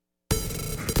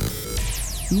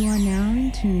You are now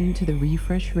in tune to the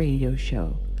Refresh Radio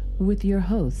Show with your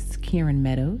hosts, Kieran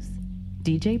Meadows,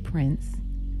 DJ Prince,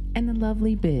 and the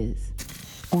lovely Biz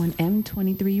on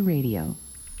M23 Radio.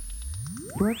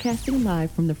 Broadcasting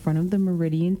live from the front of the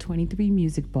Meridian 23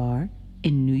 Music Bar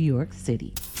in New York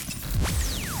City.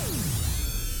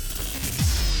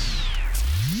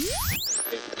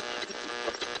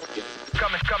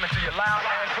 Coming to you loud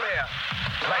and clear.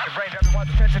 I'd like to bring everyone's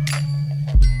attention.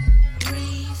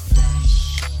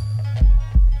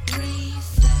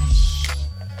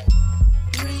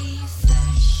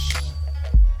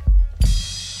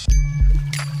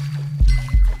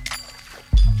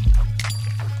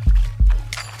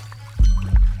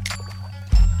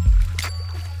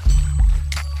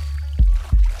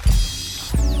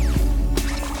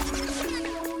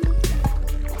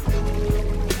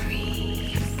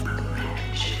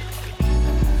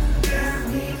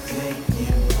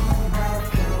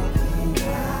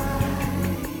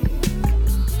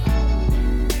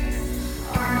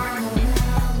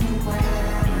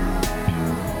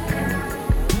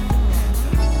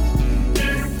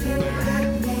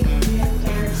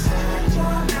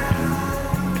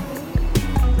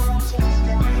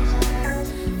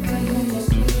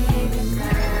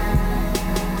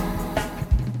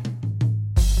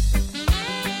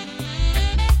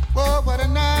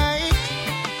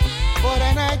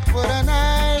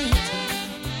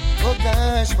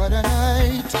 What a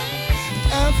night,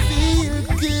 I feel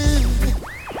good.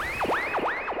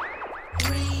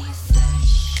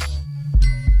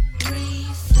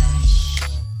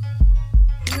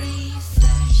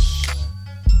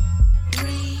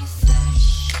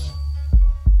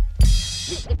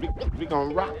 We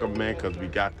gon' rock 'em, man, cause we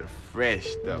got the fresh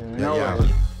stuff.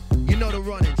 You know the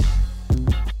runnings.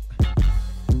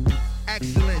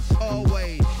 Excellence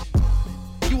always.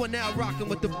 You are now rocking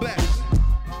with the best.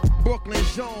 Brooklyn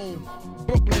Zone,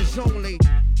 Brooklyn's only.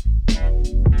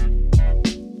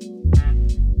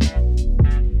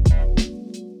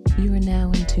 You are now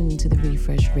in tune to the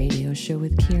Refresh Radio Show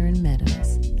with Kieran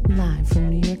Meadows, live from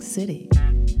New York City.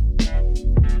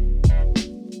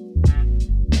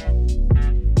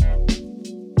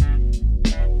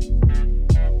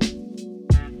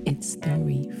 It's the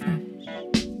Refresh.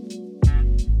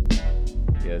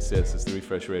 Yes, it's the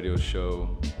Refresh Radio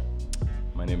Show.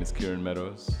 My name is Kieran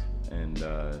Meadows, and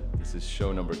this is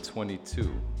show number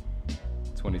 22.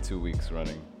 22 weeks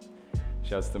running.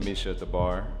 Shouts to Misha at the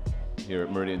bar here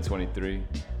at Meridian 23,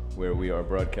 where we are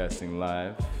broadcasting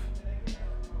live.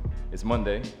 It's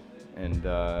Monday, and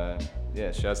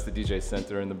shouts to DJ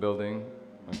Center in the building,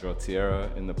 my girl Tiara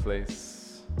in the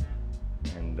place,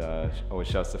 and always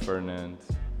shouts to Ferdinand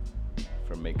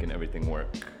for making everything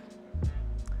work.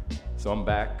 So I'm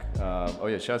back.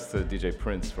 Shouts to DJ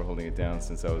Prince for holding it down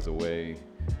since I was away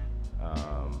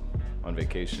on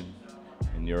vacation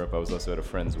in Europe. I was also at a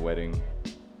friend's wedding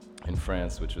in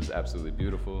France, which was absolutely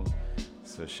beautiful.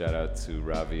 So shout out to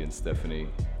Ravi and Stephanie,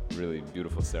 really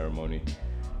beautiful ceremony.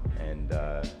 And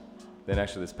then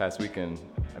actually this past weekend,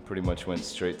 I pretty much went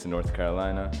straight to North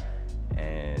Carolina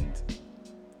and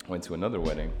went to another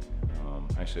wedding.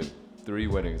 Actually had 3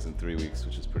 weddings in 3 weeks,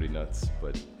 which is pretty nuts,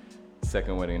 but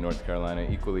second wedding in North Carolina,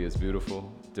 equally as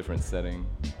beautiful, different setting,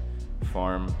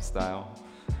 farm style.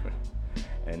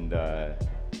 And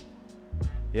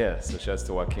so shouts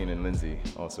to Joaquin and Lindsay,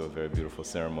 also a very beautiful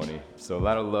ceremony. So a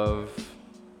lot of love,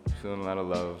 feeling a lot of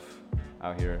love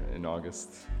out here in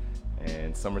August.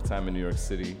 And summertime in New York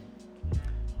City,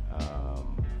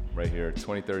 right here,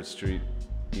 23rd Street,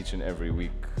 each and every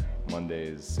week,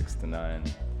 Mondays 6 to 9.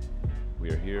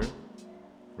 We are here,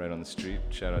 right on the street.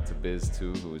 Shout out to Biz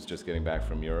too, who was just getting back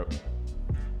from Europe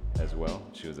as well.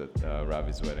 She was at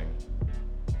Ravi's wedding.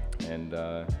 And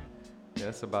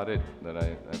that's about it that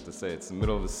I have to say. It's the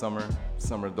middle of the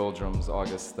summer doldrums,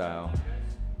 August style.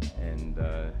 And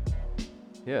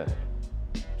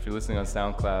if you're listening on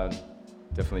SoundCloud,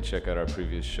 definitely check out our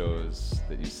previous shows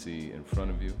that you see in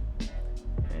front of you.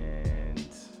 And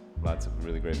lots of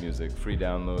really great music, free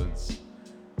downloads.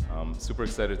 Super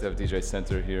excited to have DJ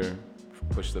Center here,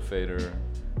 Push the Fader,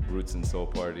 Roots and Soul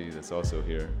Party, that's also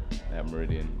here at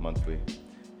Meridian monthly.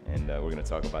 And we're gonna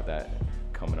talk about that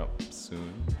coming up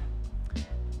soon.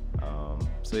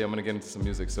 I'm gonna get into some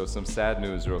music. So some sad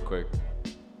news real quick.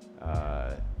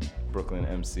 Brooklyn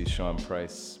MC Sean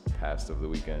Price passed over the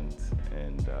weekend,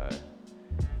 and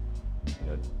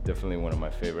definitely one of my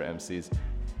favorite MCs.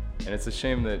 And it's a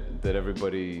shame that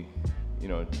everybody,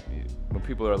 when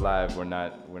people are alive, we're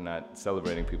not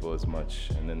celebrating people as much,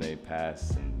 and then they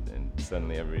pass, and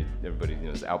suddenly everybody,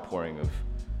 this outpouring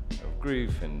of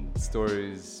grief and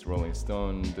stories. Rolling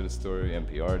Stone did a story,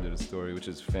 NPR did a story, which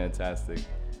is fantastic.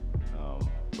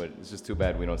 But it's just too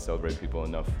bad we don't celebrate people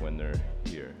enough when they're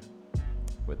here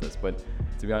with us. But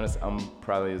to be honest, I'm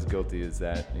probably as guilty as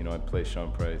that. You know, I play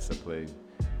Sean Price, I play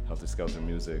Helter Skelter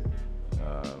music,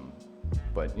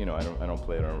 but you know, I don't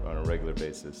play it on a regular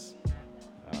basis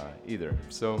either.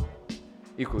 So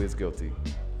equally as guilty,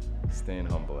 staying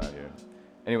humble out here.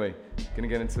 Anyway, gonna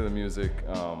get into the music.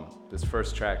 This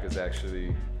first track is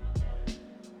actually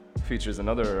features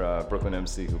another Brooklyn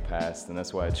MC who passed, and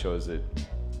that's why I chose it.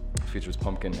 Features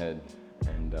Pumpkinhead,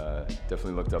 and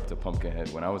definitely looked up to Pumpkinhead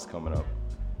when I was coming up,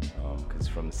 because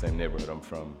from the same neighborhood I'm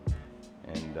from.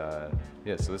 And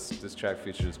yeah, so this track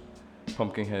features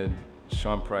Pumpkinhead,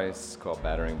 Sean Price, called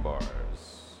Battering Bars.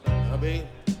 I mean,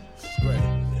 it's great.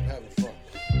 I'm having fun.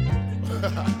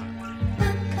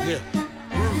 Yeah.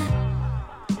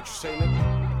 What you say,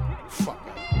 nigga? Fuck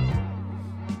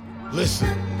it. Listen,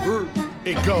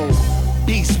 it goes.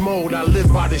 Beast mode, I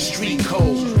live by the street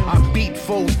code. I beat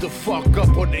foes the fuck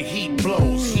up when the heat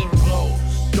blows.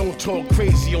 Don't talk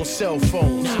crazy on cell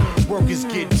phones. Workers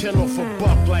get 10 off a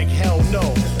buck like hell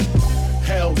no.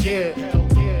 Hell yeah.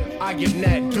 I get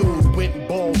that dude, went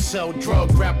bald, sell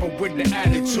drug rapper with the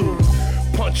attitude.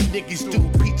 Punch niggas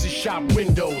through pizza shop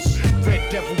windows.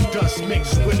 Red devil dust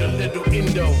mixed with a little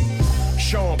Indo.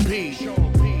 Sean P.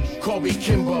 Call me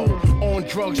Kimbo. On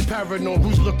drugs, paranoid,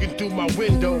 who's looking through my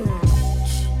window?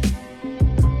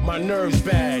 My nerves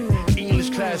bad, English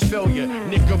class failure,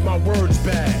 nigga, my words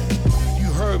bad. You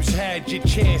herbs had your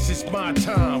chance, it's my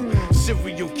time.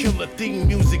 Serial killer theme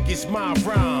music is my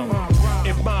rhyme.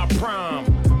 In my prime,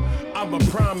 I'm a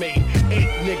primate. 8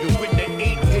 nigga with the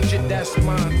 8 digit, that's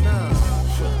my 9.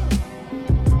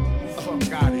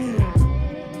 Fuck out of here.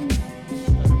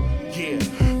 Yeah,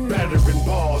 battering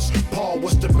bars. Paul,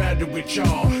 what's the matter with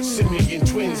y'all? Simeon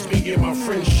twins, me and my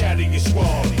friend shatter your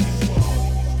squad.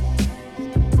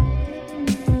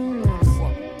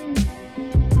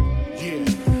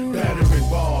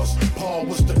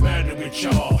 What's the matter with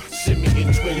y'all?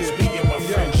 Simeon twins, me and my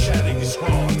friend shatter your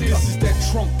squad. This is that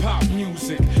trunk pop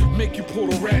music. Make you pull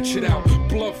the ratchet out.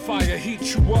 Blood fire,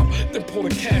 heat you up, then pull the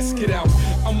casket out.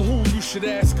 I'm who you should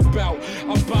ask about.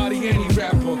 I'll body any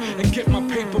rapper and get my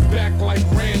paper back like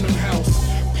Random House.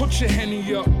 Put your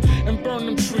Henny up and burn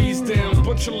them trees down.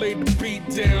 But you lay the beat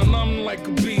down, I'm like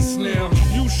a beast now.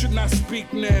 You should not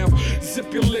speak now.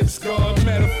 Zip your lips, God.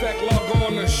 Matter of fact, log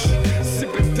on to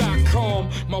Zip.com.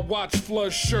 My watch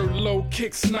flush, shirt low,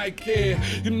 kicks Nike Air.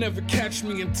 You never catch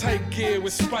me in tight gear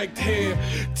with spiked hair.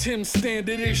 Tim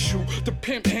standard issue, the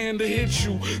pimp hand to hit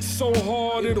you. So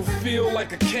hard it'll feel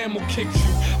like a camel kicked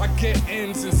you. I get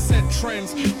ends and set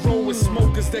trends. Roll with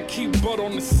smokers that keep butt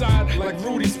on the side like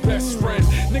Rudy's best friend.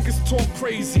 Niggas talk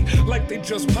crazy like they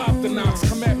just popped the knocks.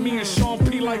 Come at me and Sean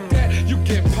P like that, you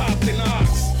get popped in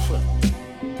ox.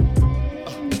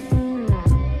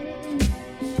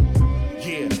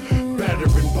 Yeah,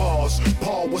 battering bars.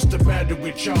 Paul, what's the matter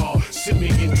with y'all?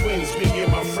 Simeon twins, me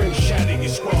and my friend shatter your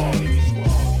squad.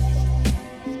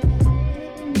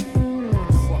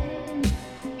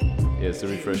 Yeah, it's the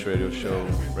Refresh Radio Show.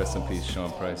 Rest in peace,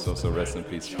 Sean Price. Also, rest in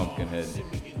peace, Pumpkinhead.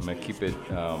 I'm gonna keep it,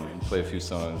 play a few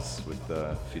songs with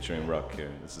featuring Ruck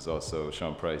here. This is also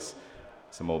Sean Price.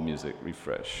 Some old music,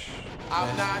 Refresh.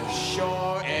 I'm not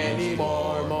sure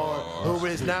anymore who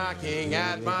is knocking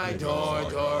at my door.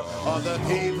 All the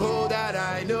people that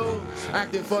I know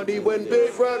acting funny when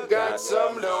Big Ruck got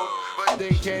some loot. But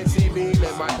they can't see me,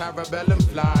 let my parabellum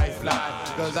fly.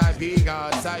 Cause I be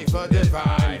God, cipher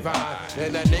divine.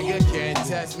 And a nigga can't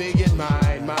test me in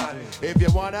mine. If you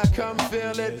wanna come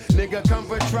feel it, nigga come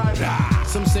for try.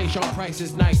 Some say Sean Price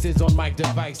is nicest on my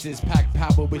devices. Pack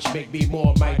power which make me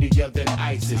more mightier than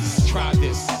ISIS. Try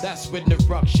this, that's when the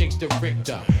Ruck shakes the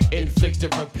Richter. Inflicts the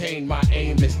pain, my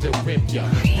aim is to rip ya.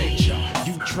 Picture,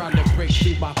 you trying to break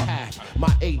through my path.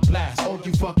 My 8 blast, all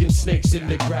you fucking snakes in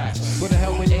the grass. What the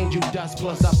hell with angel dust?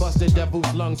 Plus I bust the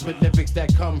devil's lungs with lyrics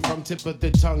that come from tip of the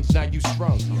tongues. Now you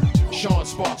sprung. Sean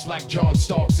sparks like John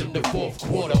Starks in the 4th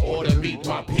quarter. Order meet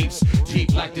my peeps,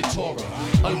 deep like the Torah.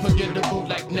 Unforgettable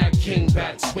like Nat King,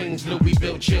 bat swings.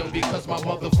 Louisville chill because my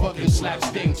motherfucking slap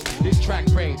stings. This track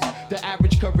brings the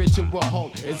average courage to a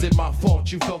halt. Is it my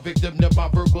fault you fell victim to my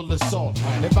verbal assault?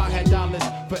 If I had dollars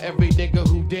for every nigga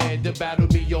who dared to battle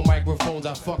me on microphones,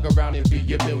 I'd fuck around and be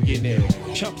a millionaire.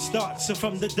 Jump starts, so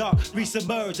from the dark,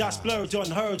 resubmerge. I splurge on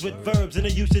herds with verbs and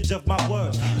the usage of my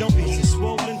words. Don't be so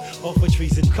swollen, or for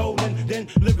treason colon. Then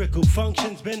lyrical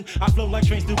functions been. I flow like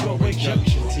trains through Broadway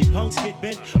Junction. See punks get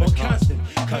bent on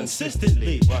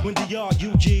consistently. When the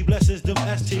RUG blesses them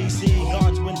STC,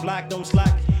 guards when black don't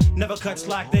slack. Never cut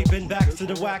slack, they've been back to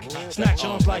the whack. Snatch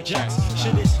arms like jacks.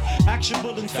 Shit is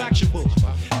actual and factual.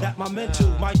 That my mental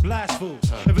might blast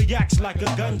fools. It reacts like a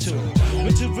gun tool.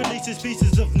 Mental releases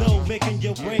pieces of no, making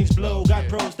your brains blow. Got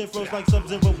pros that froze like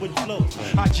Sub-Zero with flows.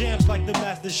 I jams like the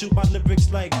master, shoot my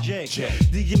lyrics like Jake.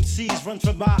 The MCs run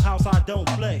from my house, I don't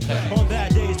play. On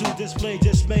bad days, do display,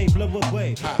 dismay, blow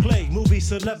away. Play, movie,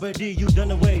 celebrity, you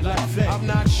done away like Faye. I'm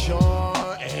not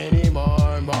sure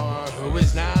anymore, who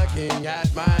is knocking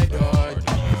at my door.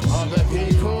 All the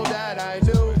people that I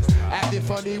knew acting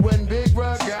funny when Big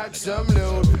Rug got some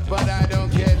loot. But I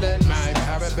don't care, let my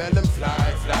parabellum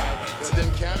fly. Cause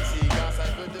them can't see guns I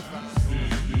put the fire.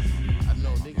 I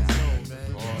know niggas know, man.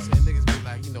 You know what I'm saying? Niggas be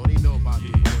like, you know, they know about the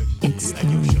boys. It's like,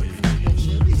 you show you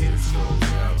shit. They hit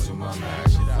to my man,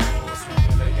 shit out.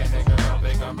 They can nigga up,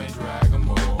 they come and drag them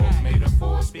all. Made a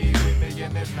 4-speed with me,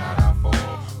 and if not, I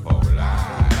fall. Oh,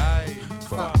 lie.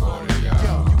 Fuck all of y'all.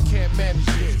 Yo, you can't manage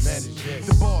this.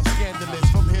 The ball scandalous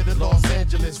from here to Los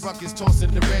Angeles. Ruckus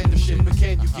tossing the random shit, but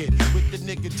can you get with the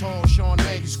nigga tall Sean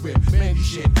manuscript? Man, you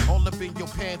shit all up in your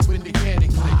pants when the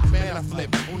cannon click. Man, I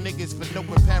flip on niggas for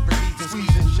knowing parodies and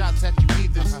squeezing shots at you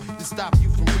heathens to stop you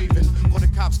from breathing. Call the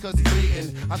cops cause he's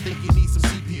bleeding. I think you need some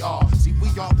CPR. See, we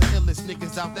all the illest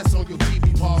niggas out, that's on your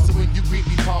TV ball. So when you greet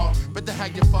me, Paul, better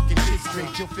have your fucking shit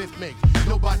straight. Your fifth make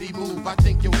nobody move. I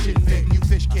think your shit fake. You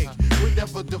fish cake.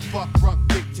 Whatever the fuck Ruck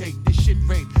dictate. This shit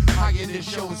rate higher than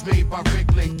shows made by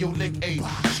Rick Lake. Yo, lick 8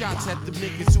 shots at the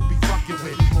niggas who be fucking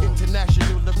with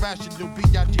international, irrational,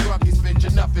 B.I.G. Ruckus, bitch.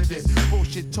 Enough of this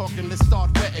bullshit talking. Let's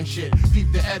start wetting shit.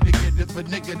 Peep the etiquette of a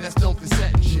nigga that's known for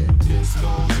setting shit. This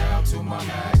goes out to my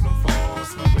Magnum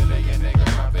Force. No really a nigga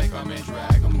rap, they come and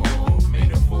drag them all.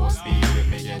 Made a 4-speed with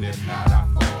me, and if not, I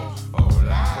fall. Oh,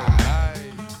 lie.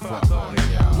 Fuck all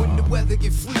of y'all. When the weather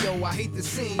get frio, I hate the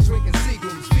scene, drinking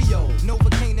Seagram's, Vio.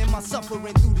 Novocaine in my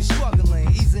suffering through the struggling,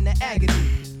 easing the agony.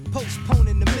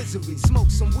 Postponing the misery,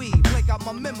 smoke some weed, blank out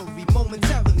my memory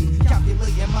momentarily,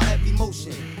 calculating my every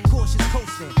motion, cautious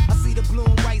coasting. I see the blue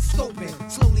and white scoping,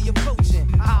 slowly approaching,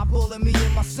 eyeballing me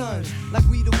and my sons, like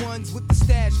we the ones with the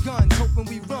stash guns, hoping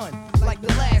we run like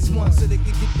the last one, so they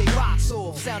could get their rocks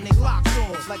off, sound they locks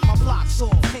off, like my blocks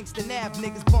off. Kingston Ave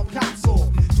niggas bump cops off,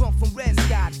 drunk from Red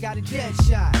Scotch, got a dead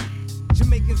shot.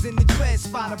 Jamaicans in the dread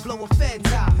spot, I blow a fed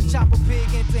top. Chop a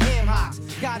pig into ham hocks,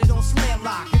 got it on slam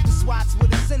lock. Hit the swats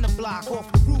with a cinder block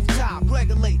off the rooftop,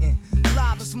 regulating.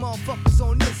 Livest motherfuckers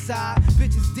on this side.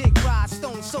 Bitches dick ride,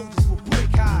 stone soldiers with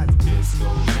brick hides. This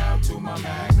goes out to my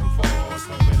Magnum Force.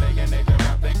 No really a nigga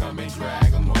rap, they come and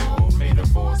drag them all. Made a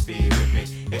 4-speed with me,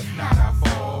 if not I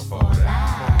fall for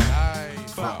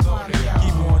life. Fuck all of y'all.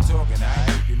 Keep on talking,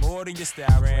 I be more than your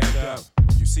style ramped up.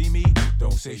 You see me?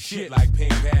 Don't say shit like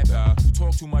Pink Panther. You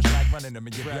talk too much like running them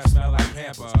and your breath smell like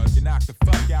Pampers. You knock the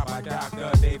fuck out like Dr.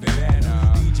 David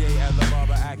Banner. DJ Ella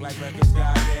Barber act like records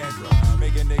got dandruff.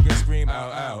 Make a nigga scream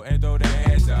out, out, and throw the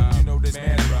hands up. You know this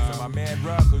man's rough, so my man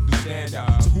Ruck could do stand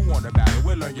up. So who want to battle?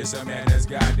 We'll learn you some manners,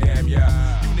 goddamn,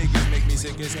 yeah. You niggas make me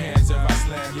sick as cancer, I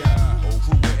slam, yeah. Whole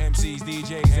crew with MCs,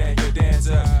 DJs, and your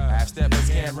dancers. Half-steppers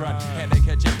can't run, and they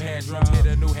catch your tantrums. Hit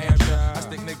a New Hampshire, I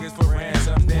stick niggas for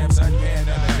ransom. Damn, son, man,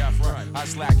 I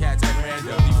slack cats at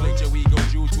random. Deflate your ego,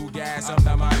 you to gas, I'm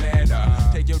not my lander.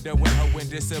 Take your dough with her and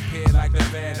disappear like the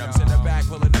Phantoms. In the back,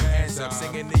 pulling them hands up,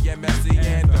 singing the MSC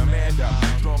anthem. And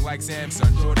strong like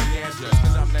Samson, shorty Andrews.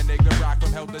 Cause I'm that nigga rock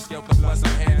from Helter Skelter, plus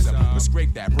I'm handsome. But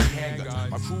scrape that, bring handguns.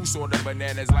 My crew sort of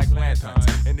bananas like lanterns.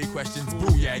 Any questions,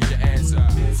 booyah, your answer.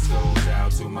 This goes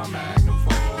out to my Magnum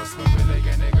Force. When we lay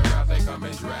a nigga out, they come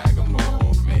and drag them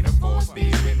off. Made a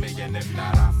 4-speed with me, and if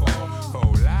not, I fall. For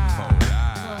life.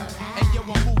 And yo,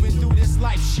 I'm moving through this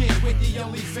life shit with the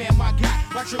only fam I got.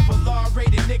 My triple R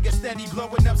rated nigga steady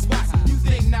blowing up spots. You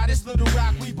think now this little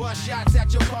rock, we bust shots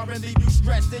at your car and leave you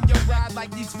stressed in your ride like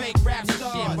these fake rap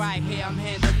stars. Shit right here I'm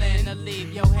handling to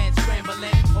leave your head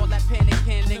scrambling. All that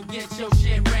panicking and get your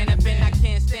shit ran up in. I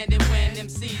can't stand it when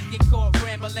MCs get caught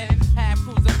rambling. Half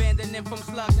crews abandoning from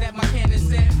slugs that my cannons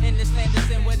send. In this land is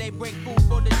in where they break food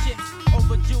for the chips.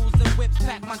 Over jewels and whips,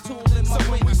 pack my tool in my So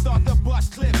when we start the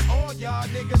bust clips, all y'all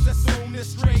niggas assume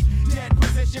this straight. Dead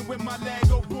position with my leg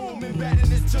go boom, embedding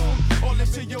this tune. All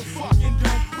into your fucking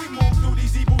dome. We move through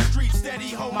these evil streets, steady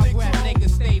holding. My rap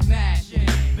niggas stay mashing.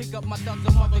 Big up my thugs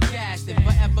on mother gassing.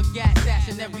 Forever gas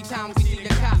dashing every time we see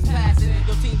the cops passing.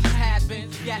 Your team just has been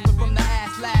gasping from the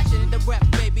ass lashing. The rep,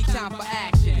 baby, time for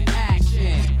action.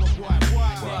 Action.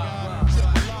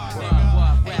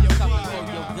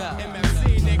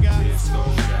 MFC, nigga. This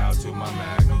goes out to my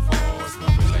Magnum Force.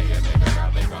 When we lay a nigga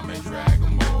out, they come and drag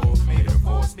them off. Made a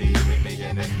 4-speed with me,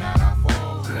 and if not, I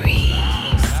fall.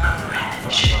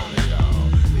 Refresh.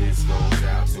 This goes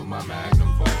out to my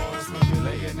Magnum Force.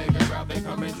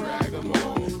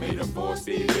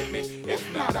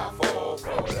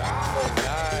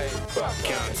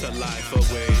 Count to life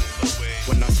away.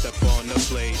 When I step on the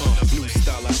plate, new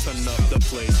style, I turn up the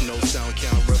place. No sound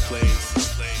can't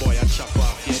replace. Boy, I chop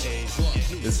off your age.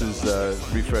 This is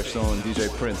Refresh Zone DJ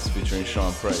Prince featuring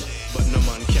Sean Price. But no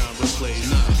man can't replace.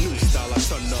 New style, I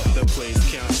turn up the place.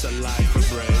 Can't sell life for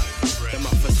bread. Them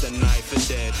offers a knife for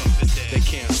dead. They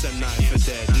can't sell knife for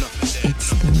dead. No.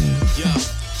 Yo,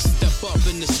 step up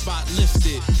in the spot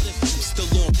lifted. Still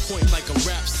on point like a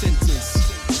rap sentence.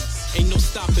 Ain't no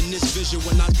stopping this vision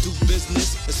when I do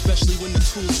business, especially when the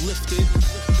tool's lifted.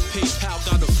 PayPal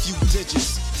got a few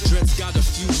digits, Dreads got a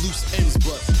few loose ends,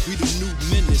 but we the new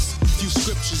menace. Few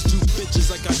scriptures, do bitches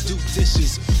like I do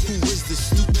dishes. Who is this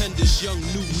stupendous young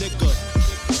new nigga?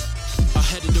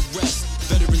 Ahead of the rest,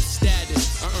 veteran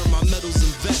status. I earn my medals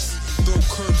and vests. Throw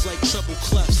curbs like treble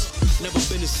clefs. Never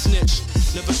been a snitch,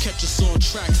 never catch us on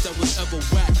tracks that was ever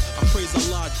whack. I praise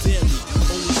Allah daily,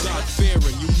 only God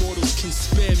fearing. You mortals can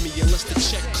spare me unless the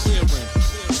check clearing.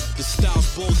 The style's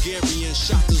Bulgarian,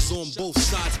 shotters on both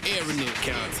sides airing it.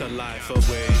 Count to life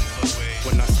away.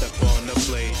 When I step on the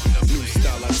plate, new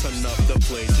style, I turn up the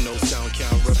place. No sound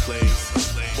can't replace.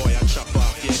 Boy, I chop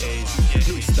off your age.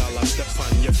 New style, I step on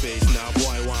your face. Now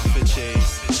boy, want for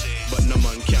chase, but no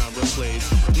man can't replace.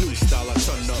 New style, I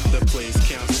turn up the place.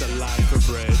 Can't sell life for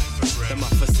bread. Them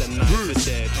offers a knife for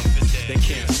dead. They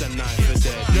can't sell knife for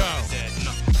dead. Yo.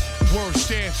 Word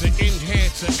stanza,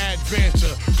 enhancer,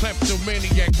 advancer,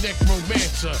 kleptomaniac,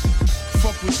 necromancer.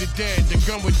 Fuck with the dead, the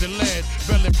gun with the lead.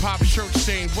 Belly pop shirt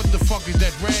stain, what the fuck is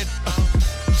that red?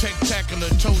 Tactacular,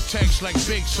 toe text like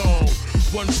big song.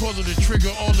 One pull of the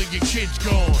trigger, all of your kids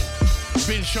gone.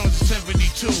 Been shown to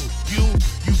 72. You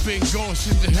been gone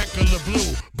since the heckler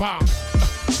blue. Bomb.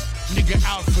 Nigga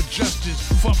out for justice.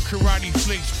 Fuck karate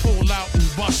flicks, pull out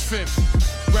and bust fifth.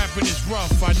 Rapping is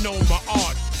rough, I know my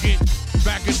art. Get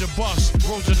back in the bus,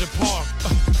 Rosa the Park.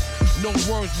 No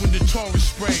words when the Taurus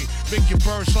spray. Make your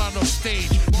bird slide off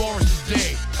stage, Morris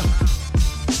today.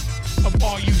 I'm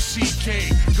R-U-C-K,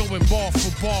 going bar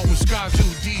for bar with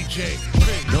Skyzoo DJ.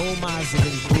 No Mazin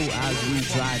crew as we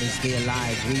try to stay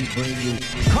alive, we bring you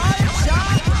culture,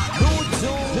 new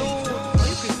tune.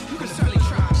 You can certainly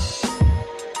try.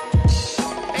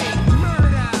 Hey,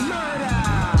 murder.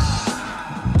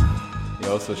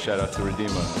 Yeah, also shout out to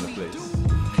Redeemer on the place.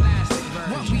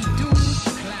 What we do,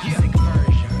 classic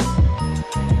version.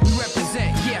 We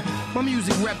represent, yeah. My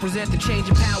music represent the change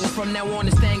of power. From now on,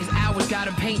 this thing is ours. Got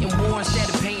them painting war instead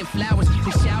of painting flowers.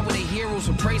 They shower their heroes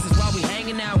for praises while we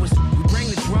hanging hours. We bring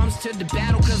the drums to the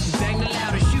battle cause we bang the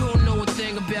loudest. You don't know a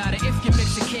thing about it. If you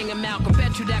mix a King and Malcolm,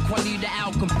 bet you that quality the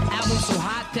outcome. Album so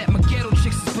hot that my ghetto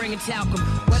chicks is bringing talcum.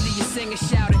 Whether you sing or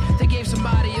shout it, they gave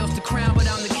somebody else the crown, but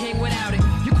I'm the king without it.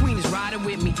 Your queen is riding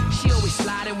with me, she always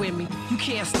sliding with me. You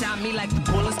can't stop me like the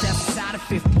bullets that's inside of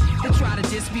 50. They try to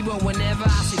diss me, but whenever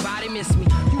I say body miss me.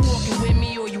 You walking with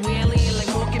me or you alien like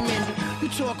Mork and Mindy. You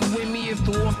talking with me if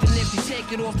the often if you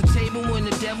take it off the table when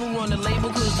the devil run the label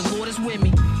cause the Lord is with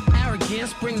me.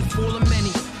 Arrogance bring the fall of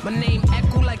many. My name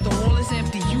echo like the hall is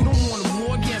empty. You don't want a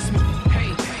war against me.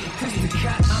 Hey, this the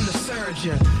cut, I'm the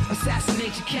surgeon.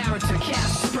 Assassinate your character,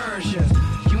 cast aspersions.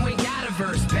 You ain't got a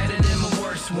verse better than my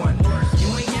worst one. You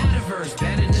ain't got a verse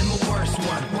better than my worst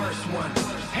one.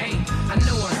 Hey, I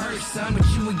know it hurts, son, but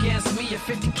you against me, a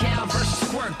 50 cal versus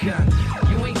squirt gun.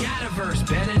 You ain't got a verse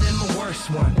better than my worst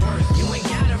one. You ain't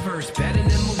got a verse better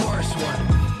than my worst one.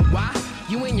 Why?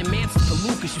 You ain't your Manson for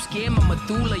Lucas, you scare my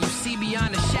Methulah. You see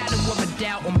beyond the shadow of a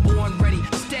doubt. I'm born ready,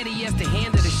 steady as the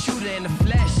hand of the shooter in the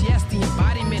flesh. Yes, the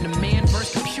embodiment of man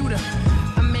versus computer.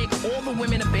 I make all the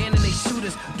women abandon their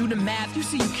suitors. Do the math, you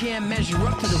see you can't measure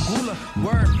up to the ruler.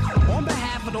 Word. On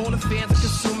behalf of all the fans and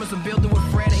consumers, I'm building with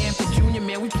Fred Hampton Jr.,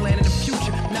 man, we planning the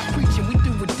future. Not preaching, we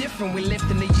do it different. We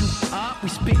lifting the youth up, we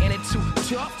spitting it too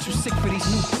tough. Too sick for these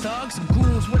new thugs,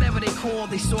 goons, whatever they call.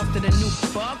 They softer than new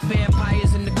bug.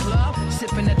 Vampires in the club,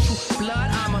 sipping that true blood.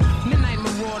 I'm a midnight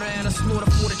marauder and a slaughter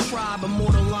for the tribe.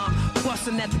 Immortal line,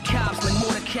 busting at the cops like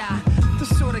Mordecai. The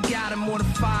sort of guy to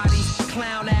mortify these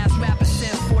clown ass rappers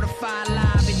since fortified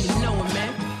live, and you know it,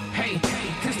 man. Hey,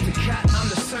 this the cut, I'm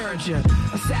the surgeon.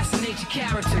 Assassinate your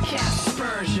character, cast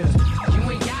aspersions.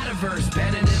 You ain't got a verse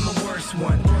better than my worst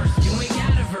one. You ain't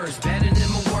got a verse better than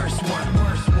my worst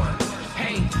one.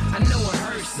 Hey, I know it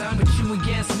hurts, son, but you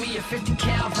against me, a 50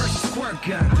 cal versus squirt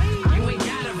gun. You ain't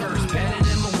got a verse better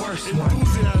than my worst one.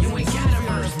 You ain't got a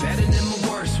verse better than my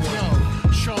worst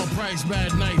one. Sean Price,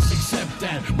 bad nights, accept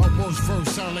that. My worst verse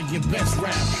sound like your best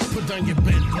rap. Put down your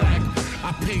bed black.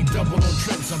 I pay double on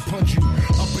trips. I punch you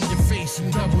up in your face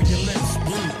and double your lips.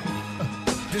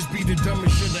 This be the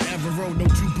dumbest shit I ever wrote. No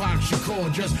Tupac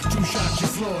Shakur, just 2 shots your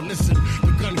floor. Listen,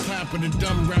 the gun clapper, the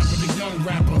dumb rapper, the young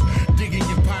rapper. Dig in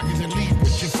your pockets and leave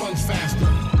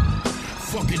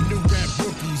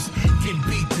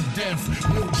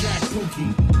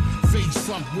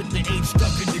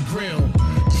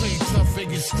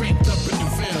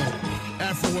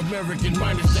American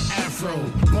minus the afro.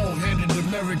 Bone-headed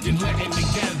American letting the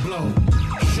gas blow.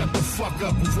 Shut the fuck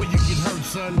up before you get hurt,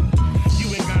 son.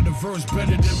 You ain't got a verse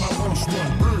better than my worst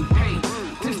one. Hey,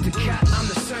 this the cut, I'm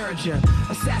the surgeon.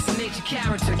 Assassinate your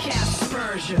character, cast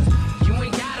aspersions. You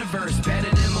ain't got a verse better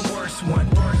than my worst one.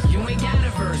 You ain't got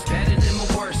a verse better than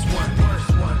my worst one.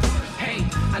 Hey,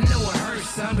 I know it hurts,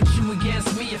 son, but you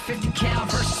against me, a 50 cal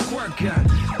versus squirt gun.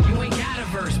 You ain't got a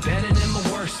verse better than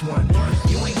my worst one.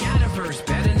 You ain't got a verse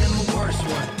better than my worst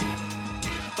one.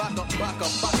 Back up, back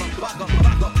up, back up, back up,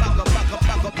 back up, back up, back up,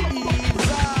 back up,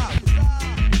 ease up.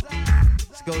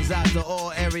 This goes out to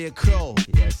all area crow.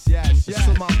 Yes, yes, yes.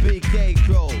 To my BK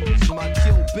crow, to my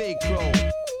QB crow,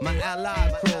 my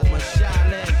ally crow, my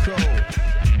Shaolin crow,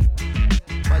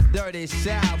 my dirty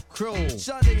South crow,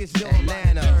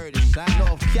 Atlanta,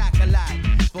 North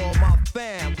Cackalack, for my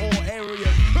fam, all area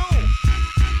crow.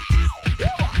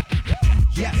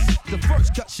 Yes, the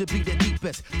first cut should be the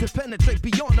deepest to penetrate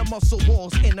beyond the muscle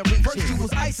walls in the reach. First you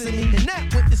was icing it, and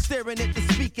that with the staring at the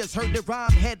speakers. Heard the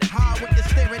rhyme head high with the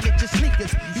staring at your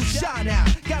sneakers. You shy now,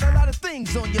 got a lot of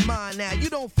things on your mind now. You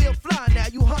don't feel fly now,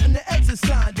 you hunting the exit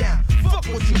sign down. Fuck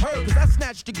what you heard, cause I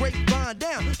snatched the grapevine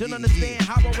down. Don't understand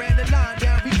how I ran the line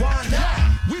down, rewind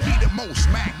now. We be the most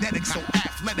magnetic, so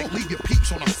athletic. Leave your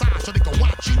peeps on the side so they can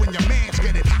watch you and your mans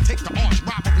get it. I take the arch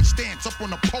rivalry stance up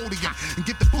on the podium and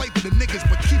get the flavor of the niggas,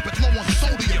 but keep it low on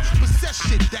sodium. Possess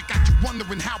shit that got you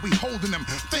wondering how we holding them.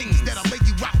 Things that'll lay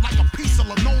you out like a piece of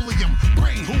linoleum.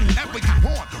 Bring whoever you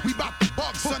want. We bout to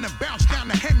bug, son, and bounce down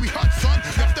to Henry Hudson.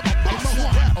 After my boss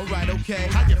one. Alright, okay.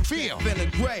 How you feel? Feeling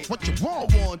great. What you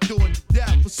want? I want to do it to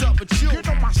death. What's up with you? You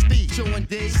know my Steve. Chewing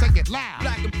D. Say it loud.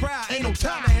 Black and proud. Ain't no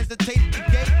time to hesitate at the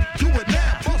gate. Do it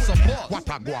now. Boss a boss.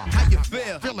 Watagua. How you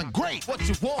feel? Feeling great. What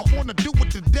you want? I wanna do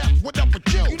it to death. What up with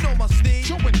you? You know my Steve.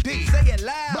 Chewing D. Say it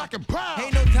loud. Black and proud.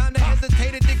 Ain't no time to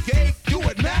hesitate at the gate. Do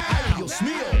it now. Dios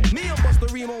mío. Me and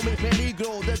Busta Remo make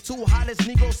peligro. The two hottest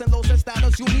Negros and Los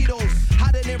Estados Unidos.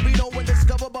 Hotter than Reno when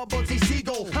discovered by Bugsy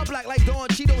Siegel. I'm black like Don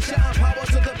Cheeto, shouting power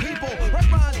to the people.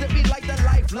 Rap rhymes that be like the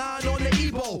lifeline on the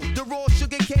Ebo. The raw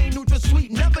sugar cane, neutral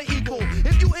sweet, never equal.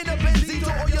 If you in a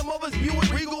Benzito or your mother's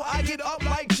Buick Regal, I get up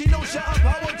like Chino, shouting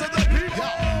power to the people.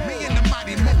 Yo, me and the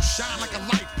mighty Mo shine like a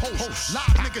light post.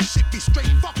 Live niggas shit be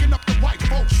straight fucking up the white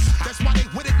folks. That's why they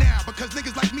with it now, because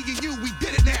niggas like me and you, we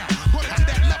did it now. Brought it to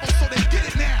that level so they get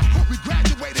it now. We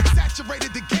graduated,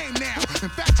 saturated the game now.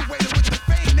 Infatuated with the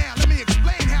fame now. Let me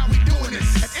explain how we doing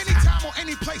this. At any time or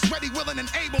any place, ready, willing, and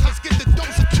able. Let's get the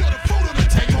dose and kill the food on the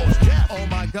table. Oh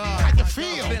my God. How you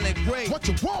feel? Feeling great. What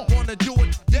you want? Wanna do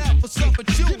it to death. What's up with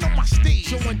you? You know my Steve.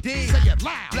 Showing D. Say it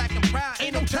loud. Black and proud.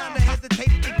 Ain't no time to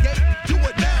hesitate at the gate. Do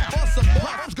it now. Boss a boss.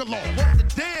 Rhymes galore. What's the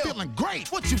deal? Feeling great.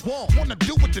 What you want? Wanna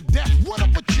do it to death. What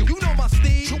up with you? You know my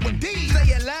Steve. Chewing D.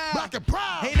 Say it loud. Black and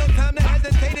proud. Ain't no time to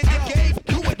hesitate at the gate.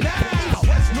 Do it now.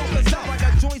 West, north, and south. I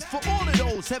got joints for all of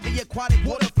those. Heavy aquatic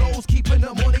water flows, keeping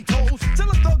them on their toes. Tell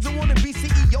the thugs who wanna be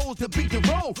CEOs to beat the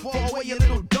road. Throw away your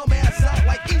little dumb ass out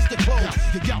like Easter clothes.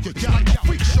 You like a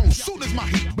freak show. Soon as my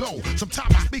heat blow.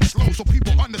 Sometimes I speak slow so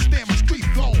people understand my street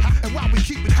flow. And while we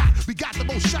keep it hot, we got the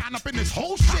most shine up in this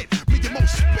whole shit. Me and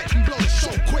most spit and blow the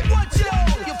show quick. Watch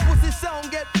out! Your pussy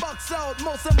sound get bucks out.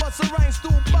 Most of us are rhymes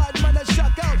too bad, man, I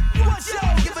shock out. Watch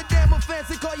out! Give a damn offense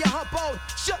and call you hop out.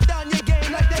 Shut down your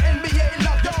game like the NBA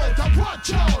lockout.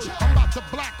 Watch out! I'm about to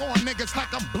black on niggas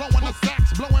like I'm blowing the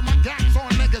sax, blowing my gaps on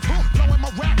niggas, blowing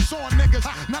my raps on niggas.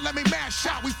 Now let me mash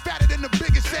out. We fatter than the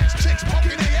biggest ass chicks,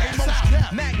 poking their ass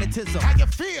out. Magnetism. How you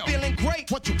feel? Feeling great.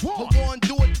 What you want? I want to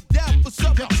do it to death. What's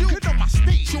up with you? You know my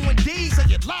Steve. Chewing D.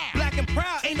 Say it loud. Black and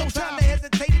proud. Ain't no time to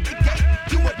hesitate at the gate.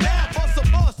 Do it now. Boss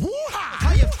a boss. Woo-ha.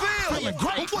 How you feel? Feeling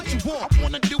great. What you want? I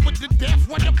wanna do it to death.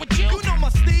 What up with you? You know my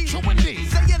Steve. Chewing D.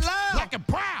 Say it loud. Black and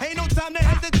proud. Ain't no time to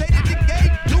hesitate at the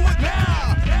gate. Do it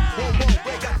now. Whoa, whoa,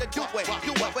 we got to do it.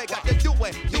 Do it. We got to do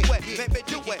it. Do it. Baby,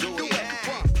 do it. Do it.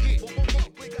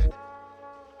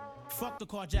 Fuck the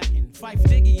carjacking. Fife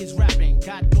Diggy is rapping.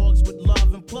 Got dogs with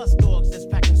love and plus dogs that's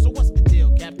packing. So what's the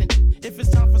deal, Captain? If it's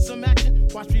time for some action,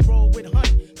 watch me roll with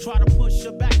Honey. Try to push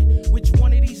her back. Which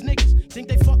one of these niggas think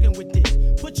they fucking with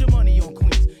this? Put your money on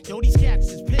Queens. Yo, these cats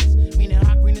is pissed. Meaning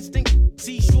hot green and stinking.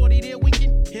 See shorty there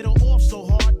winking. Hit her off so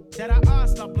hard that her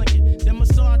eyes stop blinking. Then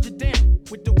massage her down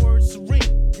with the word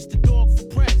serene. It's the dog for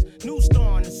press. New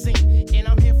star on the scene. And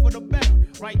I'm here for the better.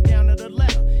 Right down to the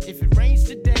letter. If it rains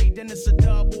today, then it's a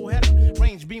double header.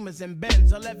 Range Beamers and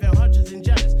Benz, 1100s and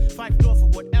Jenners. Fife door for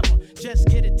whatever. Just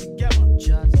get it together.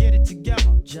 Just get it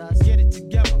together. Just get it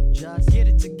together. Just get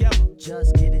it together.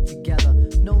 Just get it together.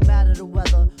 No matter the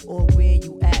weather or where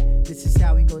you at, this is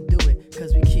how we gon' do it.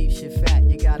 Cause we keep shit fat.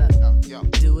 You gotta do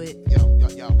it. Do it.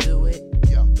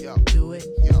 Do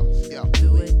it.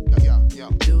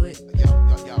 do it, do it,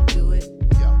 do it,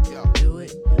 do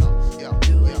it.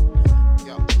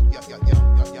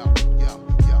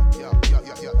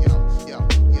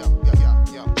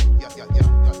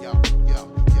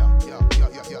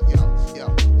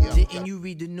 Didn't you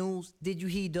read the news? Did you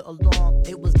heed the alarm?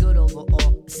 It was good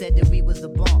overall. Said that we was the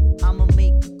bomb. I'ma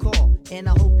make a call, and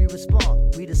I hope you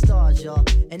respond. We the stars, y'all,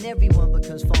 and everyone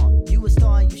becomes fun. You a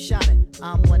star and you shining.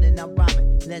 I'm one and I'm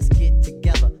rhyming. Let's get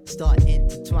together, start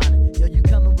intertwining. Yo, you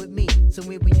coming with me,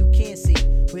 somewhere where you can't see,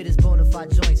 where there's bona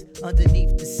fide joints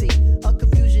underneath the sea. A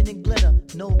confusion and glitter,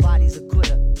 nobody's a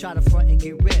quitter. Try to front and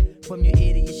get rid from your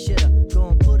ear to your shitter. Go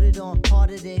and put it on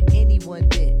harder than anyone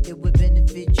did. It would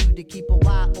benefit you to keep a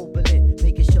wide open lid.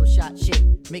 Making sure shot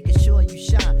shit, making sure you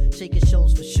shine. Shaking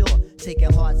shows for sure,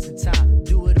 taking hearts and time.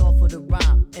 Do it all for the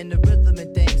rhyme and the rhythm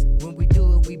and things. When we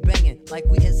do it, we banging like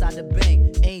we inside the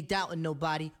bang. Ain't doubting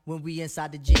nobody when we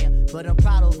inside the jam. But I'm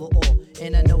proud of it all,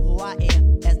 and I know who I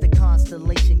am. As the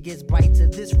constellation gets brighter,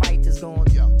 this right is going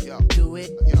do it, do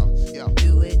it, do it,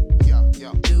 do it,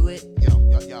 do it, do it,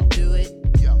 do it.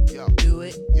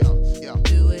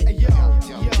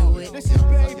 This is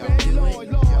baby, Lord,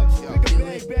 Lord,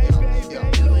 baby,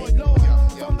 baby, Lord, Lord,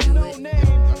 from the no name.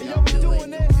 Yo, we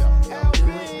doing this, LB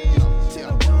to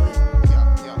the world.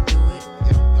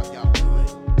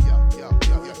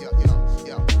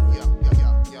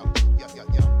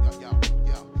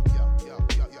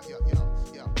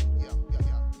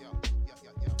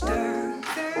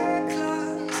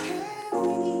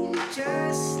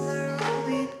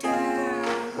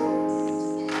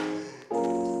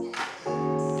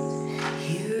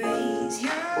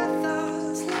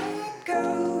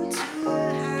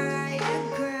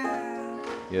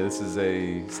 Yeah, this is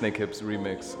a Snake Hips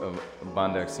remix of a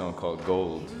Bondax song called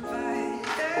Gold.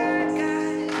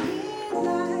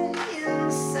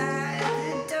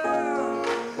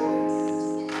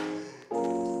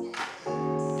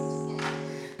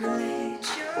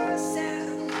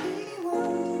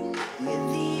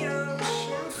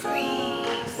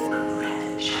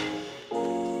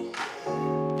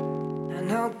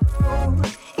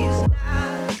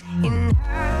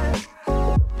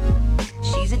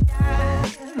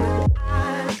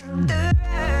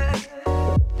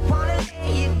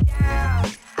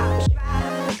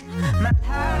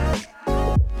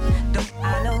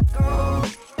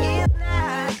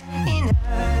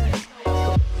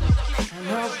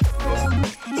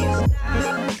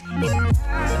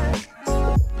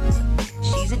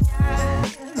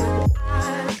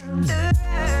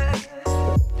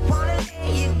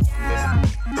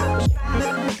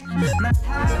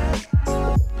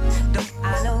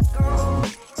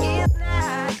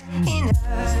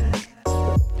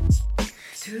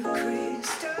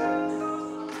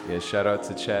 Shout out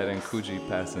to Chad and Coogee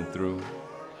passing through.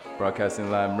 Broadcasting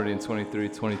live, Meridian 23,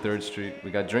 23rd Street.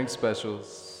 We got drink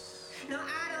specials. No,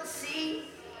 I don't see.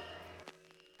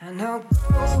 I know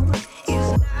gold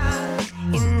is not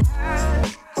in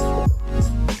her.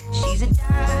 She's a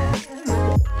diamond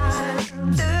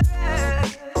under.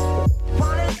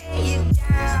 Wanna lay it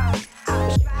down. I'm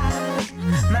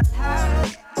trying my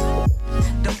heart.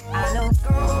 Don't I know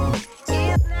gold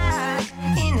is not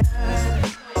in her.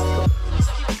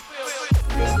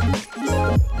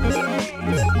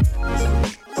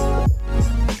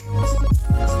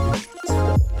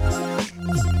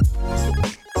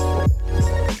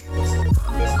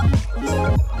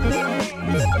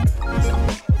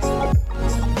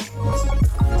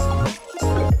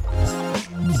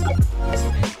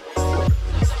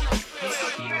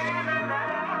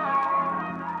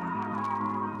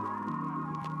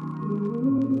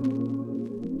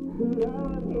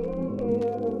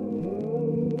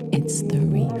 It's the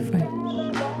refresh.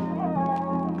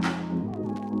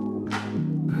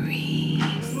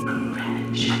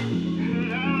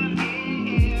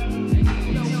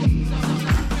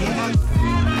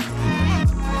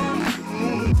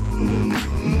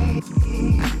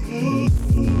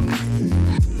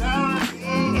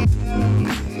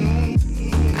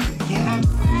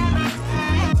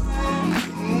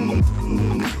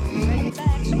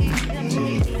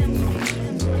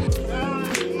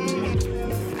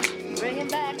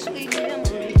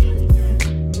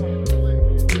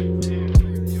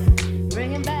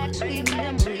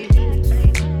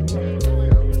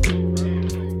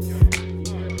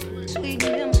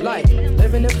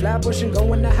 Pushing,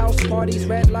 going to house parties,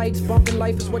 red lights, bumping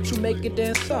life is what you make it,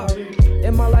 then sorry.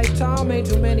 In my lifetime, ain't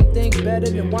too many things better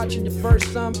than watching your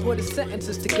first son put his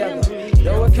sentences together.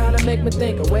 Though it kinda make me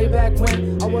think of way back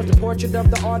when I was the portrait of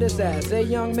the artist as a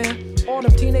young man. All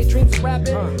them teenage dreams of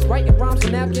rapping, writing rhymes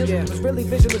and napkins, was really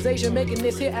visualization making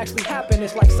this here actually happen.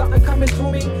 It's like something coming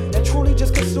to me that truly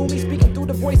just consumed me, speaking through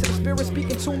spirit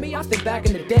speaking to me, I think back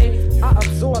in the day. I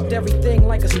absorbed everything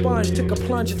like a sponge, took a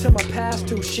plunge into my past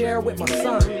to share with my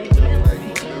son.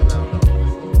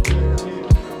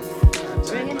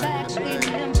 Bringing back sweet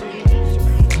memories.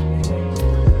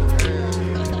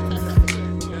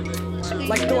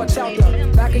 Like thoughts out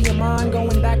the back of your mind,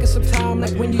 going back in some time,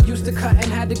 like when you used to cut and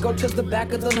had to go to the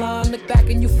back of the line. Look back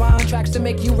and you find tracks to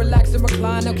make you relax and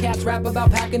recline. Now cats rap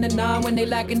about packing the 9 when they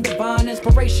lacking divine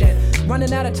inspiration.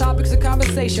 Running out of topics of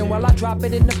conversation while I drop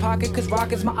it in the pocket, cause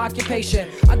rock is my occupation.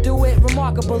 I do it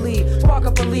remarkably, spark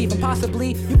up believe, and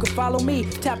possibly you can follow me.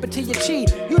 Tap into your chi,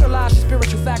 utilize your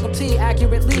spiritual faculty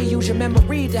accurately. Use your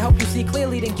memory to help you see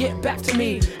clearly, then get back to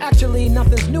me. Actually,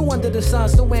 nothing's new under the sun,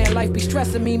 so when life be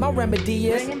stressing me, my remedy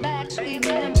is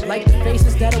like the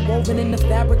faces that are woven in the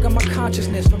fabric of my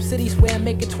consciousness. From cities where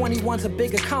making 21's a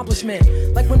big accomplishment.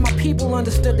 Like when my people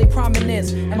understood their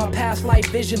prominence and my past life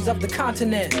visions of the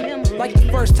continent. Like the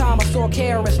first time I saw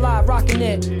KRS Live rocking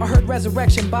it, I heard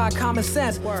Resurrection by Common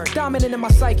Sense dominant in my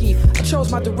psyche. I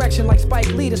chose my direction like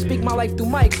Spike Lee to speak my life through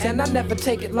mics, and I never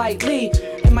take it lightly.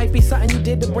 It might be something you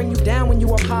did to bring you down when you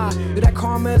were high. Yo, that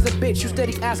karma is a bitch, you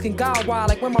steady asking God why.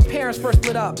 Like when my parents first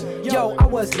split up, yo, I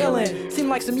was illin'. Seemed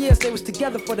like some years they was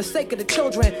together for the sake of the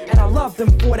children, and I love them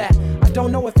for that. I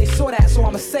don't know if they saw that, so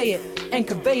I'ma say it and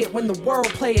convey it when the world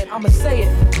play it. I'ma say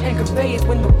it and convey it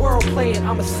when the world play it.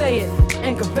 I'ma say it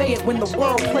and convey it when the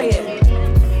world play it.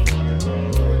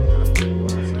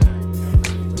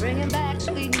 Bringing back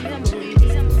sweet memories. Sweet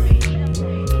memories.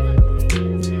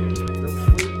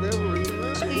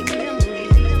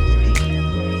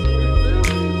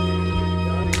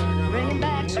 Bringing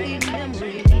back sweet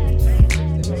memories.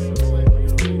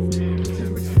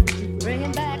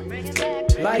 Bringing back.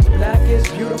 Like black is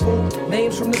beautiful,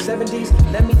 names from the 70s.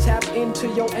 Let me tap into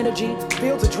your energy.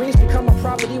 Fields of dreams become my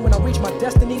property when I reach my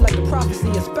destiny, like a prophecy,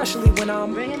 especially when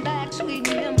I'm bringing back sweet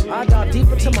memories. I dive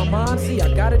deeper to my mind, see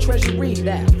I got a treasury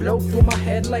that float through my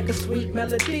head like a sweet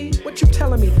melody. What you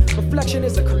telling me? Reflection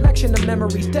is a collection of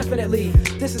memories, definitely.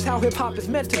 This is how hip-hop is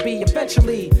meant to be,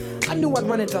 eventually. I knew I'd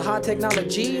run into high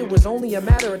technology. It was only a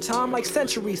matter of time, like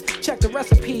centuries. Check the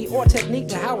recipe or technique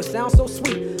to how it sounds so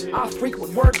sweet. I freak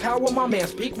with word power, my man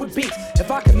speak with beats. If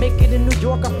I could make it in New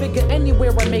York, I figure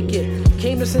anywhere I make it.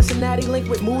 Came to Cincinnati, linked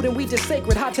with mood, and we just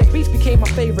sacred. High-tech beats became my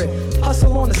favorite.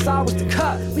 Hustle on the side was the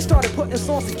cut. We started putting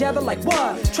songs together like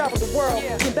what? Traveled the world,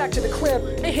 came back to the crib,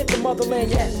 ain't hit the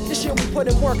motherland yet. This year we put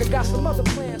in work, I got some other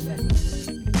plans.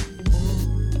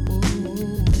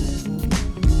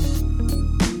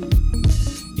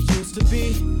 To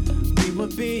be, we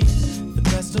would be the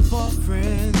best of all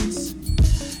friends.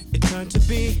 It turned to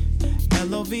be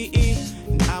L-O-V-E,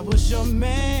 and I was your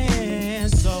man.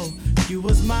 So you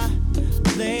was my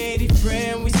lady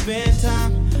friend. We spent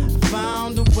time. I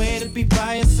found a way to be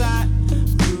by your side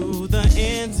through the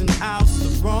ins and outs, the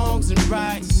wrongs and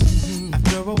rights.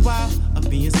 After a while of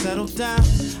being settled down,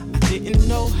 I didn't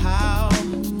know how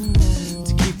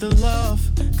to keep the love,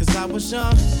 'cause I was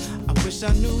young. I wish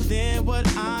I knew then what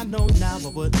I know now. I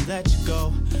wouldn't let you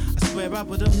go. I swear I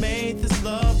would've made this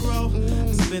love grow.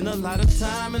 I spent a lot of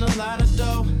time and a lot of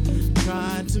dough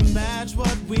trying to match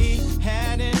what we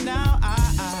had, and now I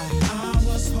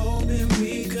was hoping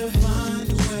we could find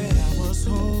a way. I was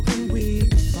hoping we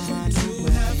could find a way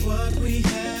to have what we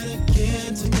had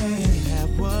again today.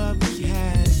 Have what we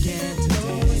had again today.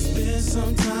 Oh, it's been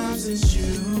some time since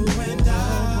you and I.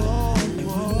 It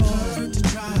wouldn't hurt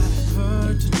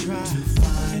to try to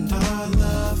find our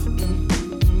love.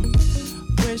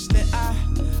 Wish that I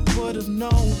would've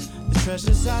known the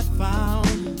treasures I found.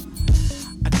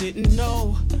 I didn't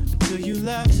know until you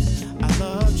left. I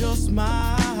loved your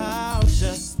smile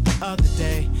just the other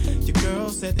day. Your girl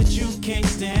said that you can't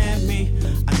stand me.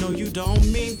 I know you don't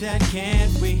mean that,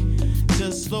 can't we?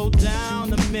 Just slow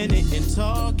down a minute and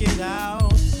talk it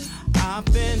out. I've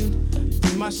been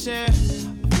through my share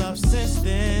of love since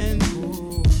then.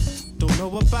 Ooh. Don't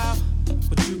know about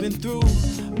what you've been through,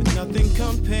 but nothing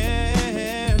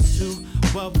compares to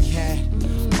what we had.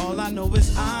 All I know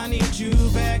is I need you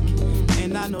back,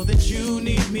 and I know that you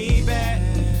need me back.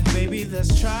 Baby,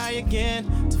 let's try again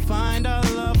to find our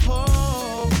love.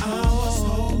 Oh, I was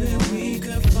hoping we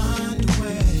could find a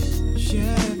way,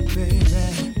 yeah,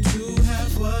 baby, to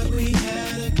have what we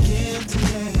had again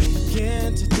today,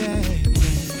 again today.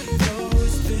 Though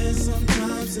it's been some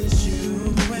time since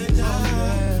you and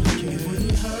I. It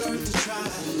wouldn't hurt to try,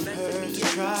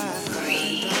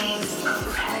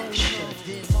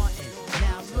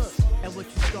 Now look at what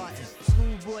you starting.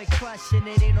 Schoolboy crushing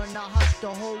it ain't on the hush, the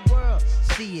whole world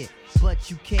see it, but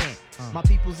you can't. My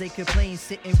peoples, they complain,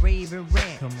 sit and rave and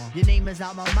rant. Come on. Your name is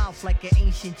out my mouth like an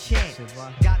ancient chant.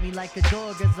 Got me like a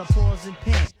dog as I pause and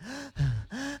pant.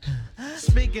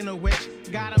 Speaking of which,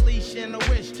 got a leash and a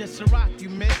wish just to rock you,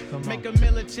 miss. Make a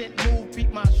militant move, peep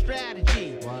my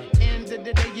strategy. End of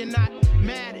the day, you're not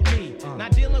mad at me.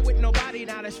 Not dealing with nobody,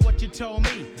 now that's what you told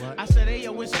me. I said, hey,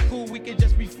 yo, it's cool, we could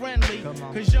just be friendly.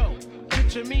 Cause yo,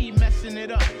 picture me messing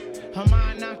it up. Her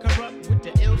mind non-corrupt with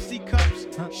the LC cups.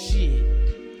 Shit.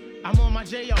 I'm on my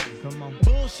J.O.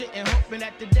 Bullshitting, hoping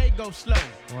that the day goes slow.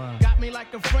 Got me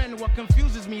like a friend, what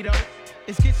confuses me though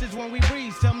is kisses when we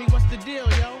breathe. Tell me what's the deal,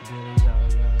 yo?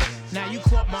 Now you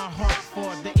caught my heart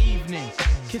for the evening.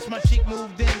 Kiss my cheek,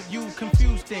 move, then you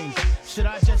confuse things. Should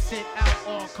I just sit out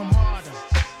or come harder?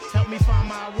 Help me find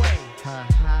my way.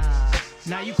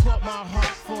 Now you caught my heart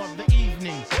for the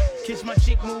evening. Kiss my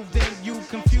cheek, move, then you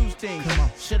confuse things.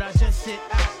 Should I just sit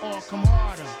out or come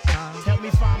harder? Help me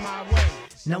find my way.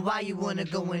 Now why you wanna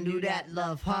go and do that,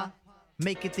 love, huh?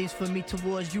 Making things for me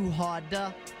towards you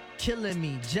harder. Killing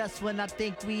me just when I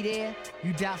think we there.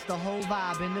 You douse the whole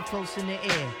vibe and the close in the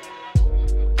air.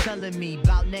 Telling me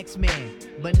about next man,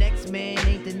 but next man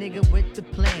ain't the nigga with the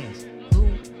plans. Who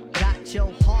got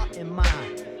your heart in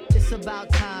mind? It's about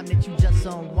time that you just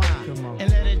unwind. And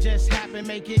let it just happen,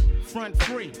 make it front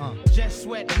free. Just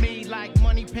sweat me like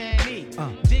money panty.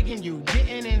 Digging you,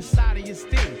 getting inside of your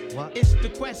steel. It's the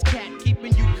Quest Cat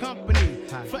keeping you company.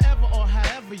 Forever or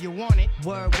however you want it.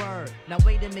 Word, word. Now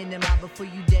wait a minute, ma, before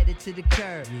you dead it to the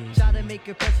curb. Try to make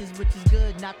impressions, which is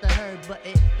good, not the herd. But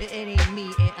it ain't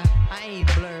me, and I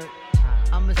ain't blurred.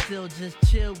 I'ma still just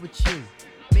chill with you.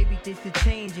 Maybe things could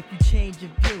change if you change your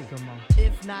view.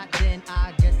 If not, then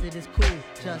I guess it is cool.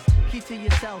 Just keep to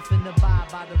yourself and abide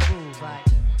by the rules. Like,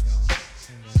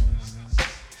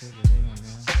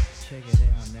 check it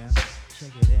out now.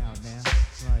 Check it out now.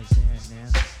 Like that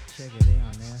now. Check it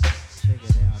out now. Check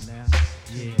it out now.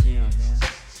 Yeah.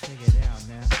 Check it out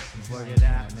now. Work it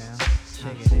out now.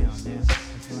 Check it out now.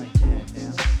 It's like that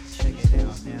now. Check it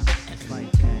out now. It's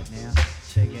like that now.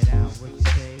 Check it out. What you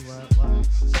say? What?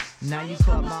 Now you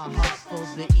caught my heart for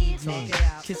the evening.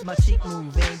 Kiss my cheek,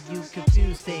 move, and you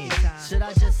confuse things. Should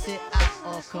I just sit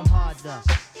out or come harder?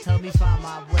 Help me find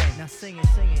my way. Now sing it.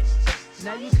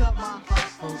 Now you caught my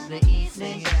heart for the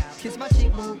evening. Kiss my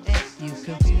cheek, move, and you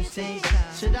confuse things.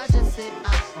 Should I just sit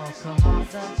out or come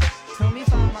harder? Help me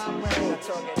find my way. Now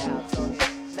talk it out.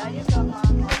 Now you caught my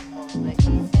heart for the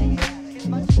evening. Kiss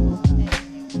my cheek, move,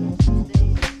 and you confuse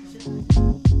things.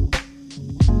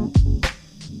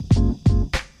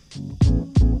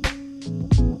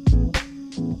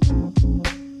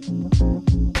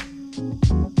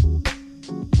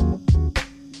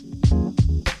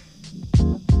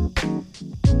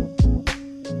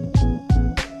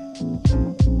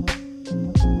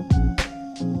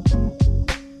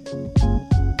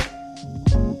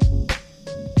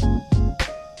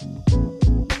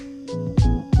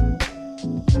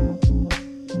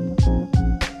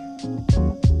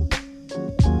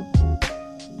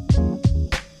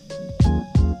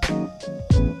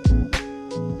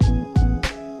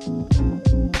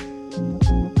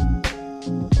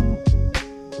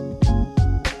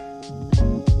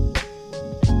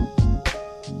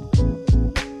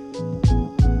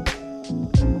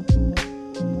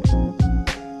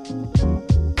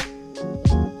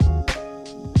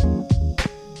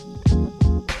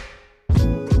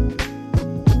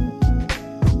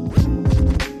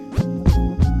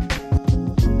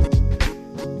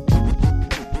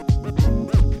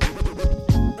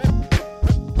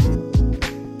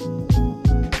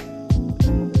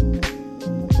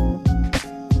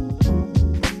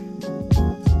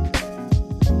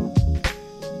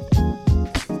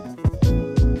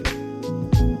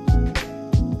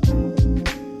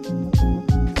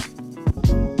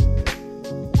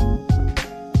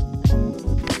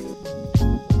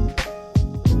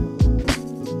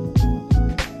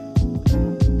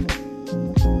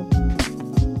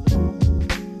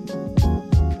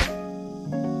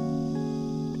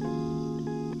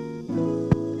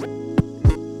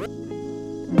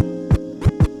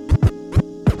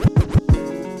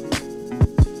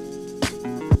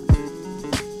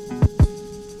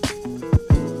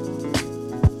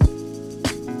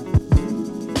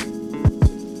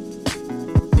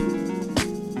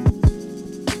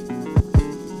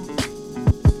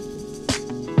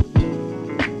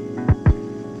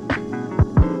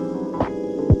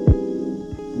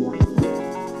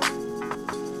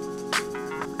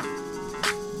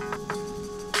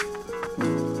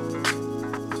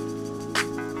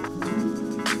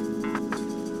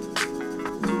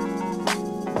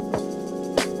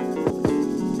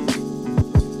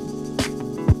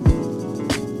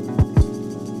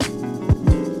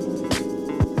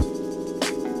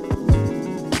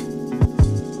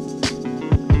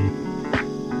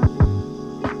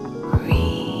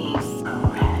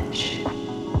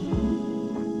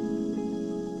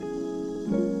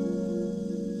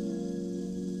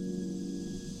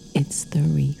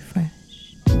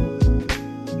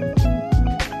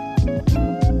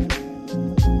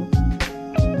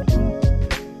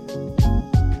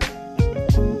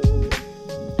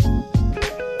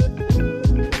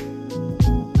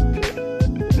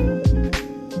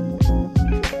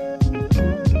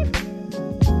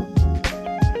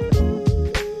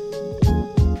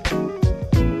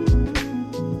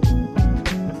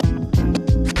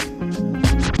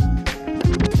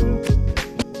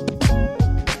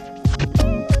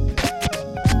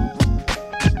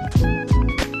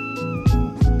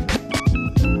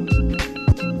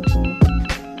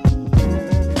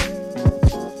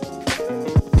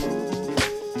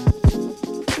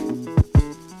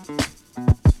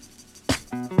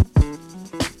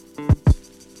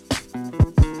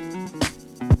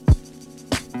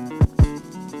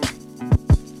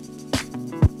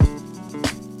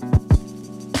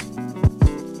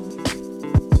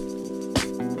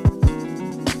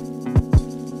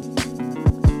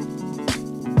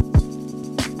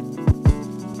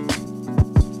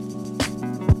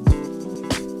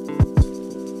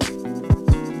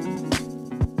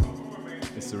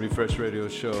 Refresh Radio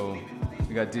Show.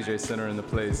 We got DJ Center in the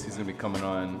place. He's gonna be coming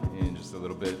on in just a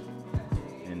little bit.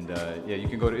 And yeah, you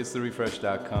can go to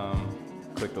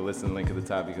itsTheRefresh.com, click the listen link at the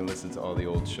top. You can listen to all the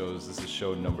old shows. This is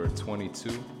show number 22.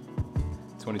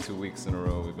 22 weeks in a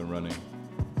row we've been running.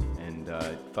 And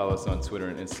follow us on Twitter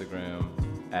and Instagram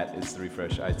at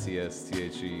itsTheRefresh,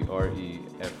 ITSTHEREFRESH.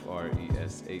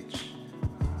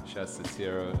 Shouts to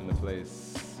Tierra in the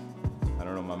place. I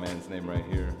don't know my man's name right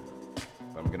here,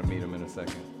 but I'm gonna meet him in a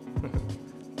second.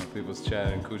 My people's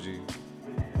Chad and Kuji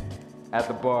at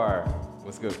the bar.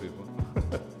 What's good, people?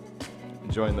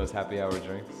 Enjoying those happy hour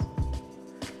drinks.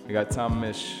 We got Tom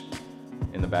Mish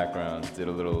in the background, did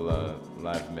a little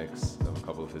live mix of a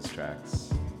couple of his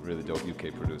tracks. Really dope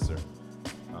UK producer.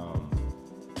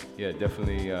 Yeah,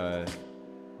 definitely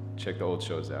check the old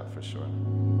shows out for sure.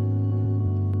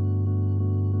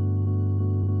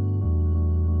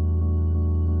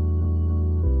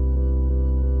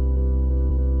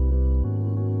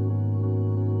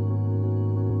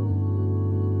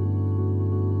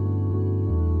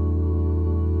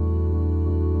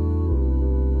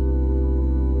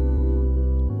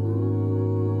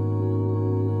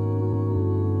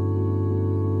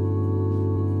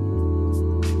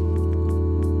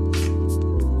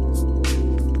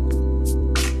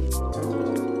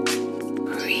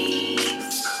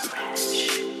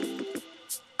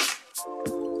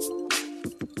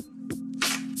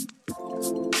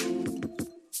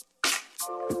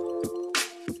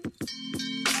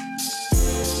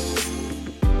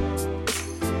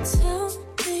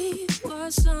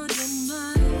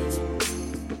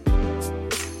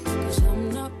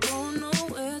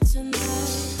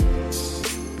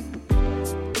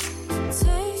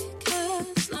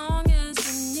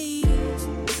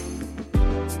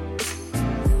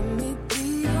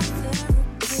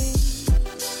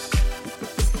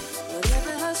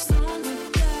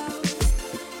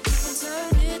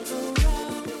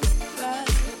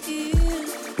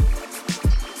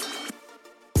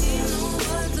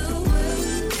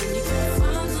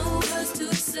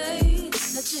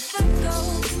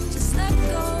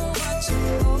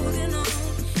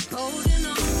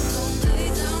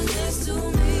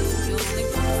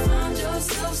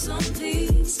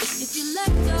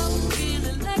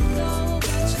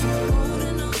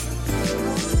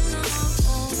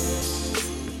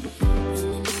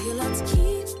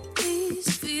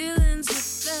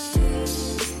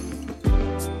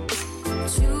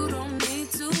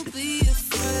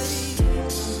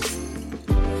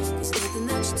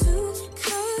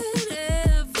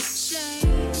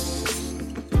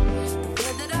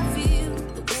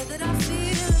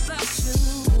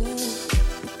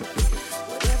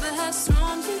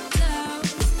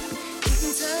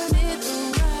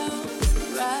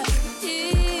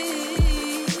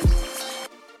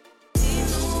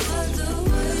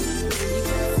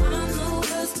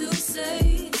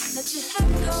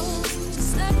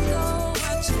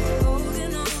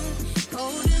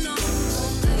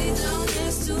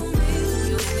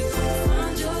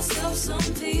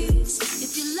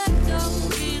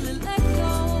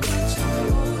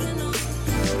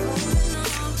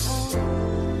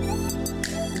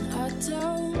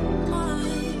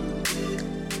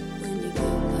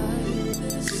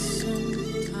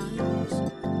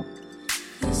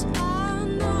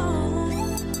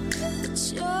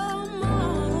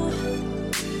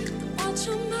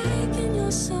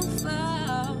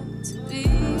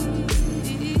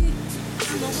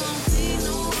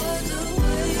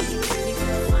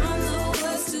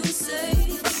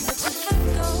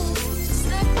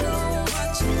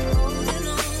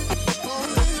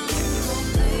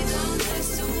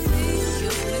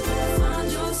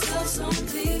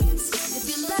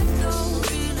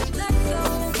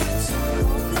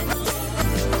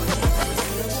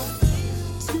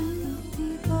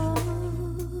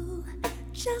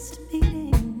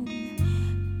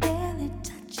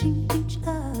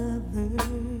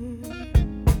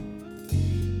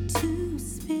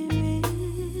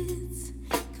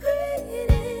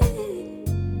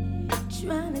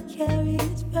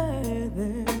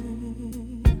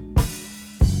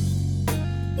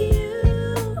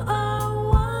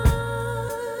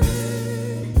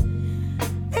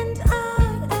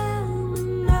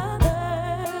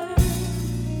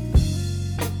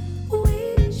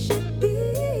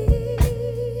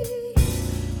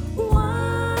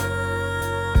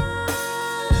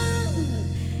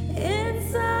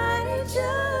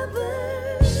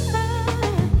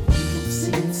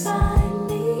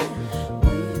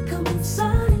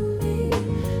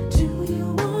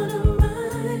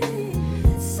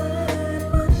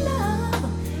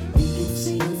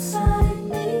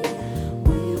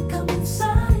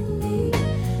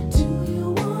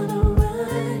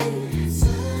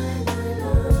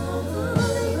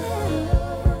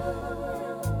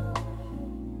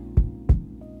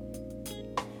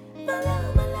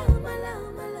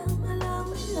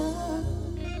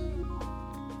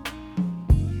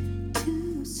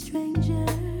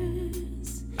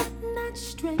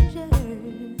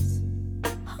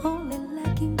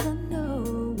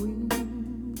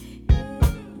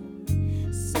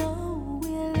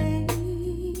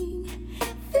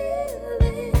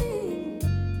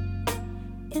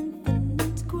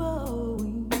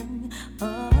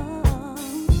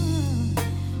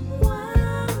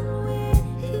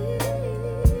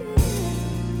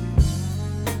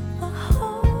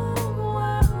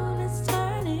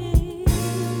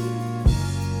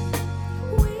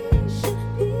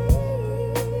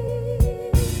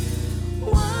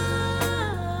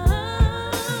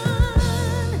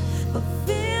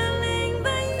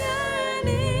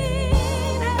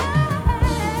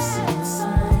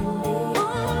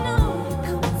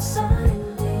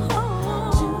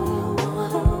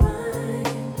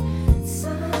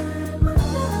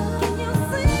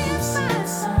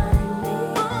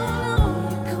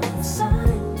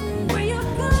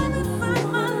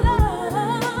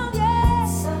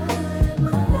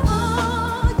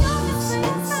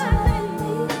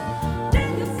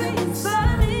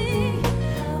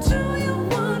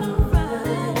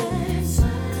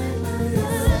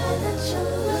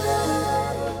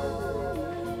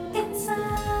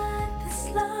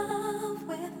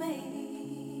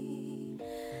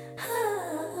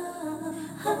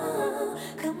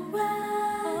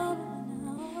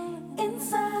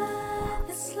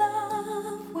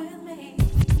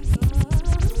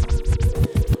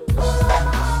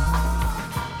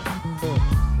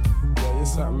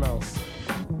 something else.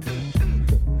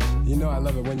 You know I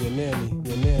love it when you're near me.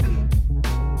 You're near me.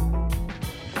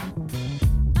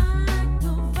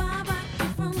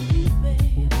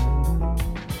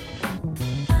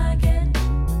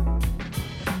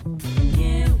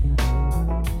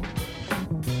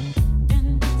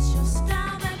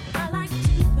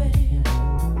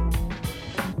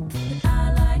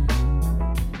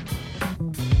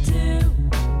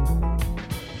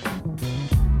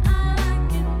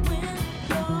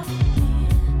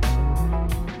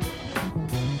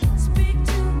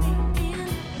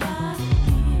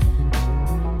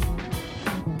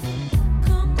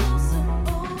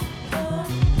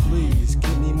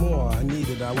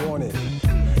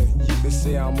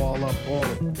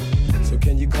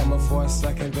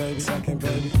 Second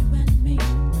baby. You and me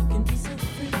can be so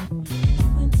free. You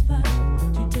inspire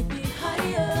to take me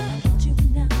higher. I want you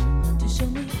now to show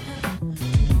me how to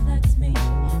relax me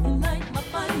and light my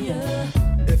fire.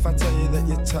 If I tell you that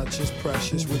your touch is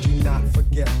precious, would you not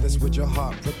forget this? Would your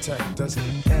heart protect us?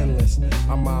 Endless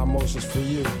are my emotions for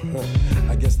you.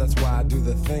 I guess that's why I do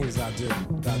the things I do.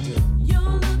 Your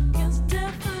look is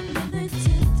definitely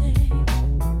tempting.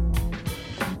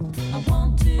 I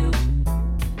want to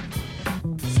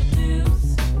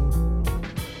seduce.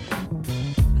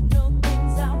 I know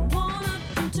things I wanna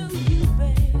do to you,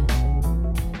 babe.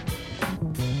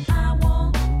 I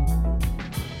want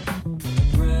to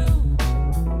prove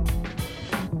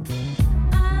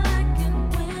I like it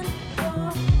when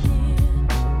you're near.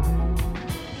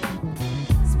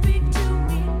 Speak to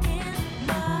me in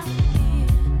my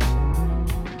ear.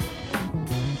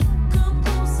 Come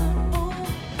closer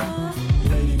over.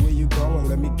 Lady, where you going?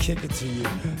 Let me kick it to you.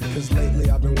 Cause lately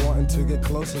I've been wanting to get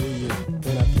closer to you.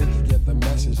 And I think you get the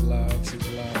message, love.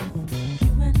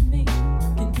 You and me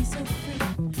can be so free.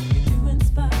 You do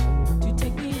inspire to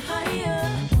take me higher.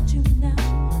 I want you now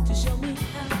to show me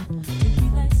how to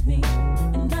relax me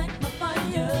and light my fire.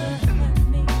 You and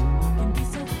me can be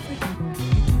so free.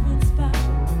 You do inspire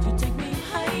to take me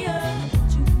higher. I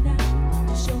want you now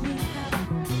to show me how to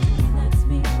relax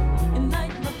me and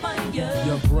light my fire.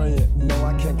 You're brilliant, no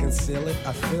I can't conceal it,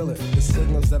 I feel it. The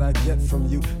signals that I get from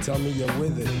you tell me you're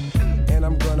with it. And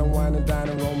I'm gonna wine and dine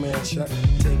and romance ya.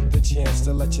 Take the chance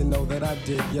to let you know that I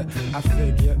dig ya. I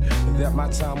figure that my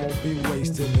time won't be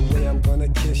wasted. The way I'm gonna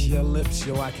kiss your lips,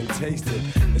 yo, I can taste it.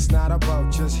 It's not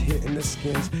about just hitting the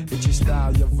skins, it's your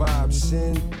style, your vibe,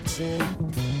 sin.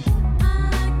 I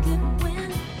like it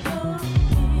when you're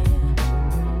near.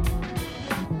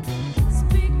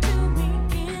 Speak to me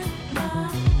in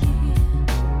my ear.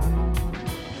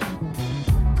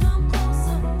 Come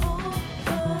closer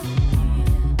over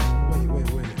here.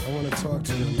 Wait, I wanna talk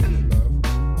to you a minute, love.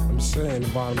 I'm saying the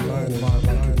bottom line is I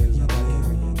like it when you like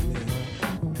me.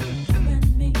 You and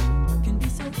me can be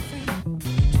so free.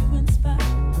 You do inspire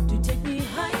to take me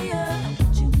higher. I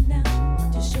want you now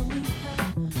to show me how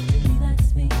to relax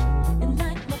me and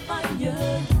light my fire. You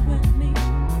and me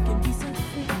can be so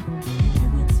free. You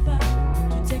do inspire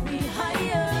to take me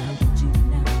higher. I want you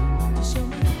now to show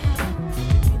me how to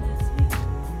relax me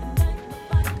and light my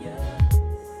fire.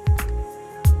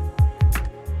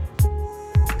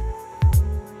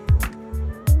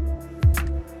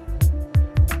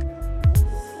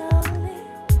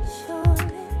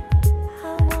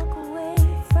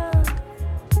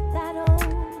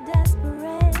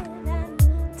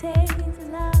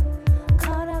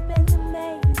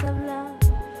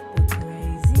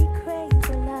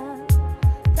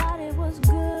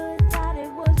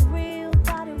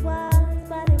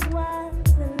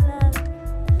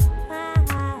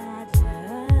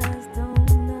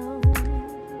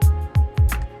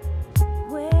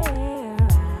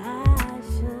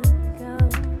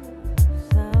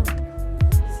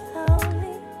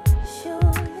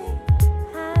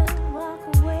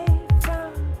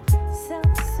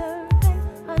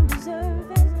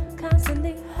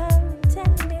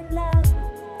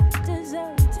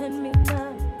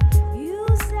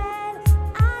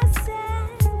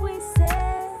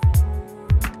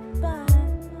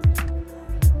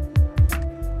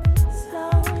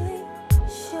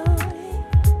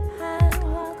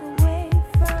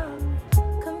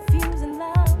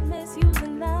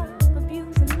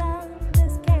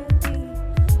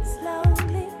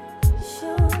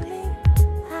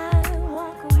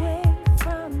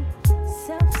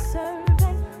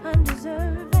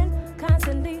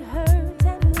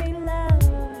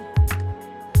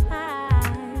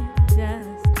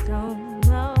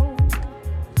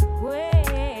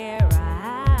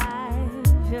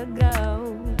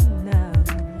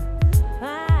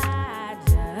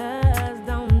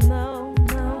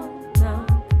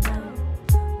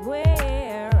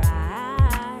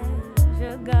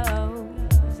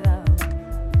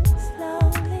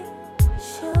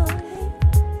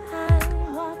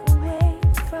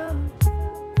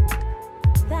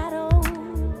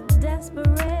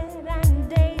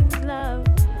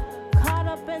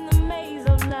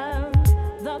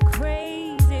 a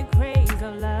crazy craze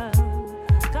of love.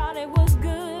 Thought it was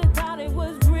good, thought it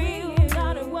was real,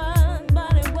 thought it was,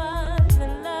 but it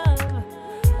wasn't love.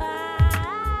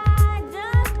 I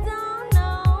just don't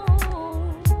know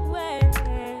where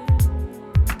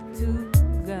to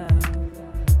go.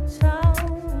 So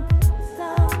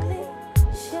slowly,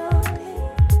 surely,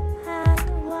 I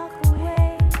walk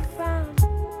away from.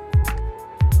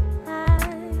 I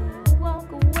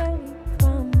walk away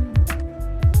from.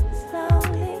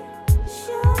 Slowly,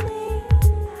 surely,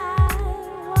 I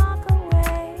walk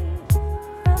away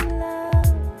from love.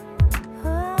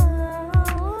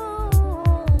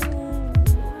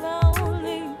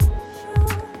 Slowly,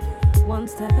 one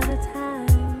step at a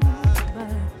time,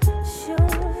 but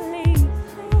surely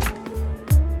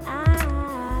I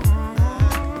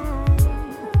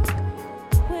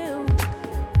will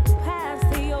pass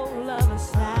the old love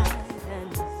aside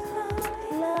and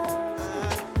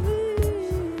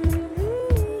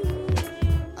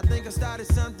I think I started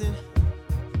something.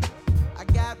 I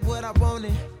got what I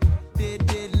wanted.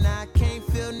 Didn't I? Can't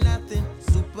feel nothing.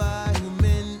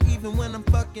 Superhuman, even when I'm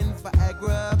fucking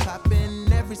Viagra,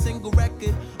 popping every single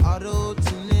record. Auto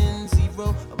tuning,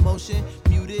 zero emotion,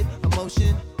 muted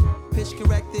emotion, pitch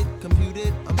corrected,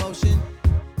 computed emotion.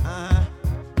 I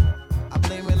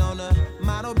blame it on a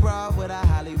model bra with a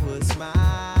Hollywood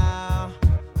smile.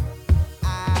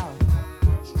 Ow,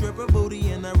 stripper booty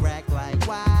in a rack like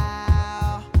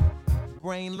wow.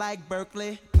 Brain like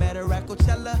Berkeley, met her at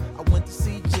Coachella. I went to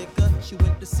see Jigga, she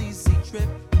went to see Z-Trip.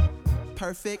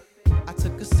 Perfect. I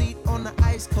took a seat on the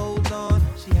ice cold lawn.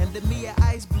 She handed me an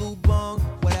ice blue bong,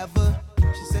 whatever.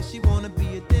 She said she wanna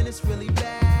be a dentist really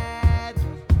bad.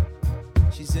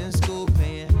 She's in school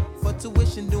paying for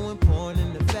tuition, doing porn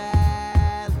in the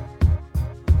valley.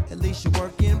 At least you're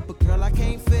working, but girl, I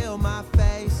can't feel my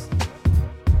face.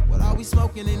 What are we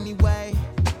smoking anyway?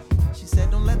 She said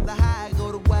don't let the high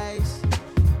go to waste.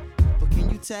 But can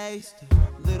you taste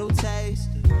a little taste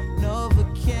of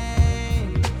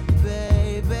Novocaine,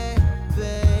 baby,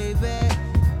 baby,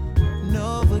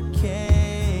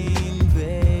 Novocaine,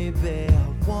 baby, I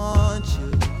want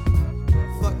you.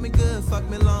 Fuck me good, fuck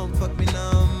me long, fuck me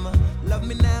numb. Love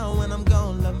me now when I'm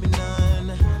gone, love me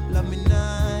none, love me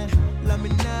none, love me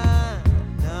none,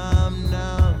 numb,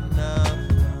 numb, numb, numb.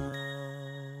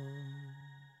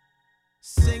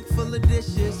 Sink full of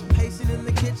dishes, pacing in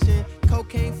the kitchen,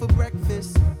 cocaine for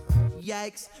breakfast.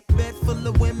 Yikes, bed full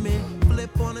of women,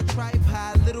 flip on a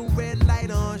tripod, little red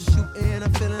light on, shooting,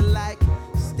 I'm feeling like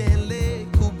Stanley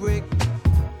Kubrick.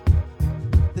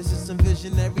 This is some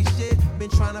visionary shit, been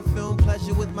trying to film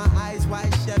pleasure with my eyes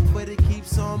wide shut, but it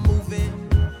keeps on moving.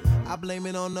 I blame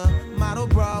it on the model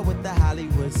bra with the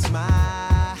Hollywood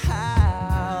smile.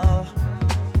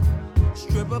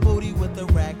 Stripper booty with a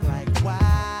rack like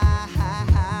wow.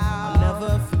 I'll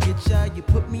never forget ya, you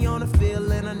put me on a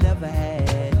feeling I never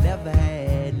had, never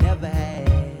had, never had.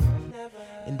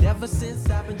 And ever since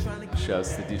I've been trying to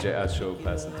Shouts to DJ Acho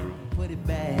passing through. put it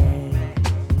back.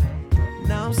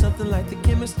 Now I'm something like the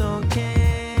chemist on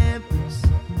campus,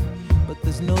 but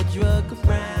there's no drug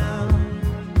around.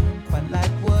 Quite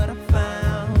like what I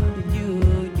found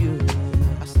in you.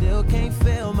 I still can't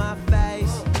feel my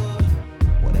face.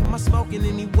 What am I smoking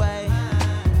anyway?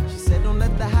 She said don't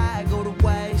let the high go to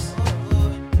waste.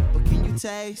 But can you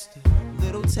taste a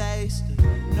little taste of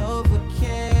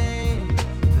Novocaine,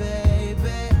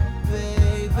 baby,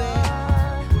 baby,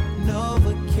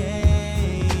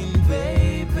 Novocaine,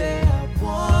 baby, I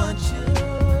want you.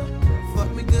 Fuck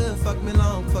me good, fuck me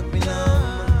long, fuck me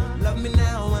numb. Love me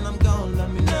now when I'm gone,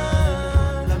 love me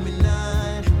none, love me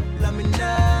none, love me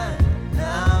none.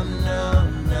 Numb,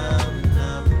 numb, numb,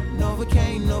 numb.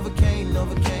 Novocaine, Novocaine,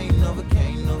 Novocaine,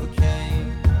 Novocaine, Novocaine.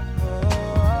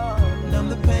 Numb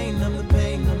the pain, numb the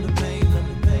pain, numb the pain, numb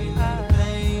the pain, numb the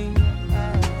pain.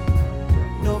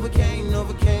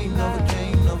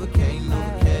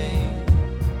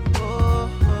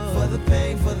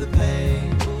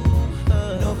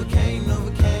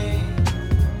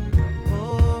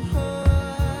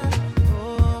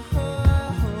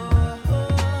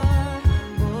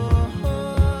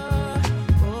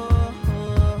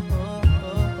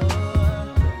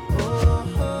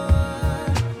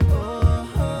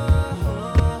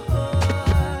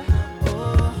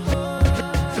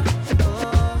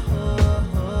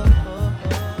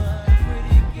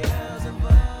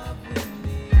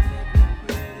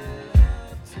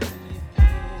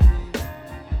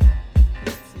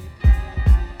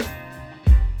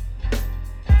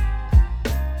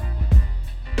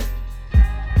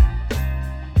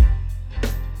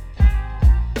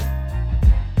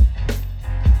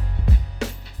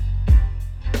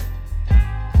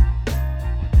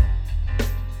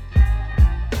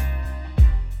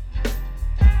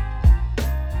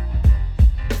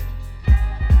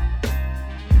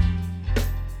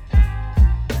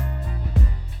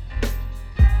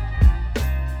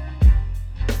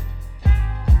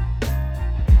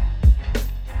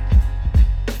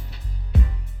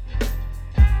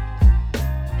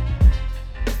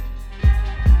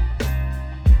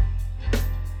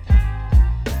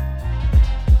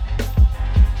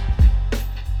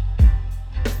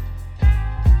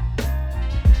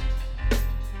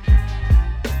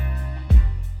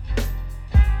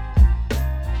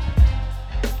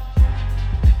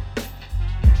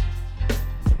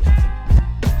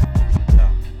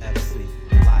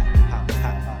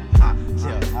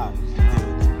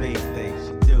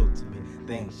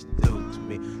 things you do to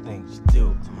me, things you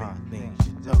do, things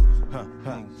you do,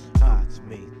 to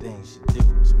me, things you do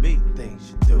to me,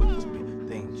 things you do to me,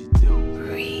 things you do.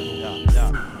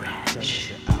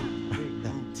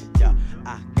 Yeah,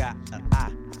 I got an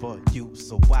eye for you,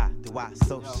 so why do I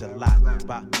socialize? Run it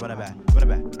back.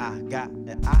 I got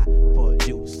an eye for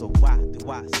you, so why do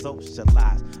I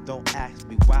socialize? Don't ask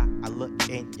me why I look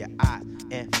in your eyes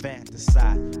and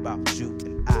fantasize about you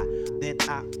and I. Then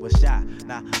I was shy,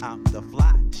 now I'm the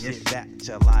fly shit that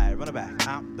you like. Run it back,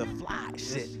 I'm the fly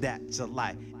shit that you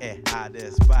like. And I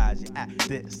despise you,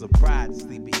 acted surprised,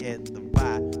 sleepy in the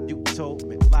vibe. You told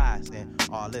me lies, and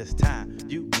all this time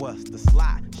you was the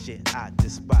sly shit I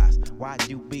despise. Why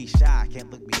you be shy? Can't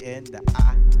look me in the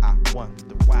eye. I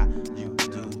wonder why you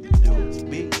do to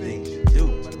me things you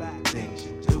do, things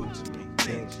you do to me,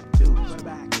 things you do to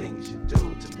me, things you do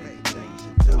to me, things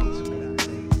you do to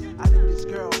me. I knew this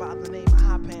girl by the name of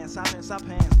Hot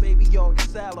Pants, baby, yo,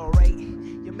 accelerate.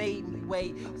 You made me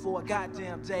wait for a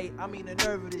goddamn day. I mean, the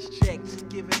nerve of this chick,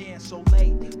 giving in so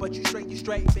late. But you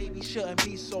straight, baby, shouldn't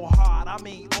be so hard. I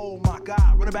mean, oh my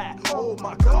God, run it back, oh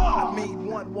my God. I mean,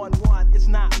 111, it's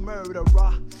not murder,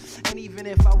 and even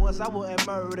if I was, I wouldn't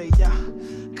murder ya.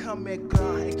 Come here,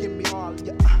 girl, and give me all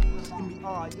ya,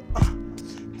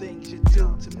 things you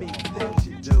do to me, things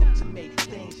you do to me,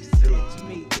 things you did to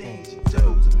me, things you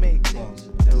do to me, things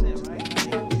you do to me.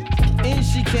 And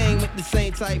she came with the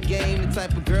same type game, the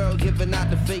type of girl giving out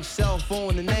the fake cell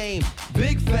phone, the name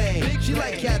Big Fame. She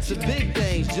like catching big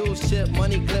things, jewel ship,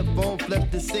 money clip, phone flip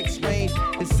the 6 range.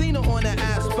 And seen her on the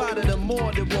ass, spotted her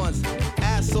more than once.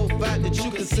 Ass so fat that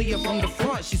you can see her from the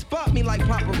front. She spot me like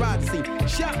paparazzi,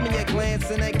 shot me a glance,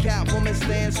 and that Catwoman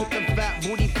stance with the fat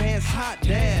booty pants. Hot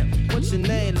damn, what's your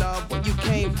name, love? Where you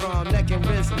came from? Neck and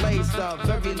wrist laced up,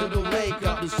 very little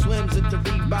makeup. Who swims at the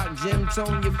Reebok gym,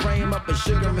 tone your frame up, and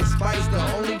sugar and spice. The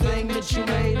only thing that you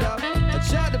made up. I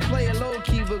tried to play it low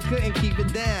key but couldn't keep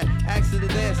it down. Asked her to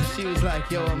dance and she was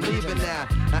like, yo, I'm leaving now.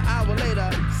 An hour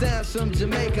later, sounds from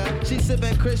Jamaica. She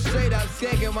sipping Chris straight up,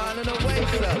 skanking wine in the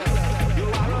waist up. You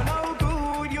are no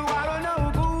good, you are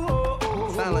no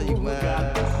good. Sound like you,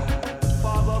 man.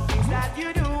 For the things that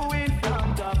you do in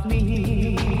front of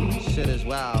me. Shit is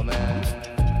wild, man.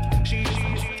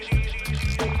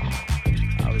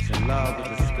 I was in love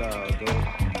with this girl, dude.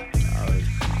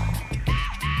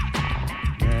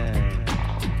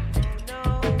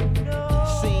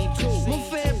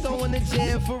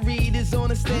 Jam for Reed is on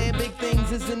the stand, big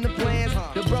things is in the plans.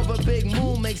 The brother Big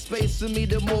Moon makes space for me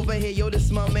to move in here. Yo,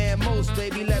 this my man Most,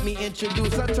 baby, let me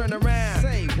introduce. I turn around.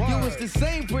 You was the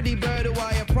same pretty bird who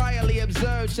I had priorly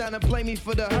observed, trying to play me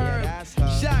for the herd.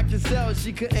 Shocked as hell,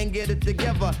 she couldn't get it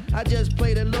together. I just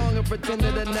played along and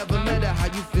pretended I never met her. How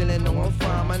you feeling? No, I'm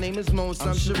fine. My name is Most,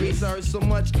 I'm Sharice. I heard so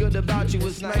much good about you,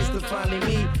 it's nice to finally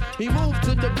meet. He moved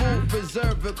to the booth,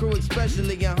 reserved for crew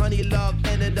especially, and Honey Love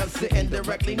ended up sitting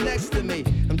directly next to me.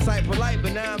 I'm type polite,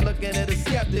 but now I'm looking at her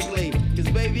skeptically. Cause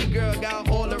baby girl got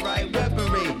all the right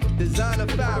weaponry. Designer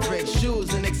fabric,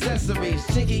 shoes and accessories.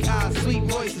 Chinky eyes, sweet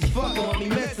voices, fucking on me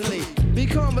mentally. We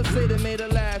conversated, made her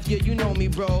laugh, yeah, you know me,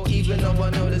 bro. Even though I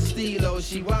know the stilo,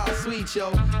 she wild sweet,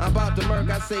 yo. I'm about to murk,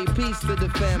 I say peace to the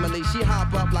family. She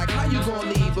hop up like, how you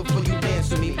gonna leave before you dance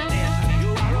with me? You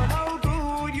are no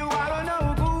good, you are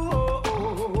no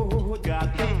good.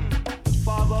 God,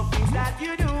 for the things that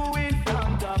you do in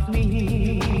front of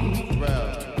me.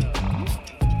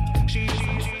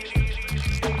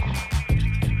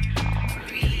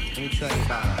 Let me tell you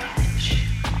about her.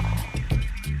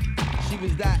 She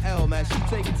was that L, man. She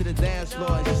take me to the dance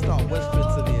floor and she start whispering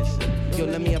to me and shit. Yo,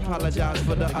 let me apologize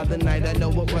for the other night. I know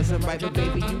it wasn't right, but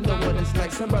baby, you know what it's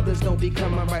like. Some brothers don't be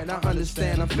coming right. I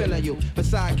understand, I'm feeling you.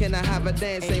 Besides, can I have a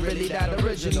dance? Ain't really that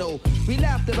original. We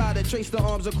laughed about it, traced the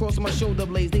arms across my shoulder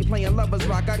blades. They playing lovers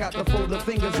rock, I got the fold of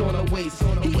fingers on her waist.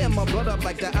 He in my blood up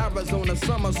like the Arizona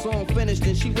summer song finished.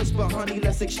 And she whispered, honey,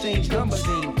 let's exchange numbers.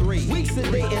 Scene 3. Weeks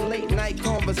of dating, late night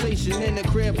conversation in the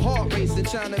crib, heart racing,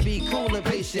 trying to be cool and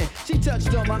patient. She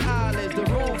touched on my eyelids, the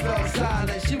room felt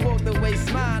silent. She walked away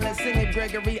smiling, singing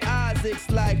Gregory Isaacs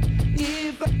like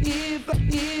if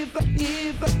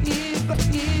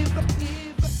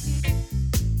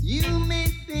you may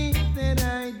think that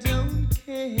I don't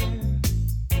care,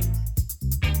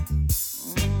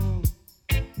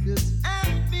 'cause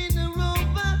I've been a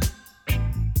rover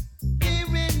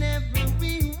there and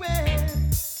everywhere.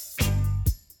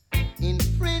 And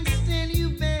friends tell you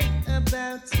bad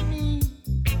about me,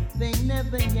 they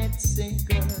never yet say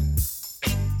good.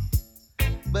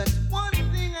 But one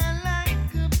thing I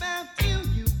like about you,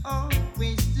 you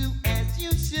always do as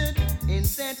you should. And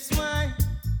that's why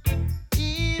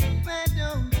if I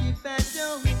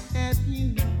don't have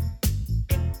you,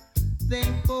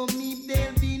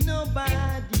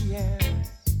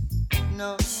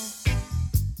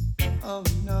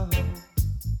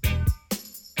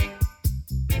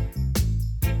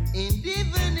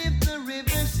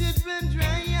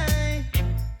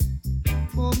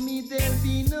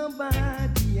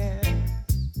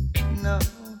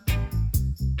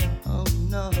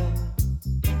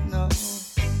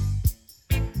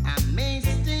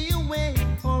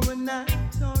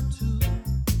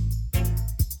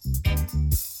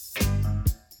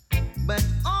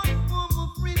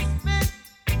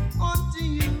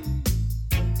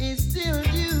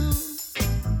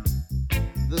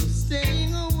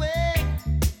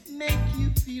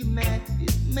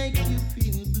 make you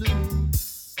feel blue.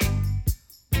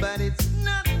 But it's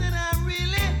not that I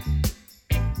really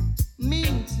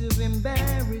mean to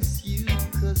embarrass you,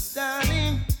 'cause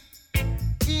darling,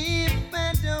 if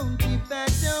I don't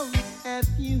have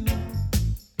you,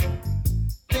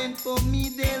 then for me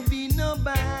there'll be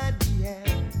nobody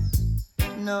else.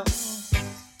 No,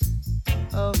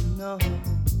 oh no,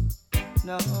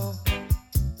 no.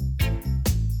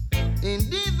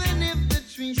 And even if the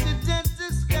tree should touch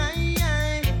the sky,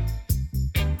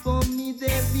 for me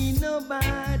there'll be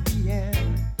nobody else.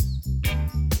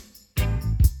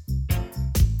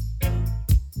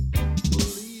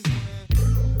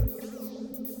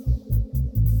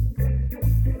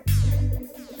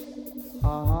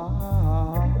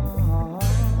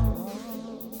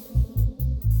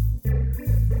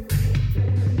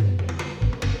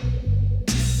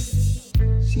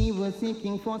 She was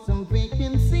seeking for some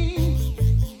vacancy,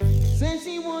 said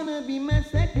she wanna be my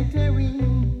secretary.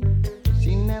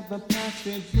 She never passed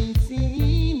her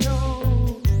GC,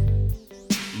 no,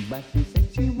 but she said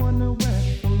she wanna work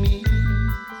for me.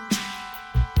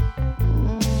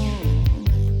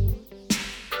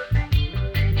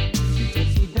 She said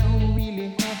she don't really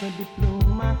have a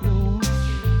diploma,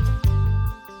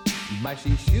 but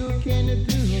she sure can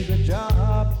do the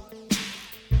job.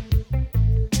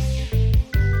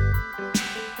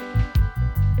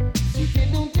 She said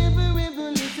don't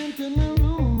ever listen to no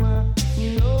rumor,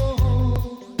 no,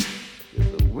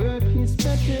 'cause the work is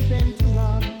better than to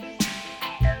rob.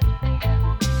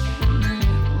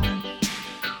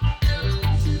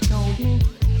 She told me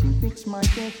she fixed my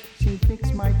desk, she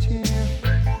fixed my chair.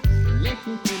 Yes,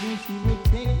 she told me she would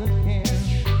take good care.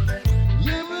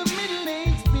 You're a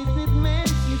middle-aged businessman,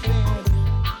 she said,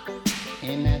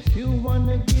 and I sure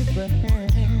wanna give a hand.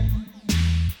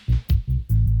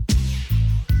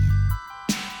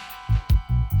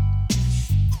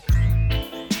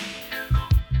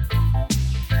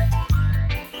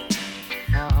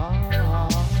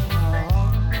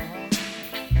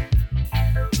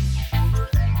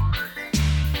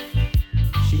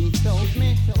 She told me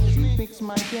she fixed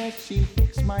my desk, she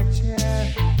fixed my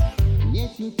chair. Yes,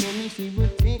 she told me she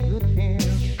would take good care.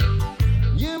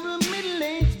 You're a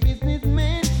middle-aged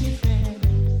businessman, she said,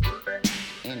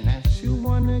 and I sure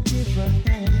wanna give a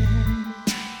hand.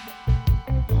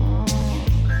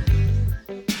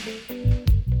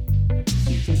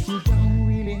 She said she don't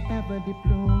really have a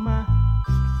diploma,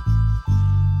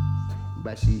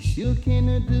 but she sure can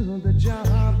do the job.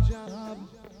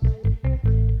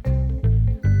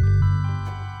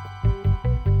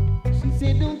 She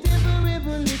said don't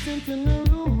ever listen to no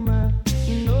rumor,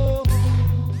 no,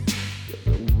 'cause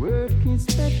the work is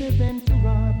better than to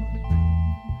rob.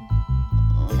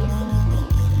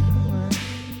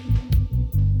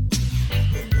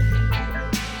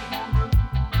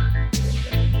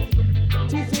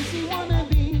 She said she wanna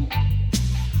be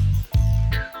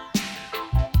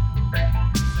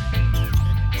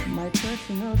my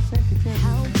personal secretary.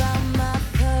 How about my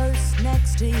purse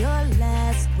next to your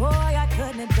last? Boy, I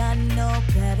couldn't have done no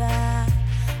better.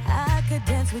 I could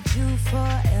dance with you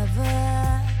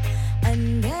forever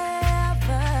and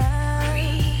ever.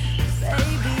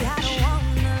 Baby, I don't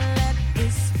wanna let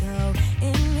this go.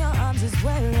 In your arms is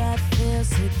where I feel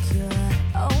secure.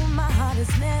 Oh, my heart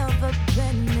has never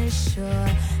been this sure.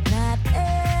 Not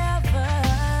ever.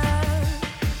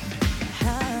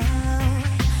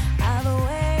 I've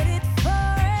waited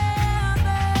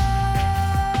forever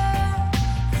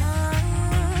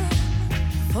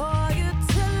for you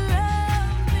to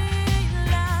love me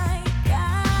like I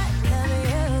love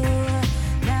you.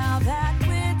 Now that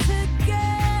we're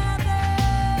together,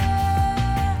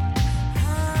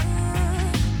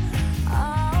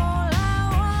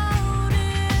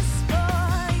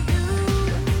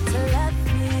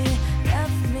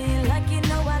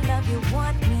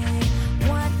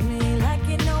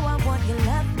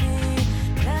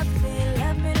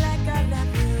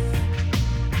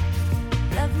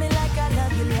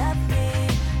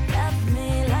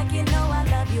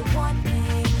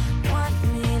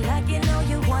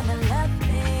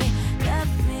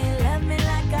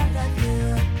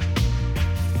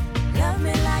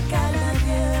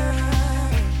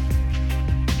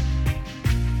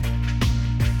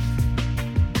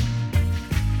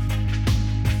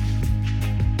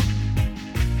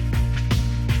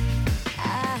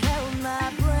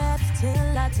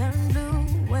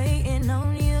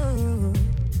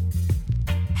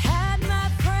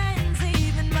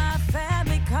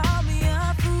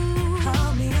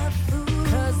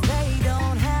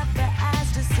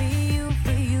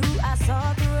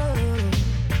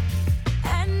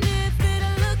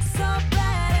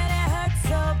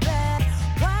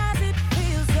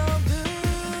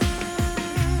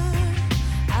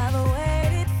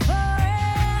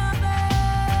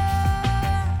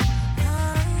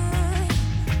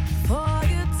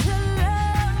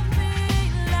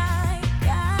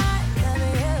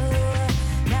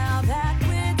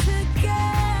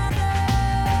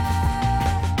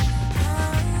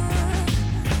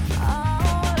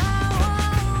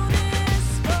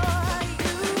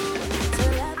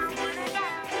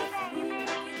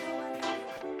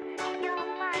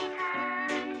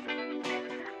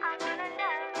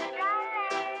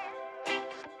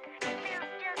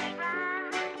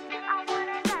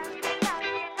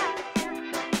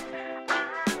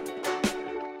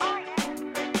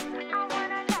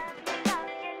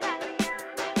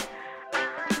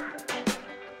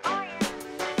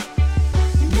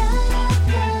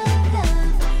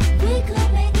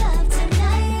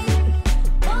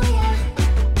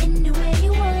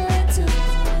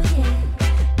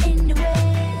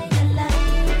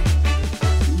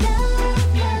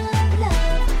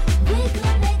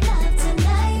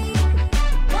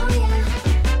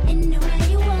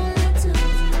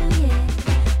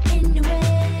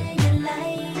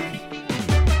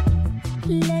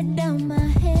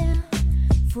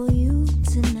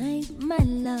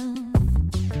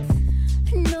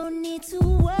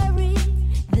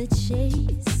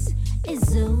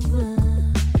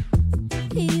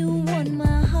 You won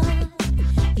my heart.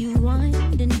 You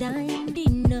wined and dined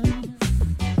enough.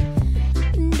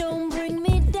 Don't bring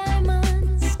me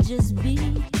diamonds, just be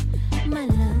my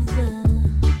lover.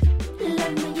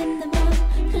 Love me in the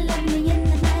morning, love me in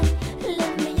the night,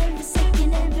 love me every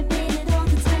second, every minute, all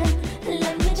the time.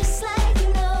 Love me just like you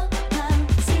know how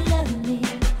to love me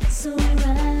so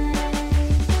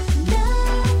right.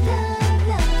 Love, love,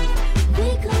 love, we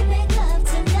could make love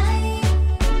tonight.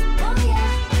 Oh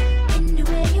yeah, in the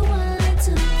way you want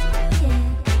to,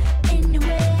 yeah, in the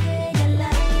way you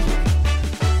like.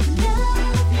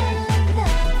 Love, love,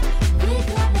 love, we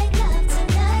could make love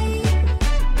tonight.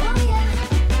 Oh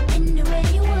yeah, in the way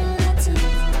you want to,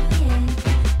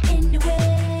 yeah, in the way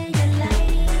you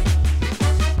like.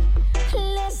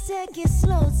 Let's take it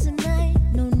slow tonight,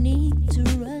 no need to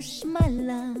rush, my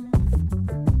love.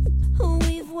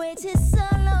 We've waited so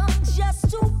long just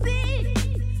to be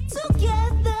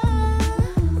together.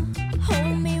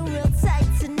 Hold me real tight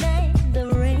tonight, the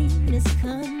rain is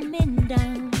coming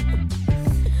down.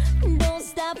 Don't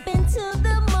stop until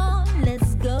the morning,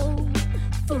 let's go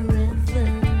forever.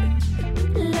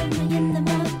 Love me in the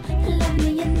morning, love me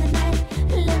in the night,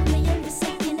 love me every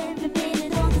second, every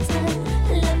minute, all the time.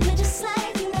 Love me just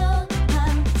like you know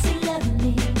how to love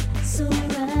me so right.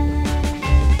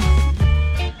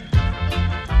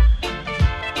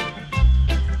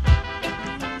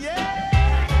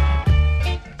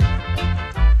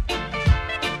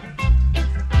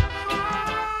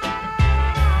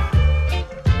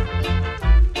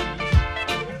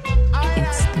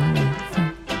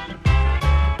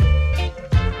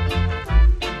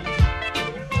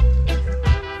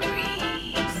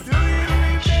 It's the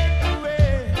Reefer.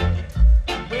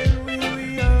 When we were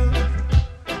young,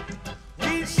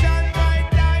 we shone bright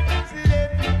diamonds in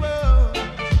every world.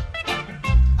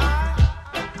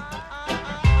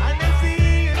 And the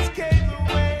fears came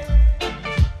away,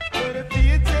 but the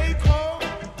fear take hold,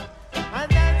 and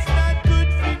that's not good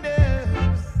for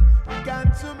nerves. We got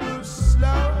to move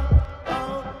slow,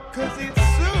 'cause it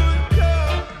soon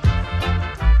comes.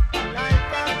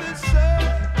 Life on the sun,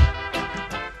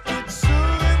 it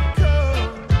soon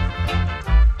comes.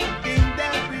 Thing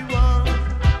that we want,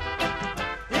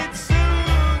 it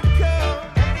soon come.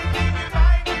 Anything your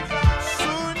mind desires,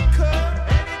 soon come.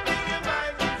 Anything your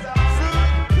mind desires,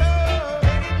 soon come.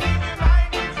 Anything your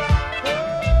mind desires, oh,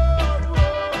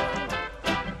 oh.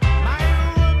 My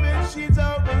woman, she's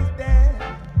always there.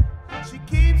 She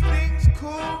keeps things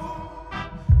cool.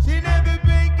 She never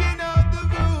breaking all the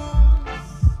rules.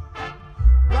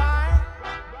 Right?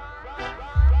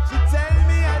 She tell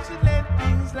me I should let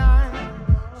things lie.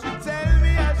 She tell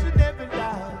me I should never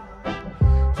lie.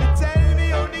 She tell me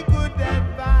only good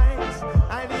advice,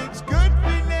 and it's good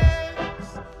for nerves.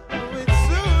 Oh, it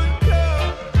soon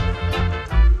come.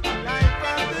 Life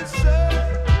on the sun,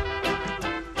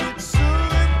 it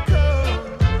soon come.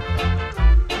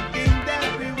 Thing that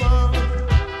we want,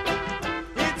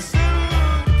 it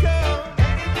soon come.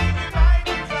 Anything your mind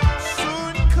desires,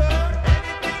 soon come.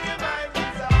 Anything your mind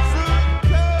desires, soon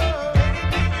come.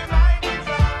 Anything your mind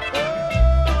desires,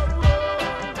 oh,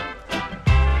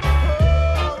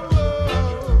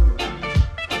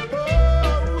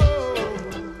 oh,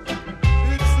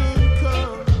 it soon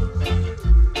comes.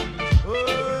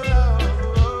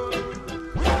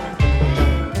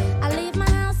 I leave my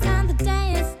house and the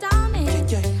day is dawning.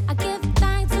 I give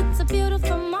thanks, it's a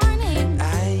beautiful morning.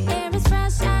 Air is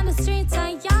fresh and the streets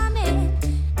are yawning.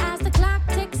 As the clock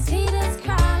ticks, heat is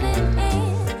crawling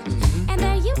in. And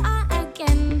there you are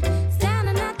again,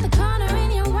 standing at the corner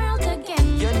in your world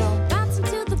again. Bouncing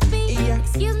to the beat,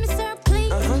 excuse me sir,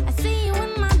 please. I see you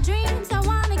in my dreams, I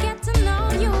wanna get to know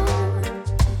you.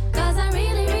 'Cause I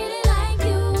really, really like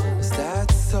you. Is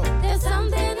that so? There's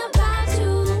something about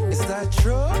you. Is that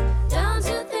true? Don't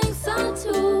you think so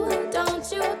too? Don't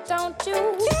you, don't you?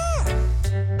 Yeah!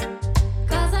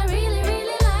 'Cause I really,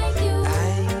 really like you.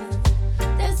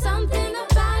 There's something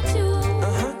about you.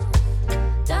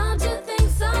 Don't you think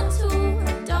so too?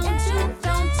 Don't you,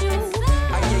 don't you?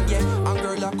 And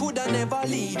girl, I coulda never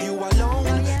leave you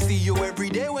alone. See you every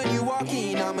day when you walk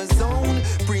in, I'm a zone.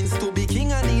 Prince to be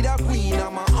king, I need a queen,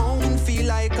 I'm my own. Feel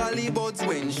like Hollywood's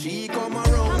when she come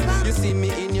around. You see me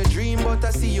in your dream, but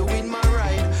I see you in my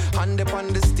ride. Hand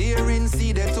upon the steering,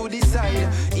 see there to the side.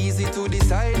 Easy to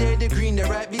decide, there the green, they're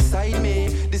right beside me.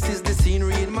 This is the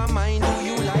scenery in my mind, do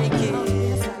you like it?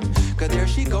 'Cause there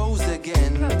she goes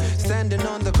again. Standing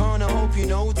on the corner, hope you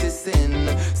noticing.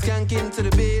 Skanking to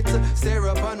the beat, stare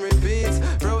up and repeat.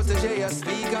 Protege, I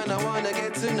speak and I wanna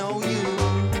get to know you.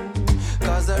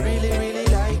 'Cause I really, really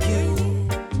like you.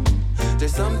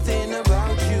 There's something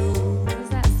about you.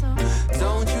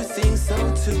 Don't you think so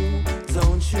too?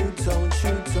 Don't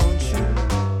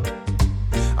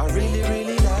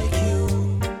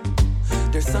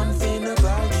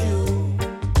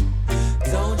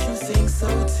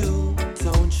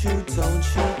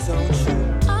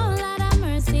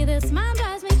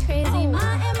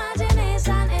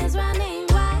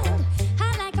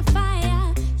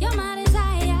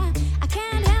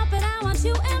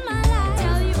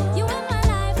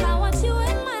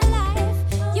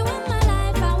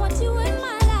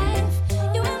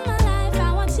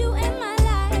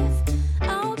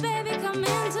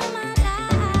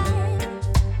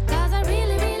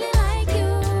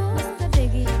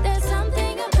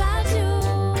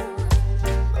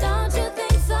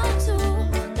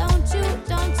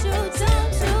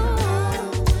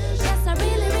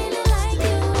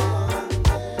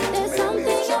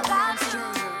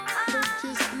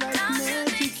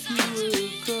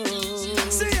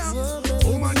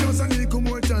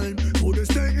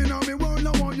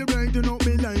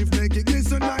life, make it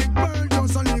glisten like pearl.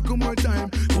 Just a little more time.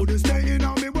 Couldn't stay in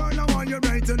on me world, I want you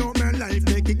brighten up my life,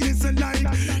 make it glisten like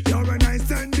you're a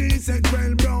nice and decent,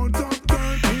 well brown top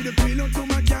girl. Be the pillow to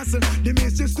my castle, the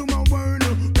mistress to my world.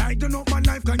 Brighten up my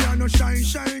life, can you no shine,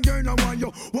 shine, girl. I want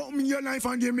you walk me your life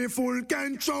and give me full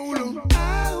control.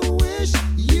 I wish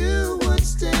you would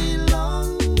stay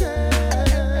longer.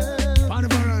 On the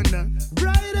veranda.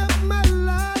 Bright up my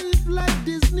life like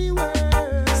Disney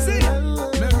World. See,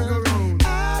 merry go round.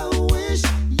 I wish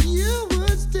you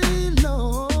would stay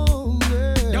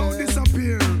longer. Don't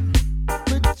disappear.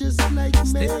 But just like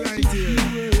stay magic, right here.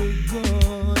 you were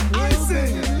gone. I say,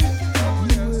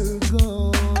 you were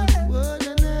gone.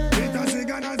 because she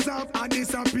gonna stop a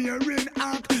disappearing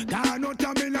act. Turn out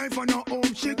of me life and I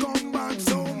hope she come back.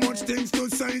 So much things to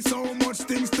say, so much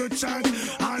things to chat.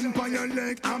 Hand on your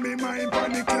leg and me mind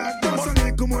on the clock. Just a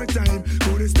little more time.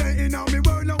 Could stay in on me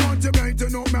world. I want you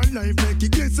brighten up my life, make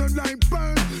it glisten like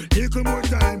pearl. Little more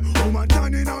time. Woman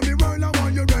turning on me world. I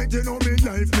want you brighten up my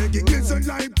life, make it glisten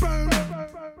like pearl.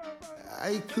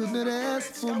 I could not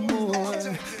ask for more.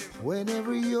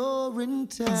 Whenever you're in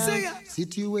town,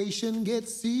 situation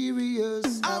gets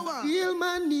serious. I feel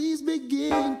my knees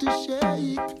begin to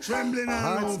shake. Trembling all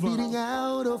heart's over. beating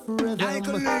out of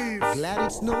rhythm. Glad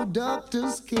it's no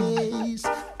doctor's case.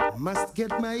 Must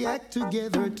get my act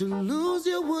together. To lose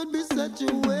you would be such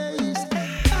a waste.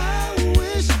 I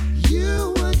wish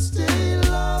you would stay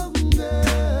longer.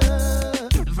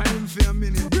 Find for a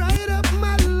minute. Bright up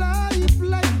my life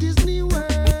like Disney World.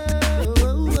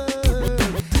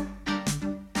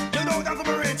 You know that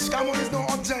for rich, come on, is no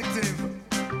objective.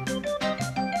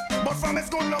 But from a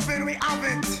school loving, we have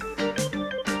it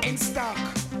in stock.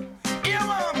 Yeah,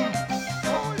 man.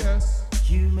 Oh, yes.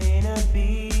 You may not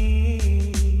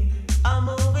be a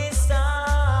movie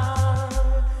star.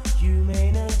 You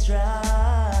may not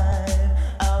drive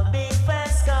a big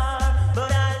fast car,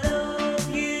 but I love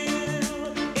you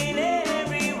in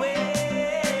every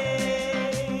way.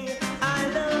 I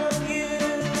love you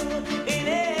in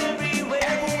every way.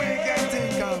 Every way you can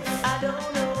think of. I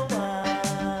don't know why.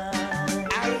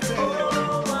 I'll tell you.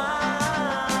 Oh, why?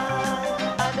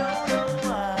 I don't know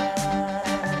why.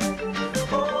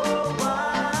 Oh, why?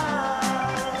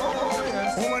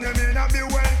 Woman, you may not be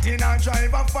wealthy, not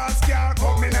drive a fast car.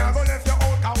 But me now go left you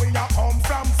out, cause we a come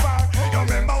from far. You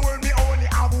remember when me only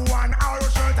have one arrow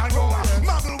shirt and you a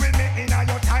muggle with me in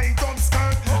your tight up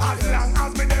skirt. As long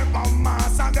as me there from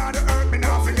Mars and God the earth, me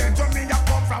now forget where me a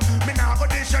come from. Me now go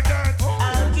dish your dirt.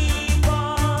 I'll keep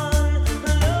on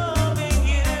loving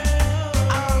you.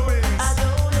 Always. I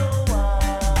don't know why.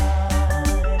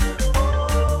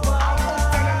 Oh, why?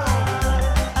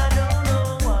 I don't know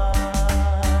why.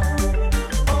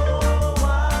 Oh,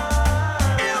 why?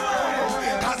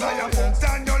 Cause I am hooked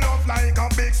on your love like a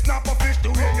big snapper fish. The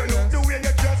way you look, the way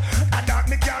you dress, and that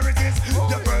me carry this.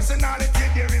 Your personality,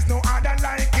 there is no other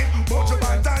like it. But you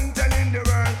bad and telling the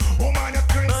world, woman, you're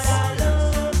Chris. But I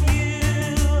love you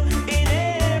in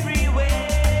every way.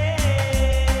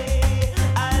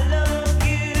 I love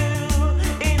you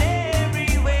in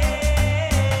every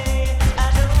way. I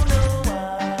don't know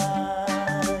why.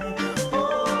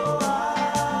 Oh, why?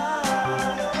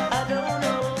 I don't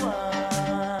know why.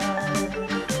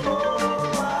 Oh,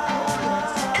 why?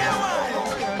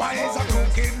 Why is a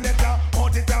crooked letter?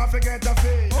 Cut it off, forget the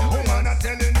fee. Woman, I'm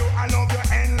telling you, I love you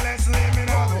endlessly. Me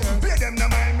now go pay them the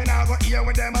mind, me now go hear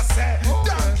what them a say.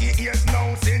 Donkey ears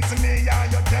now since me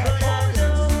and your dead. But I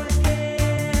don't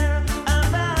care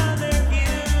about their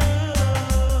view.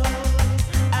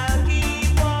 I'll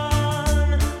keep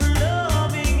on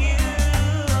loving you.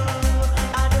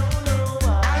 I don't know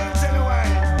why. I'll tell you why.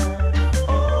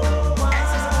 Oh, why?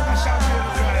 This is a shot for you,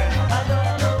 friend. I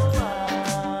don't know why.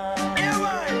 Yeah,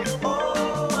 why?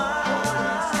 Oh, why?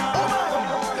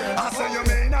 I say you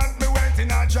may not be wealthy,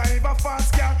 not drive a fast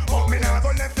car, but me now go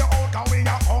left you out, cause we a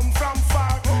come from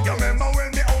far. You remember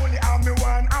when me only have me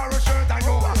one arrow shirt and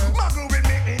you a muggle with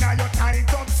me in your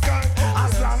tight up skirt.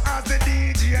 As long as the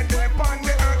DJ dip on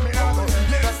the earth, me now go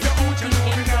left you out, you know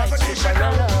me now go dish it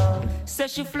out.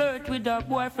 Says she flirt with her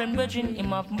boyfriend, virgin him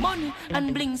have money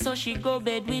and bling, so she go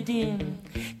bed with him.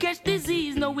 Catch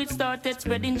disease, now it started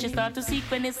spreading. She start to seek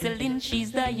penicillin,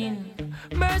 she's dying.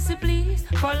 Mercy please,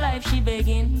 for life she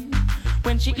begging.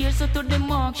 When she hears her to the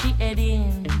mark, she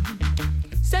heading.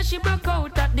 Says she broke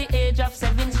out at the age of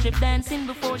 7, strip dancing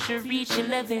before she reached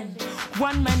 11.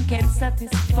 One man can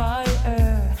satisfy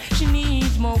her, she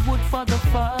needs more wood for the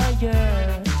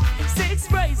fire. Sex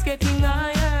price getting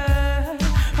higher,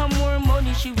 and more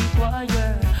money she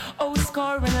require. Oh,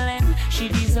 score and land she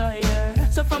desire.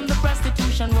 So from the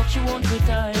prostitution work she won't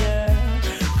retire.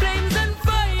 Flames and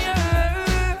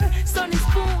fire, sunny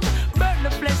spoon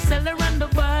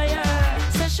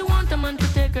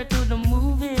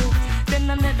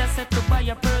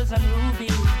fire, pearls and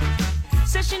rubies.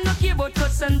 Says she no care about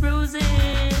cuts and bruises.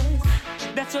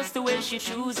 That's just the way she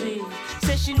chooses.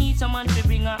 Says she needs someone to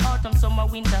bring her autumn, summer,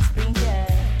 winter, spring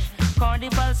cash.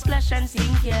 Carnival splash and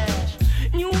sing cash.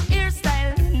 New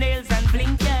hairstyle, nails and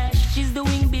bling cash. She's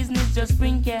doing business, just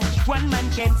bring cash. One man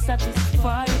can't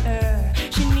satisfy her.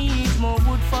 She needs more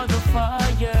wood for the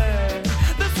fire.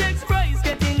 The sex price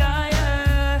getting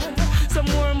higher. Some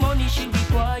more money she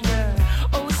require.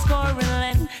 Oh, scoring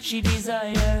land she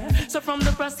desire. So from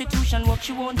the prostitution work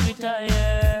she won't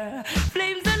retire.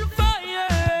 Flames and fire.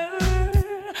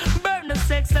 Burn the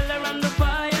sex all around the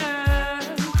fire.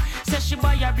 Says she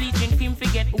buy her bleaching cream to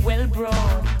get well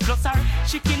brown. Plus her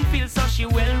chicken feels so she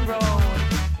well round.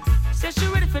 Says she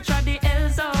ready for try the L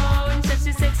zone. Says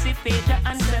she sexy pager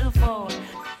and cell phone.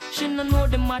 She no know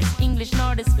the maths, English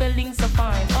nor the spelling so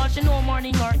fine. All she know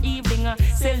morning or evening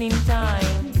selling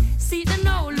time. See the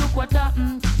now, look what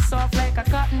happened. Soft like a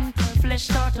cotton, flesh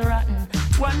start to rotten.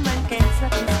 One man can't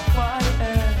satisfy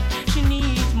her. She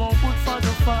needs more wood for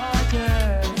the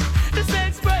fire. The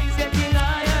sex price getting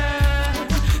higher.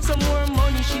 Some more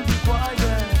money she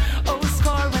require. Oh,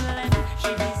 scoring land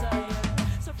she desire.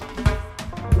 So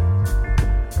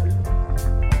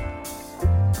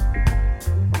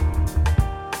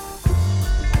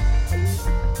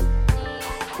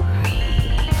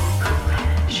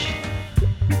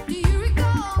Do you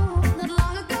recall not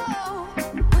long ago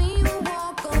when you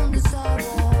walk on the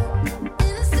sidewalk?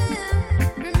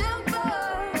 Innocent, remember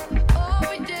all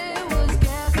we did was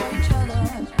care for each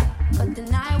other. But the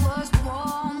night was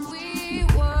warm, we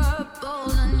were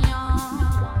bold and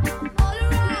young. All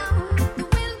around, the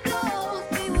wind blows,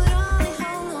 we would only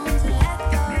hold on to let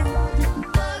go.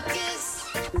 Focus,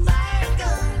 fire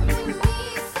gun, we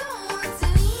need someone to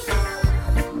lean on.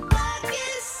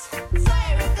 Focus,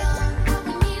 fire gun,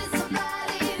 we needed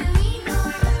somebody to lean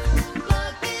on.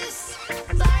 Focus,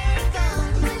 fire gun,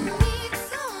 we need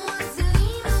someone to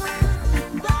lean on.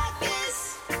 Focus,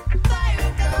 fire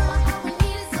gun, we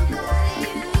needed somebody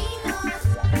to lean on.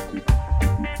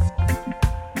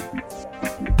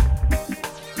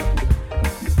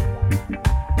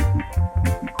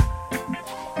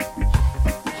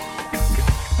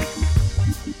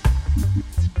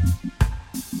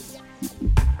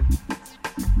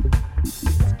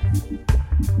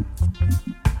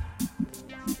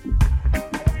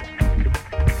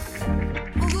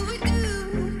 What will we do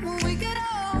when we get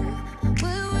old?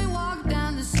 Will we walk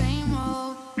down the same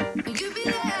road? Will you be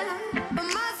there by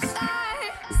my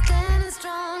side, standing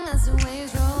strong as the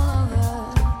waves roll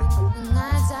over? The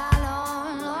nights are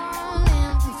long,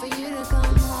 longing for you to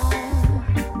come home.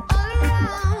 All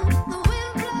around, the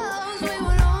wind blows, we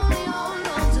would only hold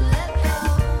on to let go.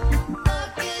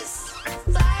 Focus,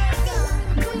 fire gun,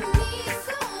 we need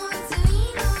someone to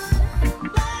lean on.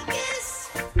 Focus,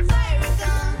 fire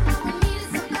gun, we needed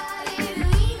somebody to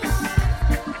lean on.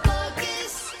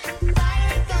 Focus,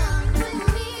 fire gun, we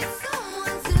need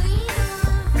someone to lean on.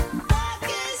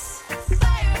 Focus,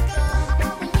 fire gun,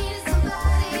 we needed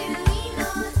somebody to lean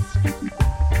on.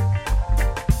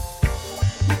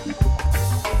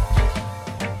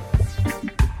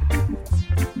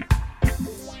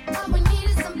 We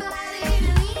needed somebody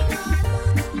to lean on.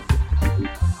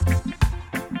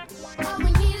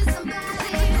 We needed somebody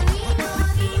to lean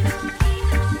on.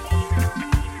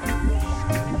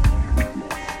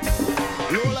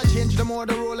 Lola changed the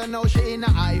Motorola, now she in a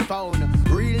iPhone.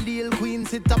 Real deal queen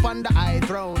sit up on the high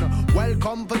throne. Well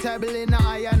comfortable in a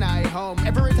I and I home.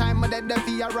 Every time I dead the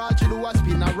fear roll, she do a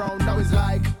spin around. Now it's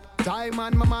like time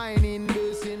on my mind,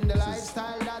 inducing the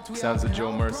lifestyle that we Sounds of have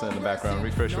Joe now. Mercer in the background.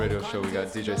 Refresh Radio Show. We got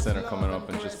DJ Center coming up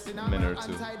in just a minute or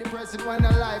two. Antidepressant when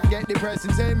a life get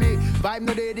depressing. Say me, vibe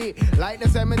no daddy, like the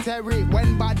cemetery.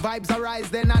 When bad vibes arise,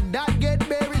 then a that get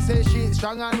buried. Say she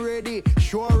strong and ready,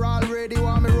 sure already.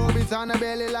 Want me rub it on her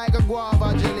belly like a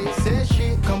guava jelly. Say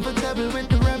she Comfortable with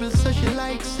the rebels, so she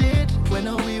likes it. When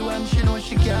all we want, she knows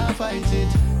she can't fight it.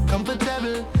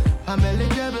 Comfortable, I'm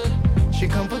eligible. She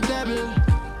comfortable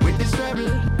with this rebel.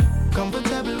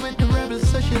 Comfortable with the rebels,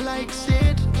 so she likes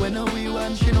it. When all we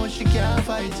want, she knows she can't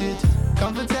fight it.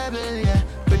 Comfortable, yeah,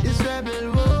 with this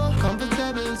rebel. Whoa,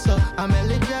 comfortable, so I'm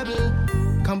eligible.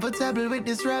 Comfortable with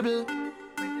this rebel.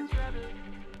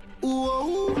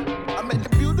 Whoa, I met the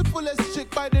beautifulest chick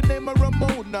by the name of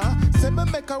Ramona. Say me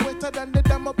make her wetter than the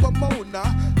dam of Pomona.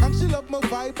 And she love my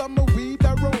vibe and my weed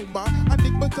aroma. I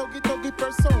dig my tuggy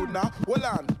persona. Hold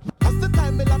on, as the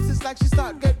time elapses like she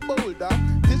start get bolder.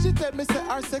 Did she tell me say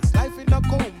her sex life in a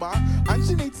coma? And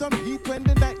she need some heat when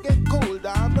the night get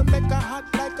colder. I'ma make her hot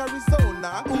like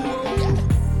Arizona. Whoa,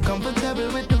 yeah.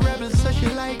 Comfortable with the rebels, so she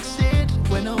likes it.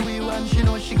 When all we want, she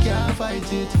knows she can't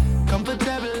fight it.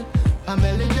 Comfortable, I'm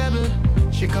eligible.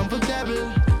 She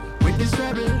comfortable with this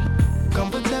rebel.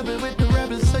 Comfortable with the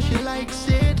rebel, so she likes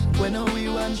it. When we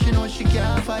want, she know she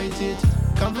can't fight it.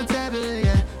 Comfortable,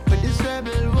 yeah, with this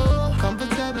rebel. Whoa,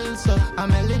 comfortable, so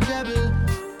I'm eligible.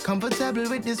 Comfortable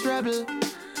with this rebel.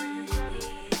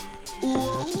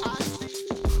 Whoa,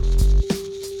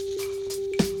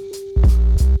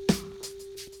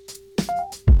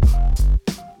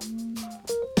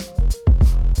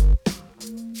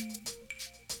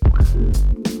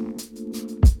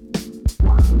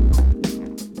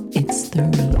 It's the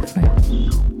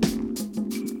refresh.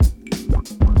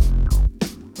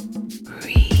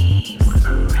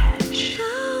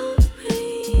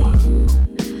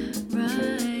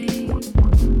 Refresh.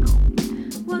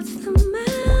 What's the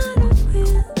matter with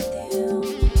you?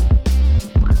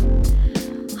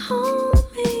 Hold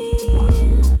me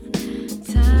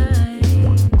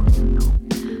tight.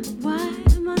 Why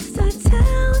must I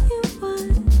tell you what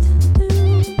to do?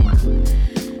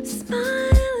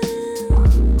 Smiling,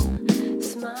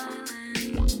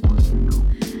 smiling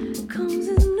comes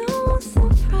as no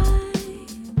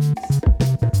surprise.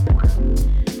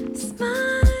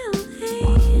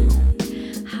 Smiling,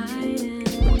 hiding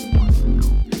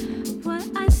what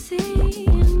I see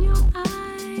in your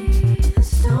eyes. The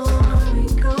story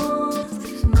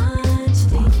goes much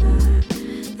deeper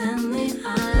than the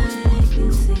eye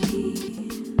can see.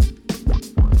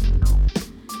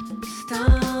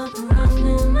 Stop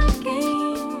running my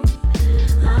game.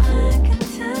 I can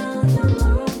tell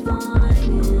you're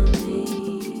avoiding me.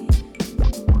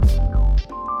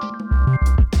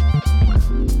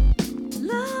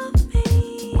 Love me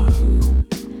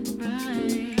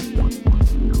right.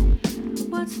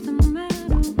 What's the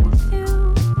matter with you?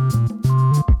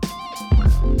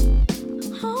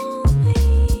 Hold me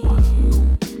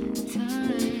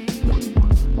tight.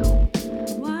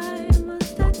 Why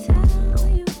must I tell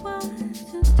you what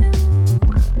to do?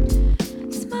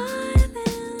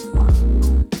 Smiling,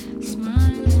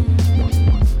 smiling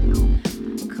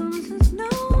comes as no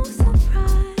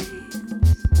surprise.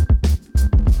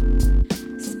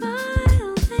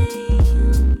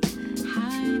 Smiling,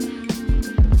 hiding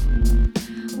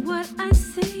what I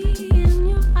see in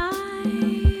your eyes.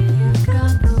 You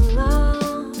got the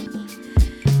love,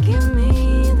 give me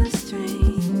the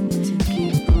strength to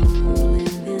keep on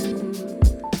living.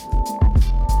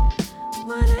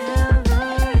 Whatever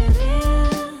it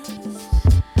is,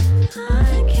 I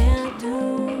can't do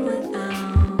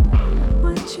without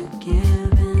what you're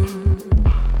giving.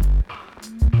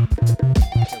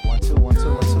 One, two, one,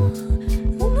 two, one, two.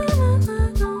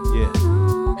 Yeah.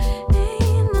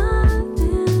 Ain't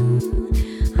nothing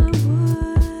I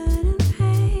wouldn't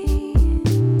pay.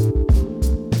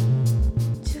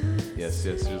 Yes,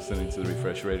 you're listening to the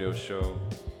Refresh Radio Show.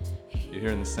 You're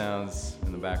hearing the sounds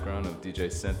in the background of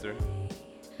DJ Center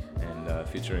and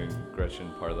featuring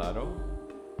Gretchen Parlato.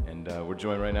 And we're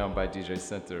joined right now by DJ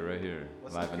Center right here,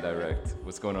 live and direct.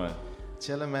 What's going on?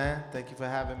 Chillin', man. Thank you for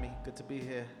having me. Good to be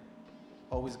here.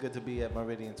 Always good to be at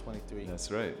Meridian 23.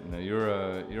 That's right. Now you're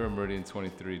a Meridian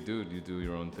 23 dude. You do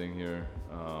your own thing here.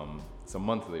 It's a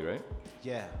monthly, right?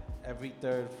 Yeah, every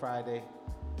third Friday,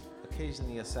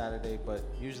 occasionally a Saturday, but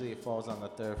usually it falls on the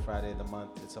third Friday of the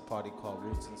month. It's a party called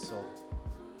Roots and Soul.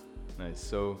 Nice.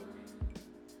 So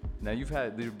now you're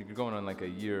going on like a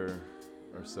year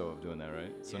or so of doing that,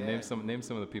 right? So Yeah. name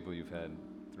some of the people you've had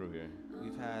through here.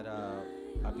 We've had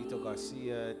Abito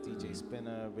Garcia, DJ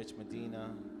Spinner, Rich Medina,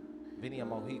 Vinny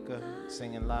Mojica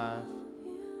singing live.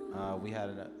 We had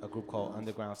a group called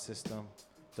Underground System,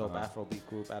 dope Afrobeat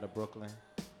group out of Brooklyn.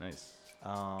 Nice.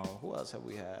 Who else have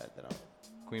we had?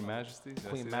 Queen Majesty? Did I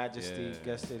Queen see that? Majesty Yeah.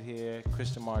 guested here.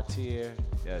 Christian Martyr.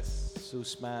 Yes. Sue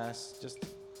Smash. Just a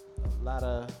lot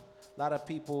of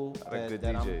people. A lot of good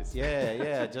that DJs.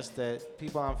 yeah, just that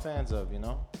people I'm fans of, you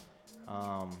know.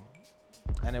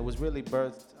 And it was really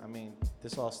birthed. I mean,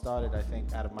 this all started, I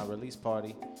think, out of my release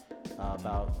party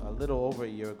about a little over a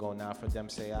year ago now for Dem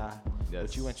Say I. Yes.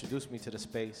 But you introduced me to the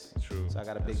space. True. So I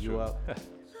got to big That's you true. up.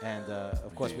 And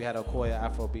of course, we had Okoye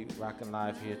Afrobeat rocking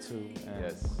live here too. And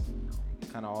Yes.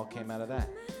 kind of all came out of that.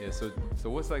 Yeah. So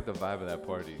what's like the vibe of that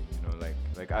party? You know,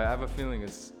 like I have a feeling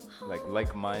it's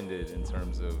like-minded in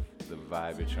terms of the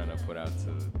vibe you're trying to put out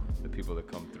to the people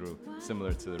that come through,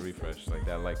 similar to the Refresh, like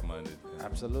that like-minded.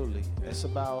 Absolutely. It's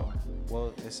about,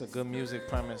 well, it's a good music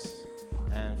premise.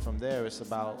 And from there, it's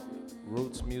about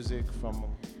roots music from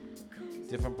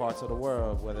different parts of the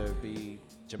world, whether it be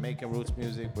Jamaican roots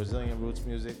music, Brazilian roots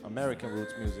music, American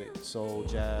roots music, soul,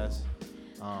 jazz.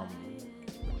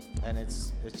 And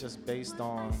it's just based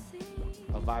on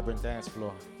a vibrant dance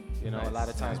floor. You know, a lot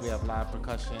of times we have live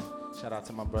percussion, Shout out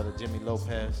to my brother Jimmy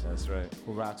Lopez. That's right.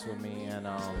 Who rocks with me. And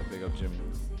big up Jimmy.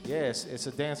 Yeah, it's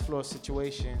a dance floor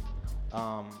situation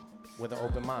with an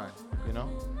open mind, you know?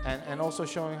 And also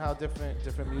showing how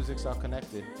different musics are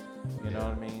connected. You know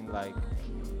what I mean? Like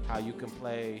how you can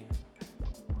play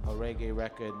a reggae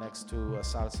record next to a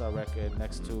salsa record,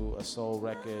 next to a soul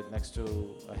record, next to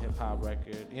a hip hop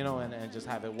record, you know, and just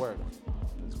have it work.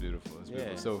 It's beautiful. It's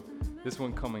beautiful. Yeah. So this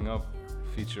one coming up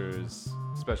features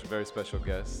very special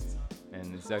guest,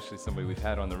 and it's actually somebody we've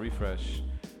had on the Refresh.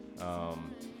 I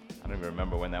don't even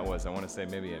remember when that was. I want to say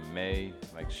maybe in May,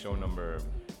 like show number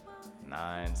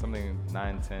 9, something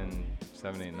 9, 10,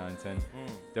 7, 8, 9, 10.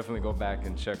 Definitely go back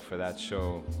and check for that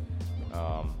show.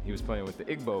 He was playing with the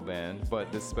Igbo band,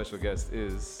 but this special guest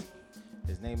is...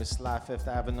 His name is Sly Fifth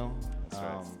Avenue. That's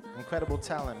right. Incredible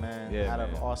talent, man. Yeah, out man.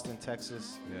 of Austin,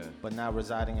 Texas, Yeah. but now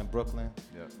residing in Brooklyn.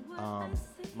 Yeah.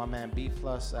 My man B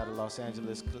Plus out of Los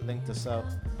Angeles linked us up,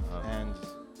 and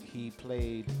he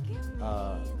played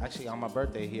actually on my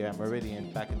birthday here at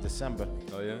Meridian back in December.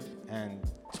 Oh yeah. And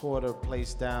tore the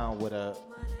place down with a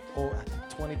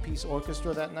 20-piece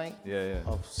orchestra that night. Yeah, yeah.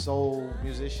 Of soul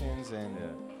musicians and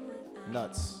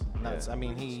nuts. Yeah. I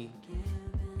mean,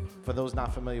 for those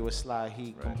not familiar with Sly,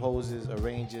 he composes,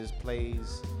 arranges,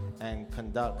 plays, and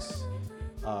conducts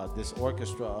this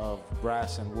orchestra of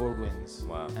brass and woodwinds.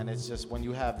 Wow. And it's just when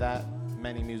you have that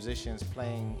many musicians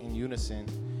playing in unison,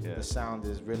 the sound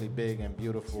is really big and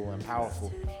beautiful and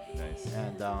powerful. Nice.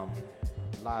 And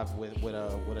live with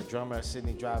a drummer,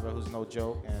 Sidney Driver, who's no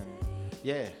joke, and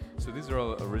yeah. So these are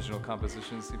all original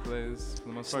compositions he plays for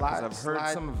the most part? 'Cause I've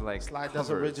heard some of like Sly covers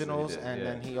does originals, that he did, and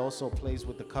then he also plays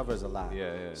with the covers a lot.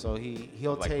 Yeah, yeah. So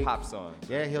he'll Like take pop songs.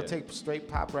 Yeah, he'll take straight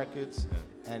pop records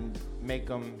and make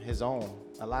them his own.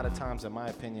 A lot of times, in my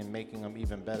opinion, making them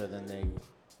even better than they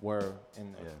were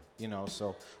in. You know,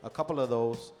 so a couple of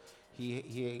those.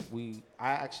 I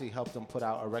actually helped him put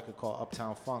out a record called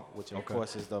Uptown Funk, which of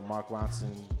course is the Mark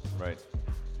Ronson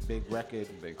big record.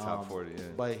 Big top 40, yeah.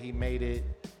 But he made it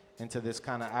into this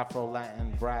kind of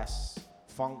Afro-Latin brass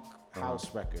funk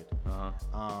house record.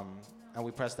 And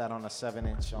we pressed that on a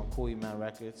 7-inch on Cool Man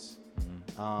Records.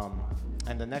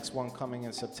 And the next one coming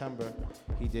in September,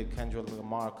 he did Kendrick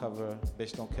Lamar cover,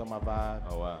 Bitch Don't Kill My Vibe.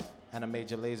 Oh, wow. And a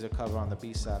Major Lazer cover on the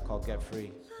B-side called Get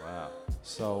Free. Wow.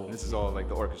 So this is all like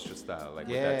the orchestra style, like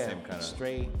with that same kind of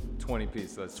straight 20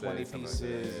 piece, let's 20 say.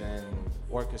 pieces Like and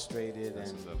orchestrated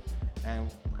and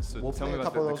so we'll tell play me a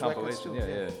about couple the of those records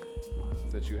compilation,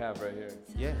 too. that you have right here.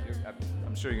 Yeah.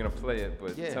 I'm sure you're gonna play it,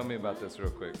 but Yeah. tell me about this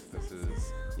real quick. This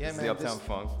is man, the Uptown this-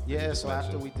 Funk. Yeah, you just so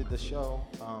after mentioned. we did the show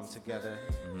together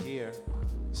here,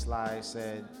 Sly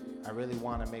said, I really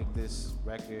want to make this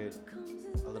record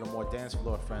a little more dance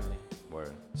floor friendly.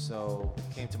 Word. So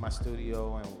came to my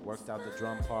studio and worked out the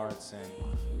drum parts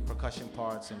and percussion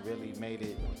parts and really made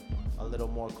it a little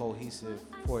more cohesive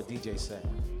for a DJ set.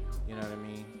 You know what I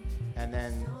mean? And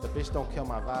then the Bitch Don't Kill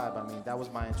My Vibe, I mean, that was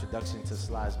my introduction to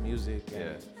Sly's music.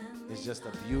 And it's just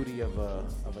the beauty of a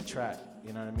track,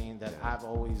 you know what I mean? That I've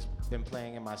always been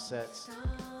playing in my sets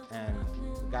and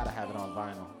gotta have it on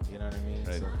vinyl, you know what I mean?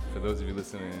 Right. So- For those of you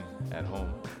listening at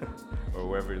home or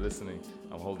wherever you're listening,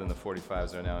 I'm holding the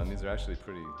 45s right now, and these are actually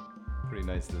pretty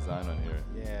nice design on here.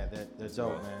 Yeah, they're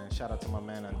dope, man. Shout out to my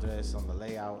man Andres on the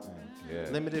layout and Yeah.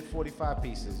 limited 45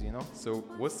 pieces, you know? So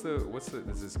what's the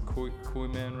this is Cool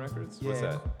Man Records? Yeah, What's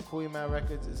that? Cool Man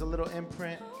Records. It's a little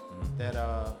imprint that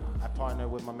I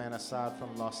partnered with my man Assad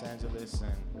from Los Angeles,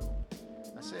 and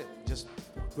that's it. Just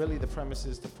really the premise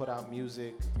is to put out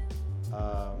music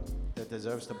that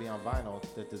deserves to be on vinyl,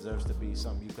 that deserves to be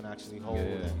something you can actually hold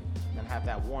and have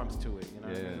that warmth to it, you know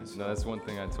what I mean? No, that's one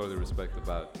thing I totally respect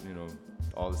about,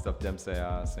 all the stuff Dempsey,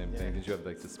 same thing. Did you have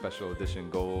like the special edition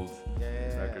gold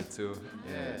record too?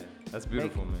 Yeah. That's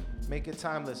beautiful, man. Make it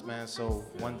timeless, man, so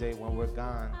one day when we're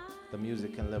gone, the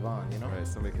music can live on, you know? Right,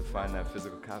 somebody can find that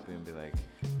physical copy and be like,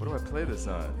 what do I play this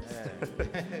on?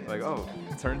 Like, oh,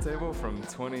 turntable from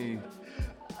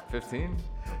 2015?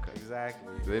 Okay.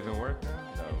 Exactly. Do they even work now?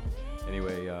 No.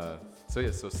 Anyway, so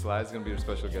Sly's gonna be your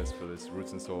special guest for this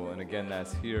Roots and Soul, and again,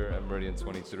 that's here at Meridian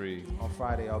 23 on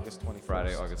Friday, August 21st.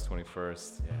 Friday, August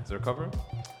 21st. Is there a cover?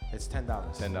 It's $10.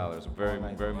 $10.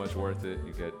 Very much worth it.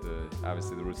 You get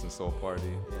obviously the Roots and Soul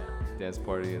party, dance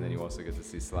party, and then you also get to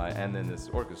see Sly, and then this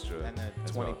orchestra. And a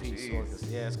as well. 20-piece Jeez. orchestra.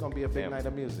 Yeah, it's gonna be a big night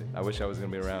of music. I wish I was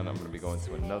gonna be around. I'm gonna be going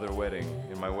to another wedding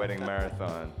in my wedding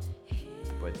marathon.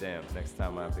 But damn, next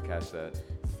time I have to catch that.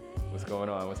 What's going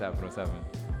on? What's happening?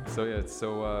 So yeah,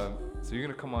 so you're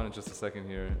gonna come on in just a second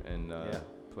here and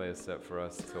play a set for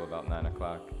us till about 9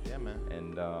 o'clock. Yeah, man.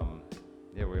 And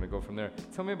yeah, we're gonna go from there.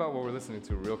 Tell me about what we're listening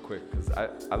to real quick, because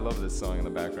I love this song in the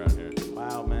background here.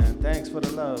 Wow, man. Thanks for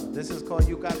the love. This is called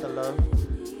You Got the Love.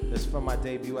 This is from my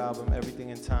debut album, Everything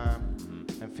in Time,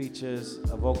 and features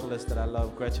a vocalist that I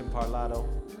love, Gretchen Parlato.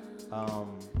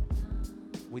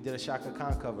 We did a Shaka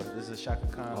Khan cover. This is a Shaka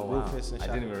Khan, Oh, wow. Rufus and I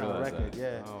Shaka didn't even Khan realize record. that.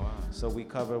 Yeah. Oh, wow. So we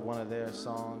covered one of their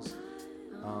songs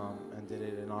and did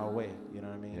it in our way. You know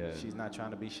what I mean? Yeah. She's not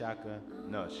trying to be Shaka.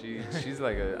 No, she's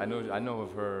like I know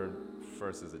of her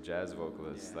first as a jazz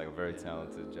vocalist, like a very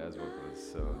talented jazz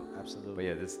vocalist. So absolutely. But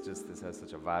yeah, this has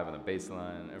such a vibe on the bass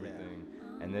line and everything.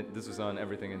 And then this was on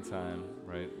Everything in Time,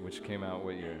 right? Which came out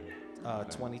what year?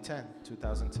 2010.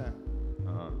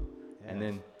 And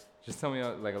then just tell me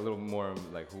like a little more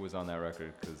like who was on that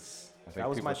record, because I think That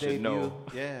was people my should debut. know.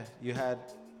 Yeah, you had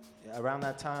around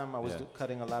that time I was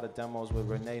cutting a lot of demos with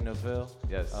Renee Neville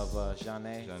of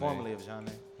Jeanne, formerly of Jeanne.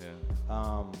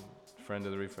 Yeah. Friend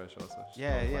of the Refresh also.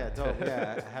 Yeah, dope.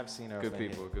 Yeah, I have seen her. Good up in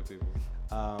people, here. good people.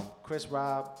 Chris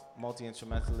Robb,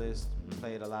 multi-instrumentalist,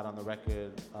 played a lot on the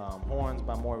record. Horns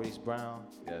by Maurice Brown.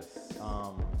 Yes.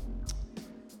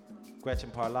 Gretchen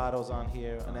Parlato's on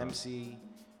here, an MC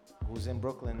who's in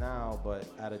Brooklyn now, but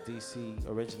out of DC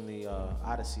originally,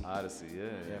 Odyssey. Odyssey, yeah.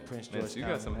 Yeah, Prince Man, George so you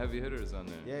got County. some heavy hitters on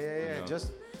there. Yeah. You know?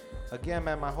 Just again,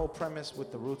 man, my whole premise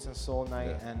with the Roots and Soul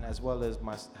Night, and as well as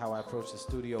how I approach the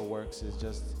studio works, is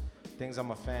just things I'm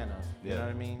a fan of. You know what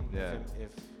I mean? Yeah. If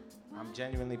I'm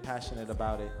genuinely passionate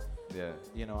about it,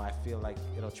 you know, I feel like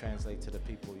it'll translate to the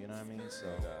people. You know what I mean?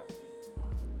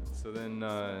 So then,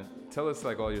 tell us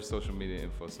like all your social media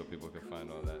info so people can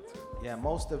find all that too. Yeah,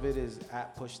 most of it is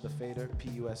at Push the Fader,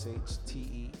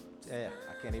 Pushte. Yeah,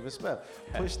 I can't even spell.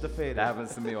 Push the Fader. That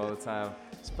happens to me all the time.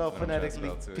 Spelled when I'm trying to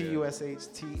phonetically, spell too,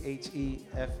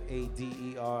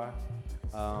 Pushthefader.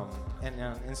 And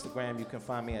on Instagram, you can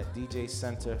find me at DJ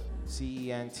Center,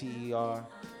 CENTER,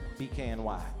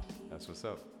 BKNY. That's what's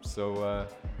up. So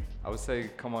I would say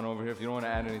come on over here. If you don't want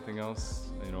to add anything else,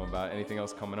 you know, about anything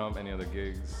else coming up, any other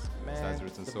gigs besides Man,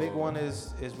 Roots and the Soul. big one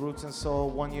is Roots and Soul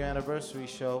 1 year anniversary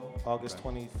show, August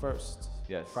 21st.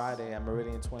 Yes. Friday at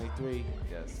Meridian 23.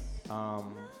 Yes.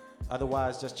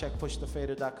 Otherwise, just check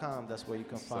pushthefader.com. That's where you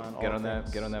can find all get on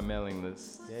things. that mailing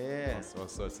list. Yeah. All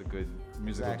sorts of good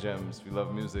musical Exactly. gems. If you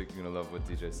love music, you're gonna love what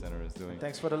DJ Center is doing.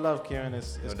 Thanks for the love, Kieran.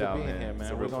 It's No good doubt, being man. here, man.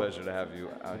 It's a We're real gonna- pleasure to have you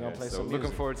out we're here. gonna play So some looking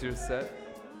music. forward to your set.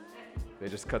 They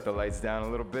just cut the lights down a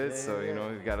little bit, so you know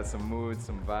you got us some mood,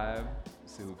 some vibe.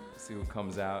 See who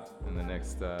comes out in the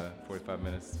next 45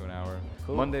 minutes to an hour.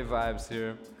 Cool. Monday vibes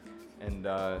here, and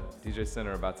DJ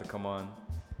Center about to come on.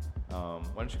 Why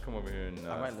don't you come over here and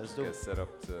All right, let's do get it. set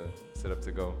up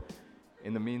to go.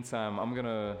 In the meantime, I'm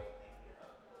gonna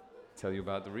tell you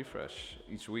about the refresh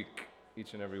each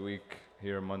and every week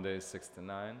here Mondays 6 to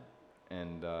 9,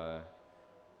 and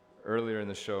earlier in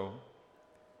the show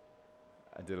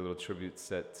I did a little tribute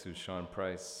set to Sean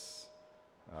Price,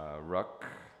 Ruck,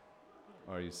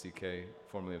 R-U-C-K,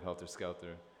 formerly of Helter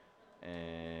Skelter,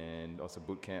 and also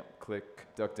Boot Camp Click,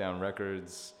 Duck Down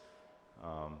Records,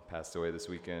 passed away this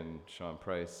weekend, Sean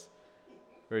Price.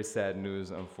 Very sad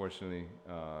news, unfortunately.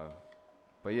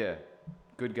 But yeah,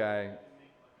 good guy,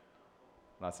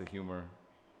 lots of humor.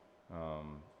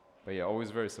 But yeah,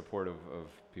 always very supportive of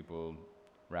people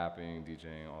rapping,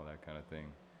 DJing, all that kind of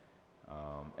thing.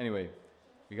 Anyway,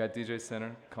 we got DJ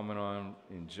Center coming on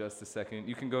in just a second.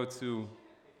 You can go to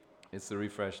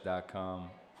itstherefresh.com. You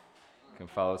can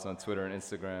follow us on Twitter and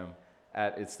Instagram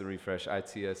at itstherefresh,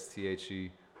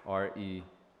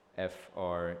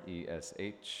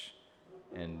 ITSTHEREFRESH.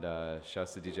 And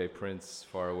shouts to DJ Prince,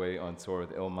 far away on tour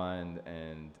with Illmind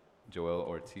and Joel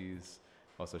Ortiz.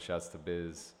 Also shouts to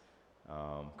Biz.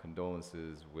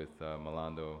 Condolences with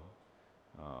Melando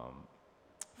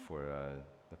for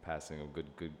the passing of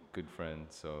good friend.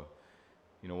 So,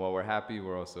 you know, while we're happy,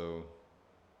 we're also,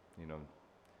 you know,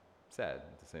 sad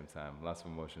at the same time. Lots of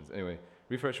emotions. Anyway,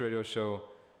 Refresh Radio Show,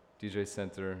 DJ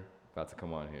Center, about to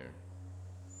come on here.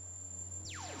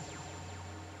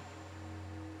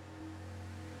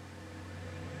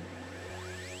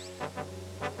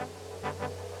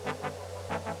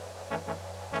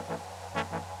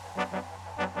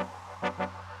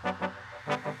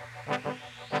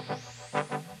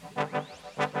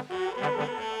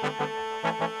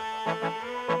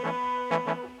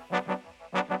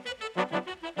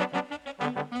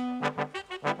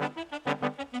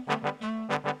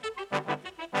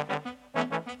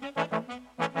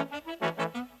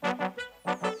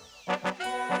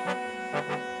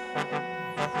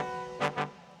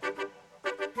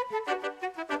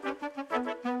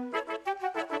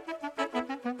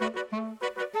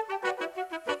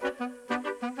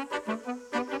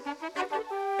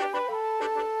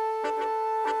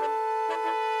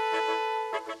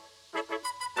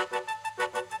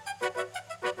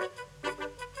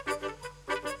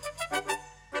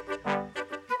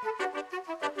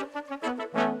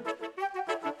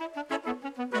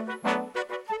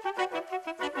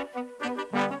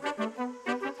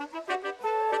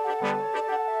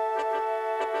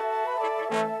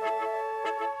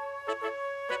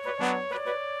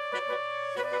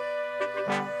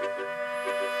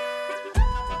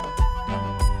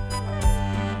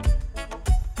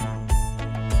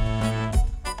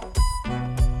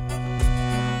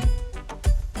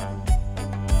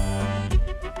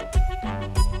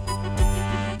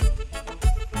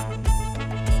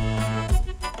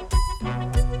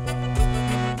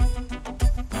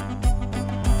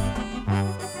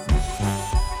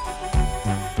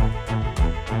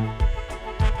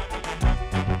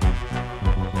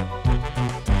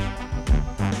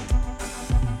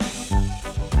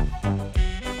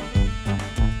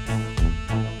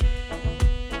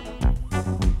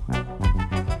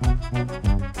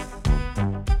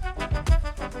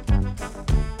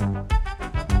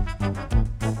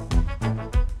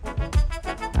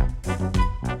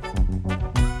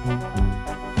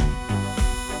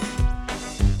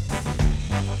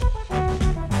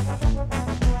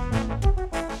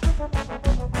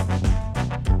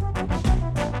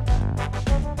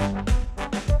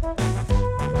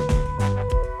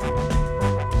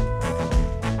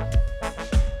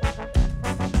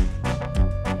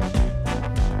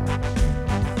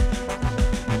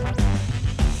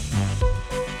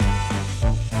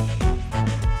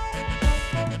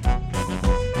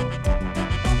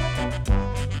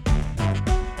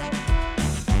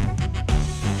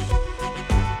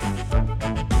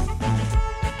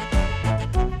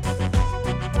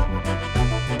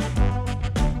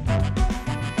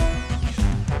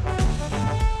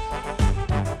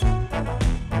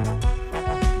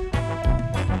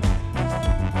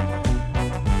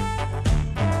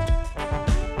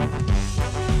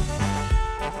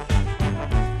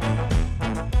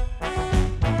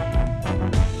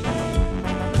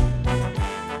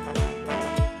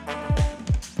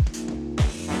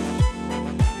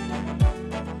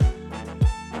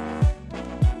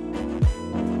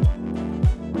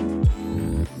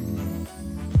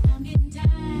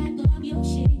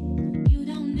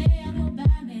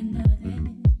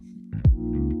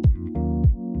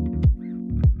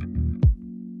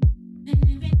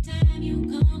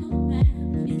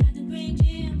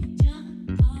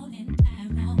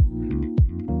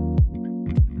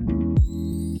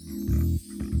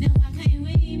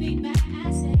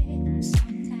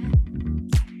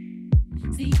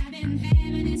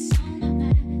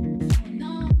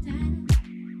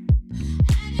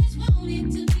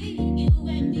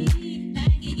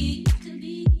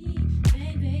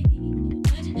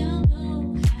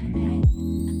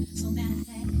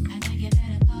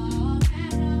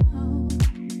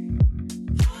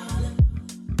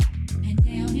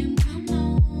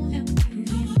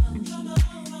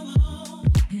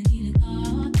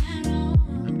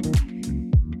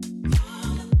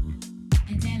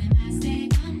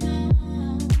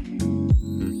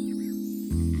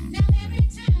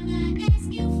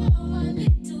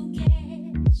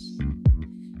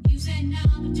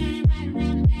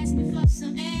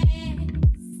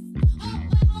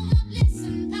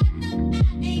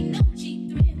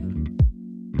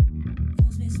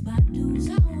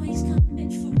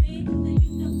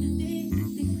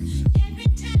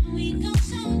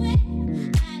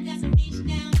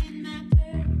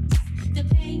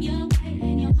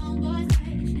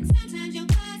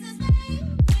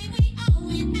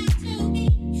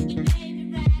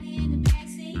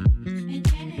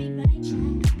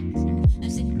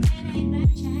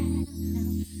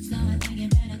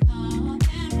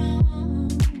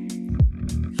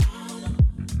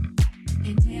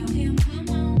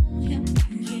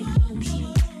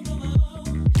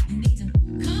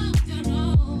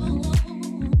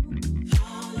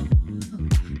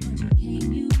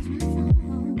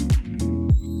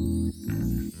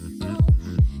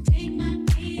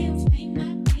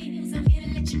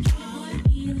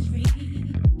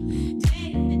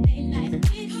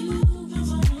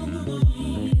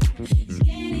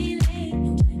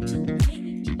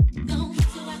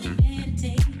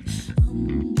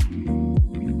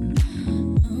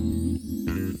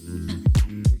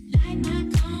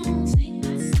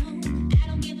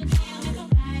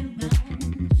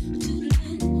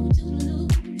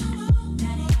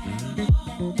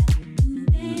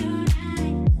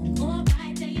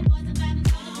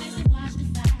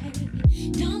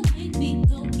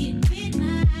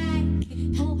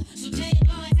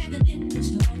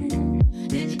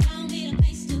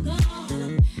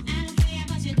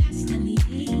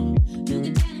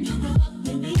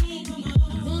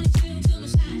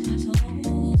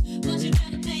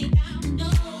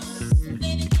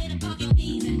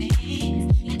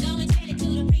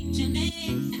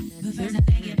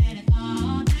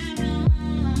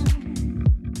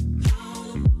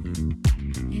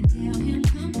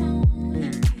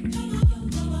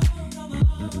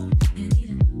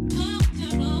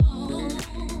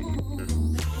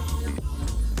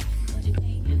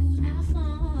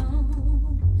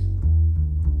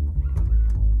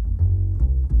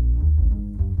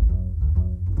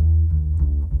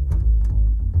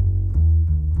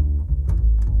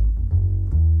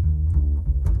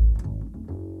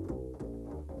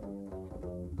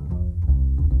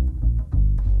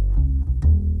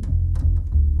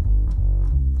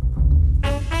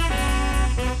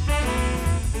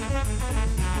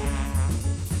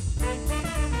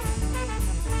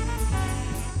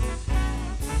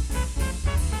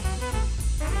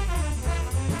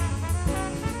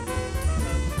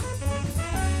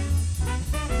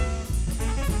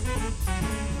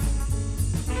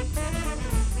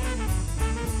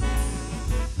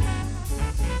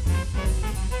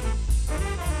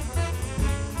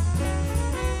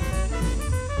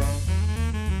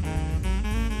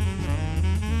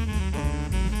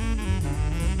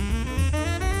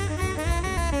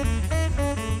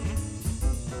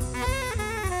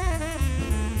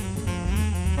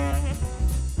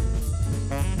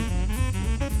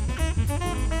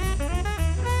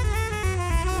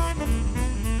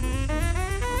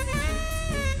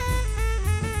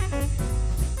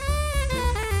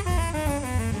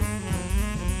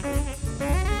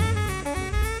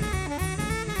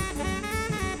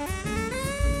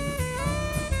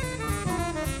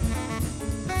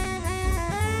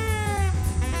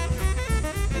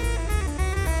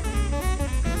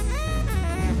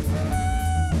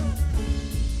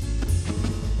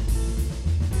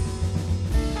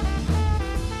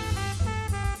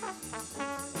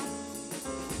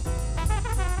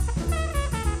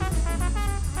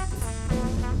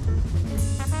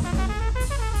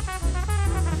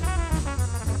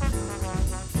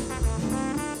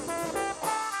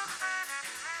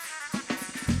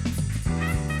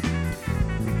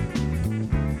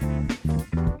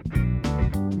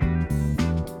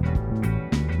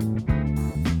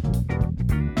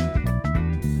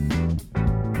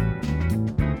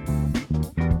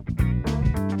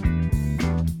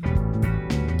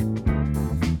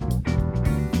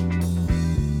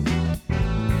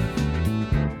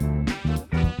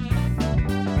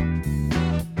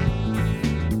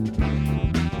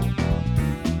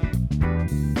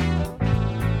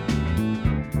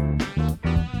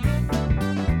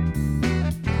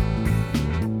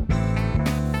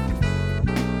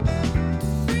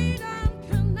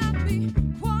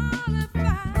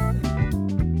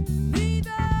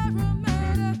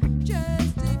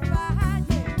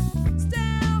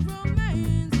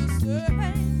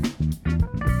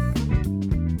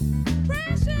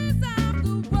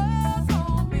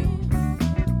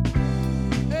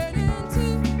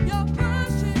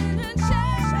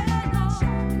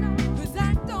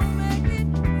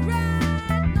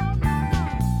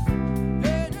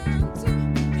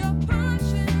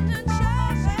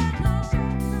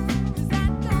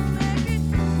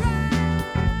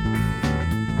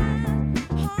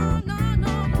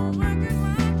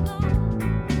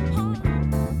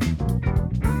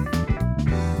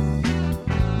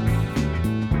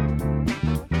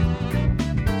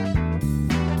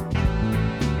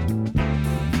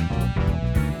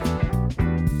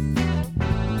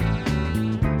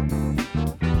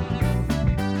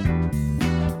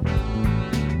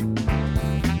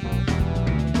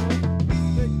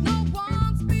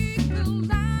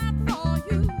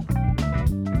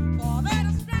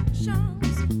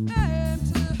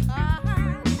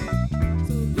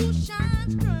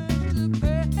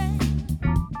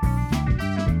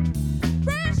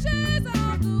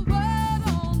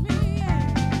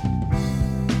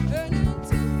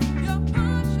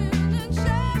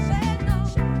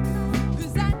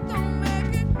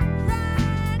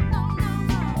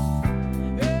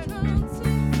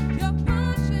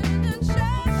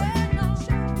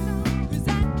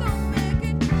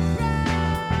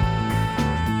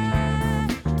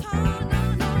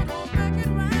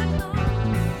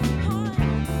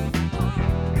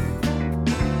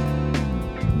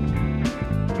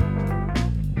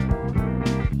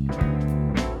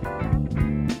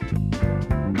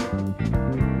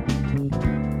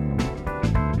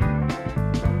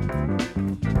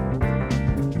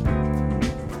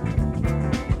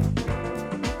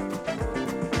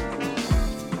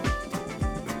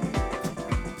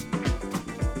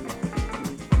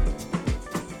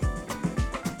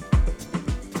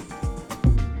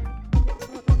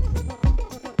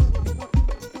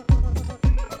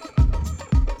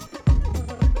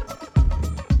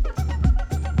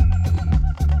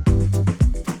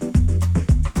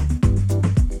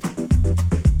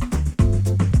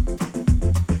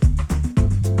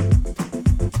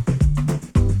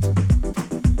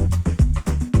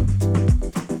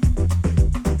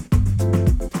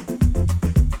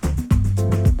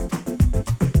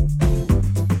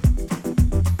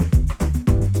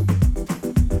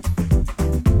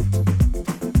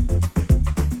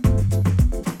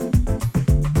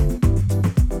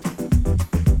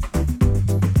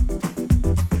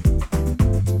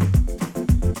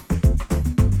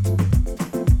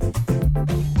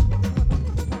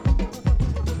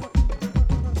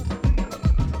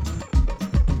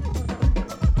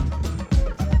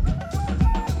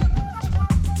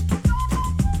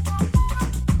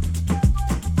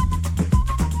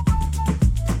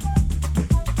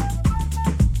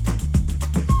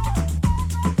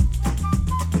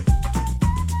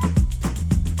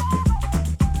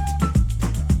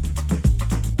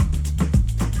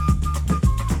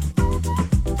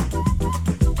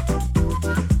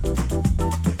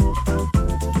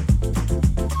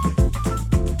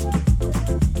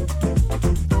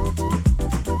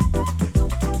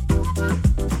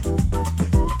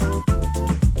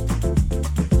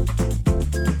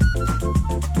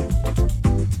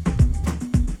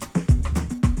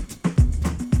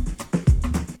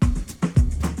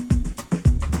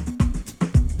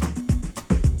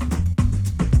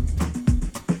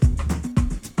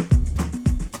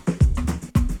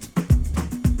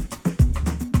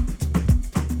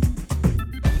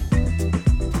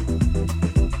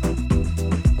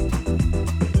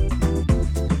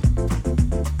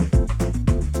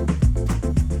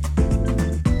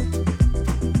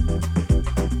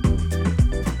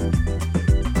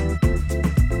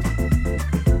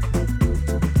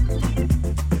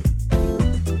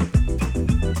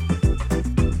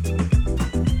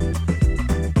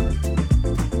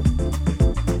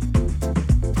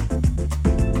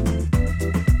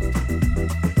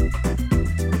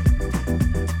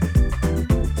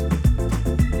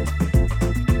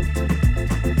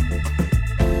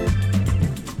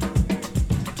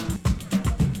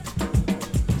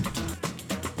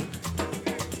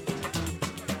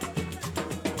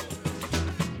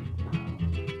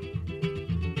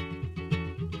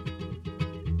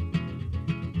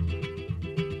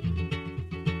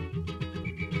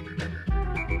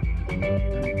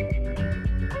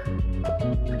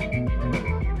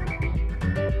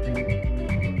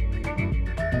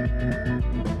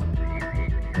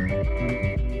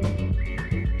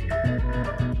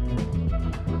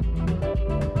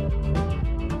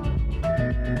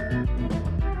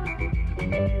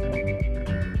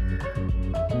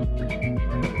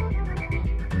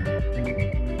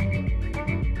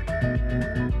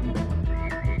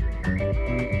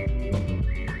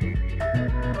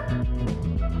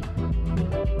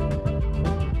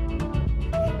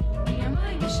 Minha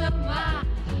mãe me chama,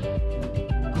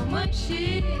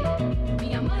 Comanche.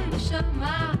 Minha mãe me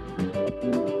chama,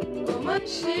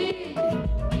 Comanche.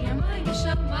 Minha mãe me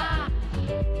chama,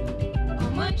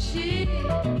 Comanche.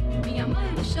 Minha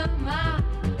mãe me chama,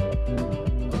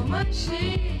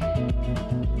 Comanche.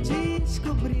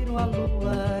 Descobriram a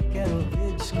lua, quero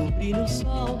ver descobrir o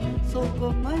sol. Sou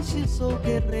Comanche, sou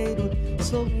guerreiro,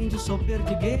 sou índio, sou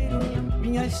perdigueiro.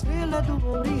 Minha estrela é do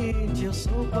Oriente, eu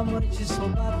sou Comanche, sou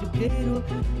batuqueiro.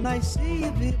 Nasci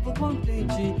e vivo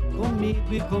contente,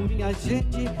 comigo e com minha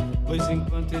gente. Pois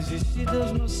enquanto existe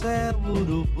Deus no céu, o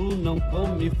urubu não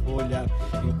come folha.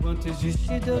 Enquanto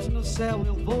existe Deus no céu,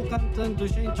 eu vou cantando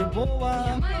gente boa.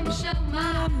 Minha mãe me chama,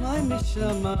 minha mãe me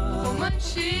chama,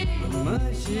 Comanche.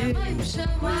 Comanche. Minha mãe me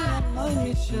chama, minha mãe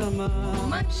me chama,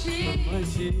 Comanche.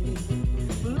 Comanche.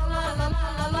 La la la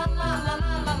la la la la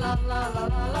la la la la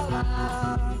la la la.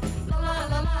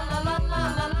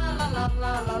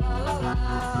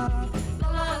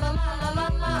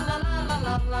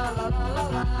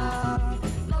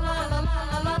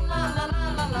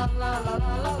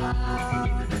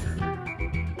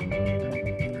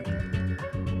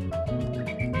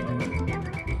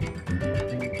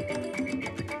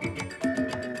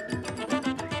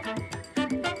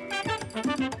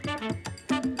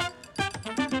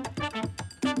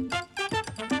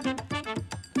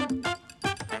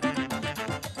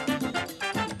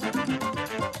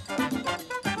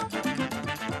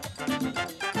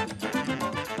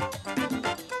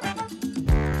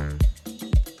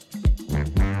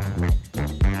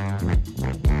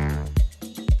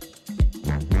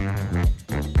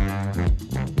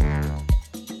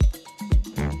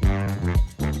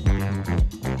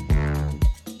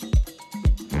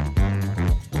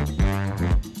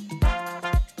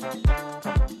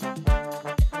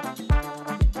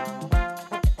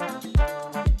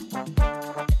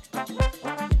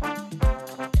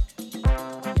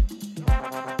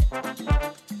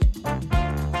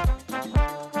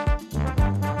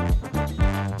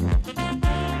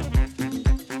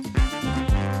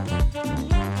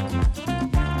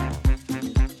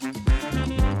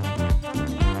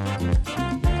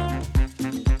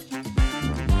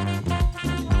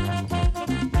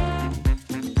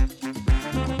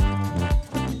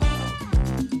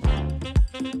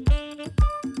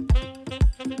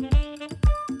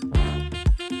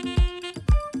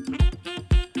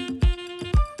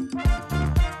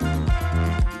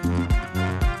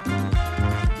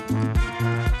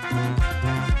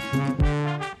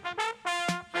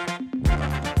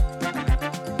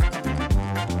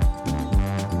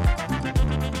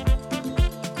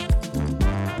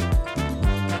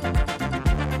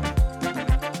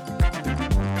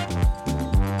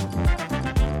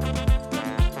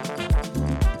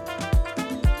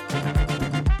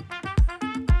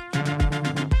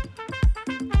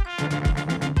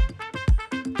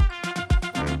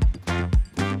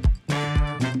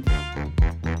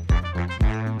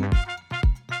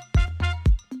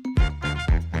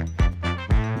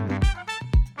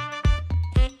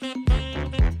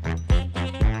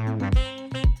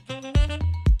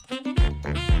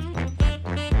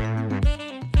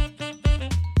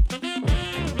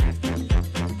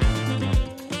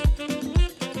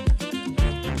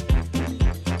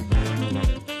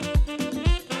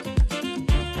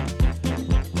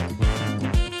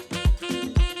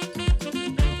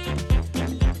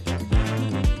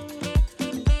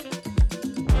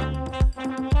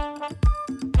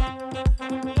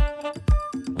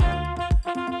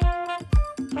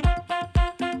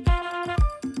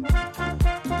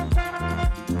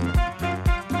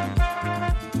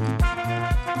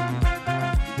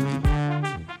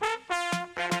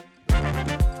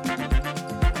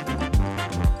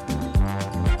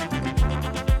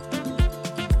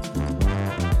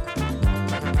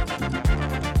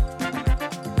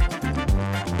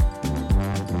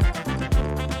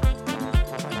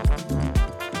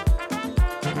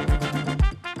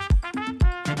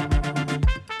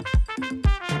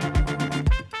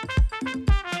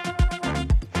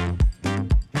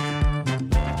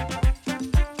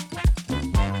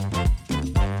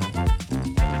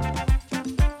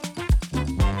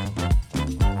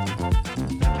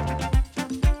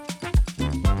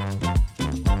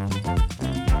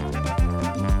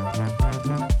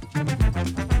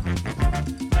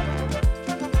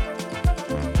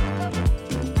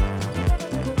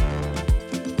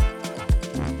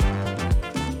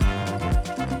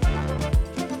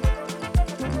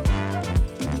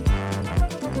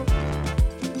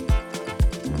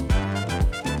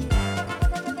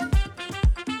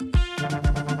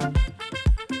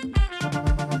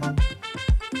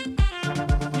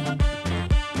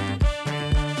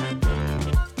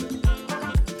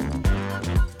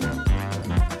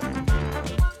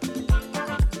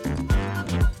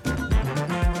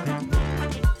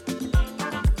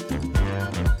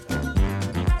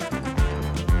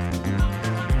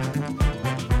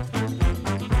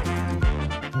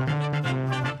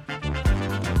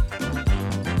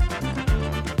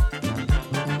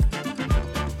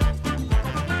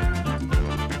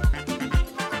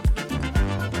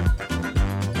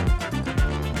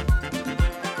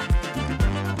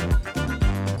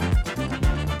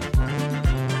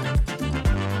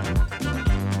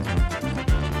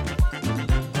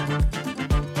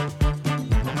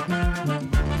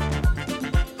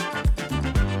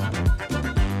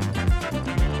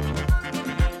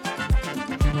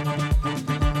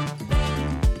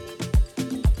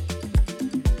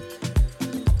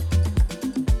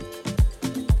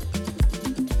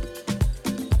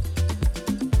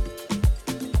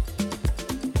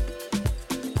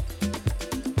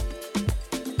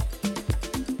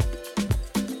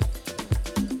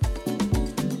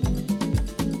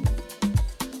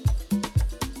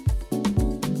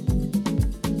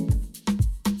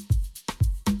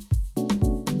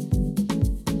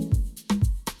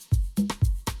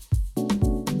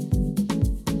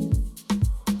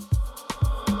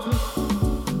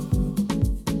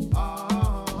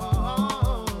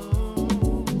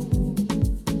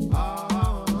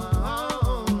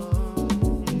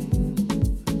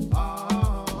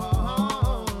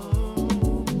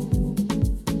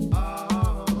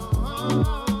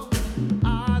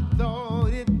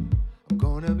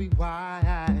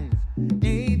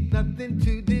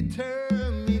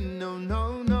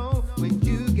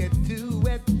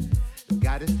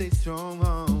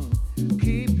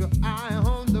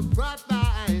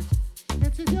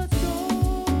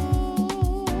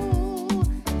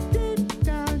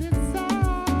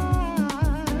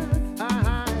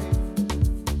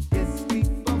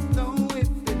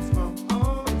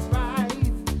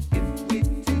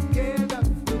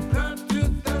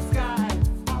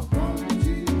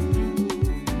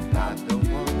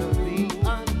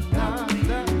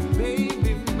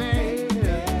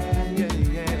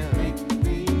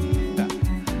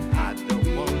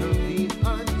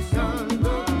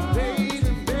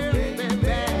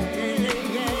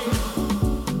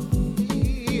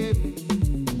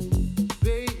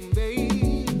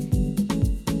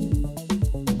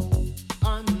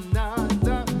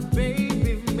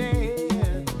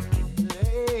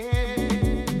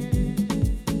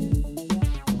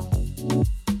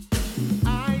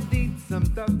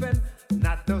 loving,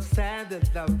 not no standard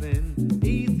loving.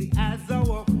 Easy as I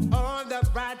walk on the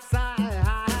right side.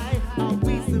 Are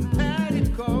we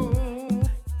simpatico?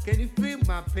 Can you feel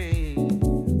my pain?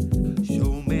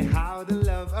 Show me how to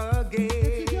love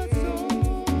again.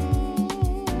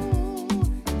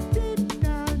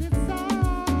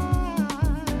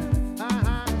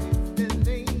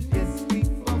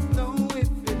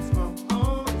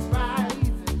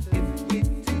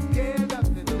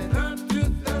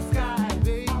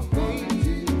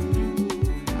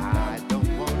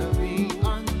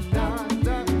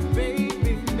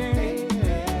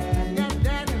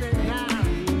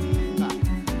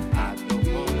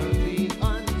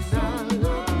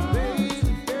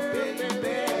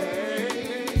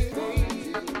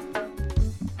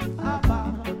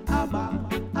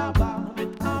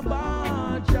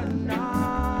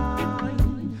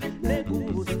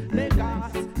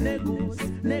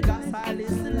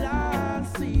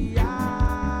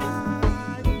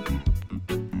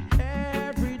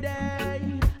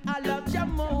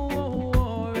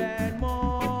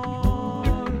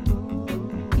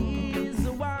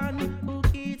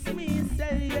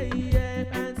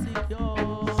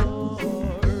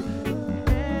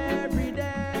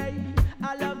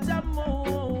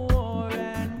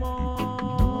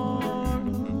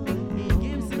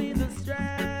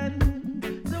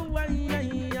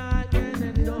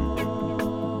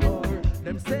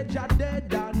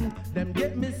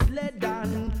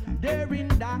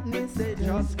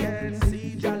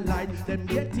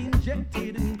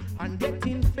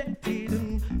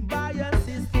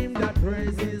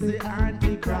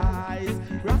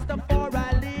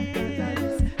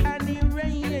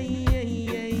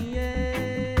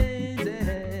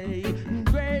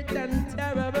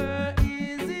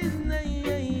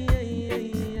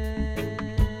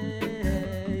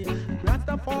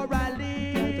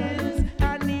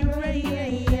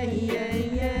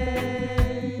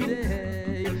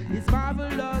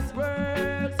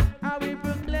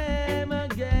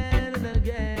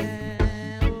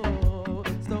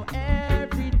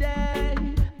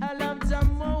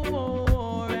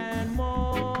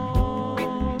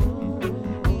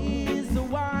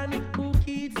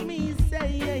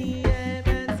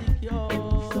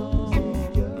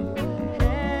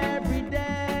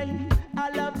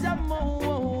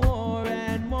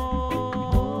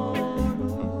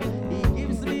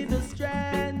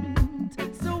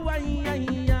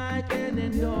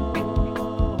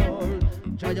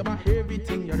 You're my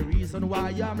everything, you're the reason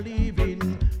why I'm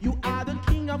leaving. You are the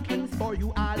king of kings, for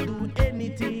you I'll do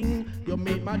anything. You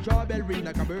made my joy bell ring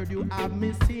like a bird, you have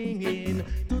me singing.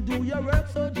 To do your work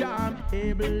so jam,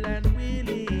 able and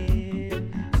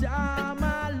willing. Jam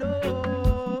my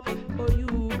love, for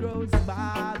you grows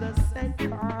by the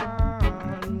second.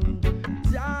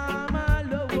 Jam my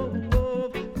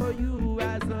love, for you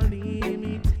has a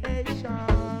limitation.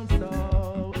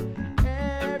 So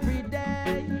every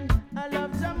day I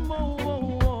love you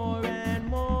more and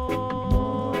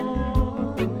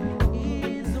more.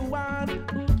 He's the one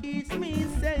who keeps me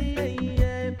safe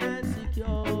and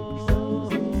secure.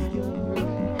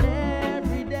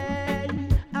 Every day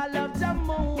I love you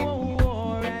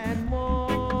more and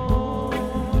more.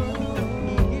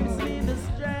 He gives me the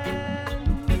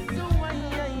strength so I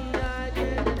can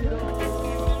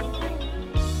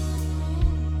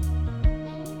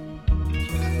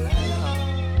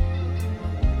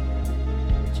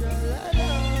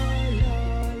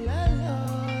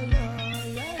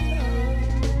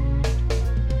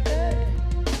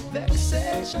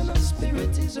Vexation of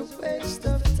spirit is a waste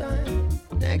of time.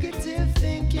 Negative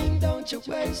thinking, don't you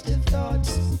waste your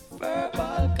thoughts.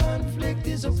 Verbal conflict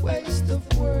is a waste of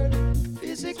word.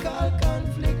 Physical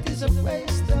conflict is a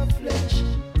waste of flesh.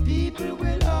 People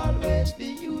will always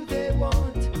be who they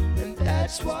want, and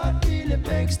that's what really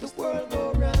makes the world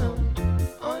go round.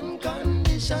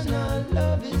 Unconditional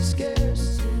love is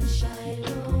scarce.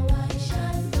 Shiloh, I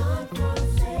shall not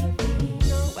forsake thee.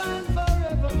 No and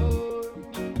forevermore.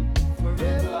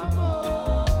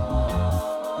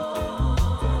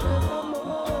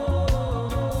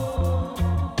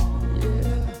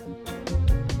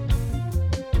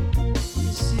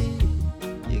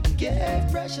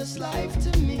 Precious life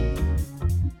to me,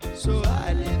 so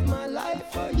I live my life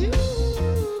for you.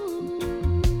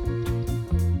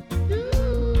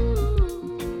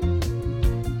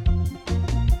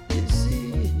 You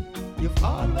see, you've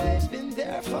always been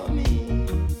there for me,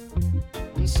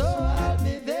 and so I'll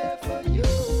be there for you.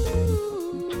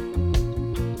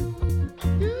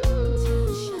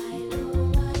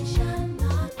 Shiloh, I shall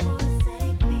not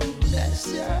forsake thee.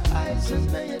 Bless your eyes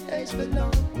and may your days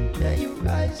belong. May you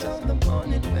rise on the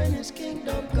morning when his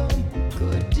kingdom come.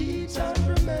 Good deeds are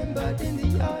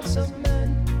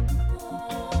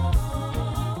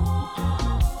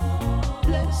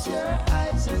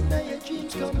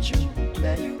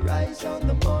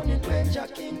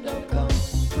your kingdom come.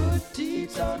 Good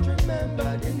deeds are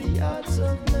remembered in the hearts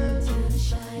of men.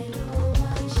 Shiloh,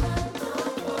 I shall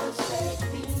not forsake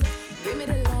thee. Give me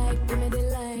the light, give me the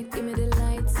light, give me the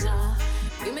light, Jah.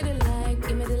 Give me the light,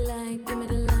 give me the light, give me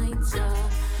the light, Jah.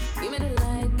 Give me the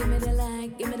light, give me the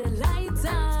light, give me the light,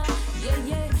 Jah. Yeah,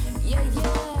 yeah, yeah,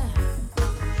 yeah.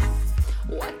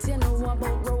 What you know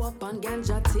about grow up on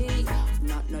ganja tea?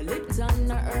 Not no Lipton,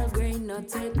 no Earl Grey, no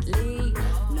Tetley.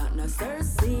 Not no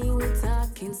Cersei, we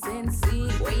talking Sensi.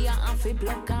 Where you have to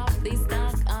pluck off the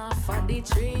stalk off of the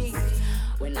tree.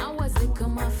 When I was little,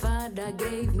 my father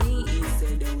gave me. He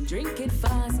said, don't drink it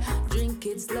fast, drink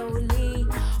it slowly.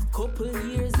 Couple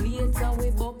years later, we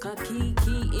buck a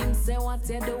kiki. Him say, what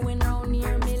you doing round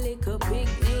here, me lick a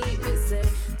picnic. Me say,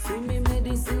 see me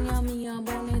medicine, yeah, me a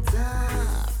burn it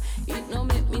off. It no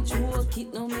make me choke,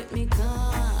 it no make me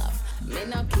cough. Me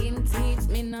no kin teeth,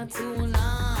 me no tune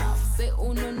off. Say,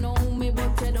 who no know me,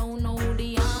 but you don't know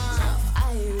the half.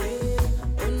 I read,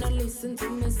 who no listen to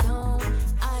me song.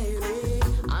 I read,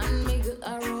 and me get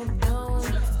a rub down.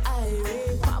 I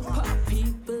read, pop pop,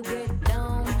 people get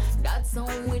down. That's how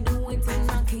we do it in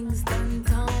a Kingston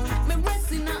town. Me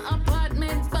rest in a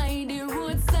apartment by the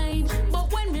roadside,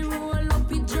 but when me roll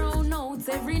up, it drown out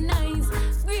every night.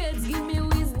 Grades give me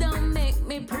wisdom, make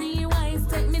me pre-wise.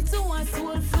 Take me to a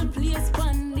soulful place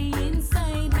on the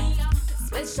inside. Me a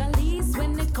specialist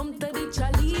when it come to the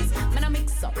chalice. Man, I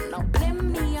mix up, now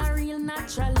blame me a real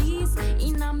naturalist.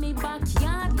 In a me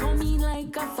backyard, come in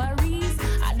like a Faris.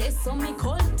 I des so me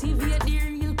cultivate the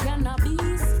real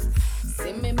cannabis.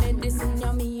 Say me medicine,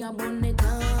 yeah, me a burn it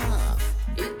off.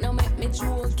 It no make me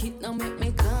choke, it no make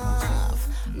me cough.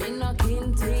 Me no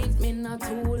kin teeth, me no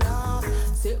too laugh.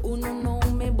 Say who no know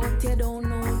me, but you don't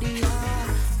know the half.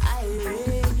 I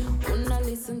read, who no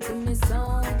listen to me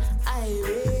song. I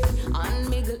read, and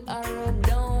me get a rub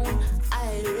down.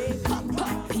 I read, pop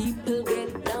pop, people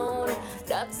get down.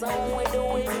 That's how we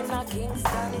do it in a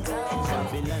Kingston town.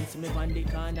 Babylon see me on the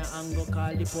corner and go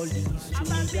call the police.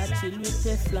 True, ya chill with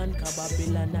Teflon, cause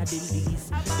Babylon a the least.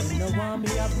 Them no want me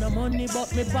have no money,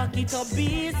 but me pocket up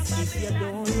beats. If you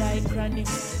don't like chronic,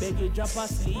 beg you drop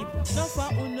asleep. No for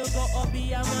who no go up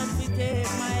be a man to take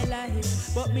my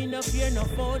life. But me no fear no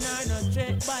phone or no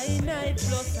threat by night.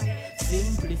 Plus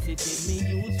simplicity me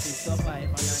use to survive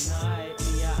on a night.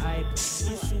 Me a hype,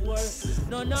 me sure.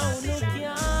 No, no can do me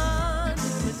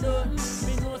nothing.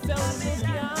 Me no say who no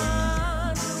can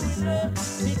do me nothing.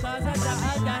 Because I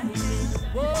die me.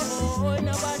 Whoa,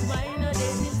 no bad mind no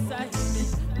dey inside me.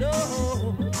 No,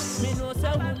 me no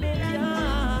say who no can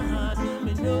do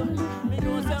me nothing. Me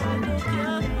no say who no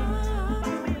can do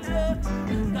me nothing.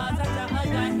 Because I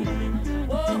die me.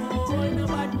 Whoa, no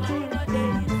bad mind no dey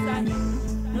inside me.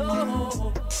 No,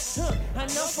 and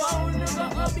no phone no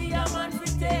go be a man to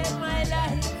take my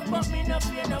life. But me no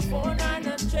fear no phone and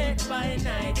no check by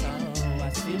night. Oh, a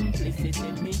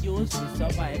simplicity me use to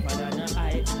survive. And a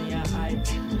hype, me a hype,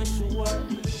 me sure.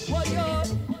 Oh yo,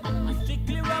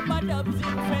 strictly rubber dubs in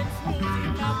French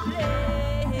music I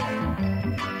play.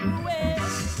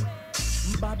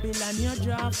 Wait, Babylon you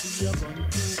drop your gun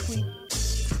too quick.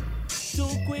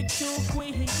 Too quick, too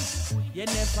quick. You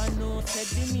never know, said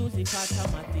the music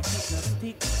automatic, it no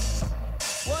stick.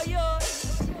 Oh yo,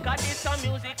 cause this a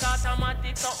music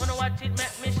automatic, so when I watch it,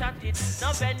 make me shot it.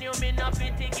 No venue, me no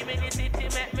pity, give me the city,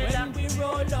 make me lock. When we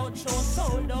roll out, show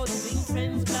sold out, sing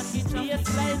friends, black it.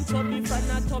 Baseline, Toby, from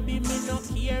a Toby, me no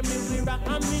care, me we rock.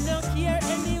 And me no care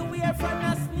anywhere from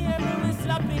a snare, me we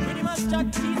slap it. Me must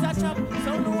chat, cheese a chop,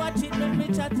 so no watch it, make me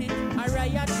chat it. A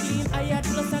riot team, I had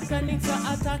plus a chronic, so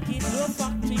attack it. No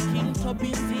factory, King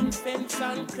Toby, sing fence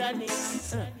and chronic.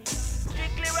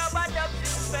 Strictly rubber dubs,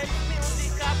 sing fence music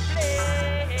I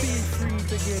play. Feel free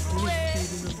to get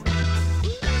lifted,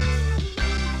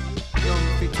 young,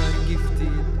 fit and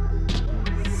gifted.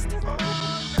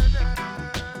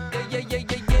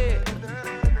 Yeah.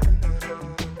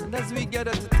 And as we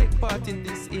gather to take part in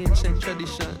this ancient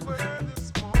tradition,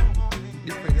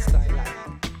 different style.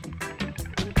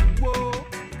 Whoa,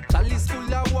 chalice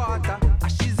full of water,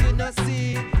 ashes in the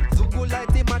sea. Zugu light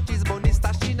the matches, bunny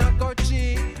stash in a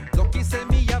coachy. Lucky say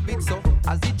me have it so,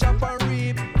 as it chop and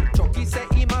rip. Chucky say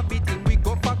him a beating, we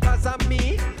go for cause of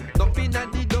me. Nothing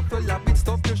at the duffel a bit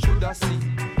stuff you shoulda see.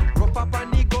 Rough up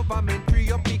on the government,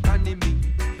 free up the economy.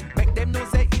 Make them know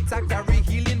say it's a carry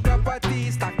healing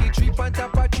property. Stack the tree on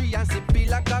top of tree and simple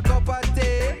like a cup of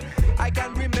tea. I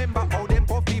can remember how them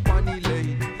puffy on the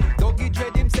lane.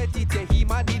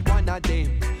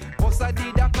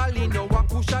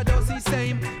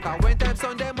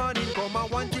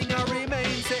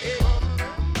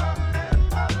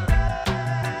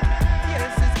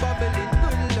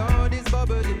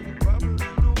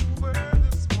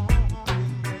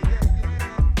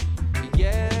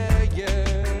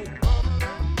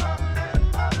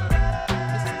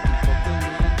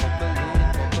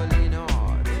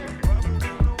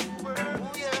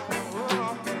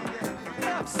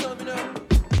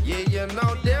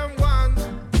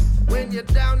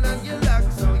 you down on your luck,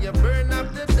 so you burn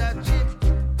up the Dutchie.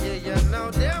 Yeah, you know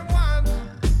them ones.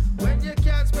 When you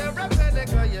can't spare a penny,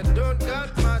 'cause you don't got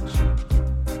much.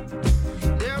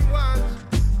 Them ones.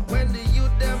 When the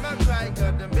youth them a cry,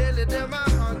 'cause the belly them a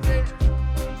hungry.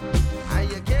 I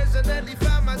occasionally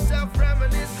find myself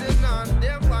reminiscing on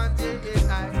them ones.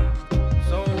 Yeah.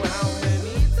 So how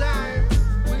many times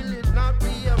will it not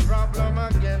be a problem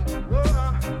again? Whoa.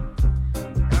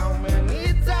 How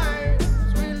many times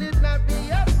will it not be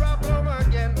a problem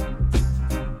again?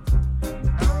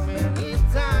 How many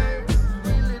times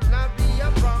will it not be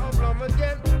a problem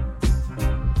again?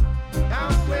 How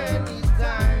many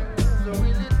times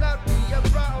will it not be a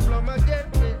problem again?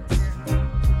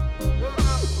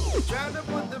 Whoa. Trying to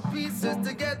put the pieces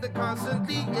together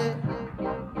constantly, yeah.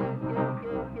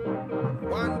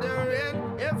 Wondering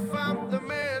if I'm the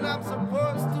man I'm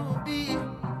supposed to be.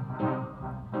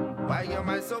 Why am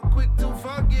I so quick to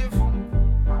forgive?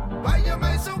 Why am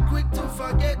I so quick to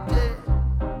forget it?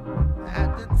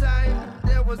 At the time,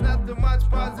 there was nothing much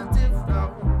positive,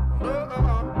 no.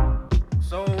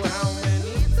 So how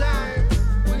many times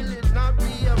will it not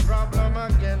be a problem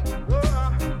again? Whoa.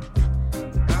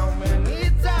 How many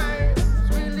times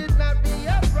will it not be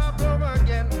a problem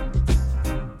again?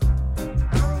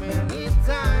 How many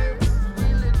times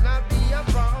will it not be a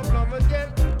problem again?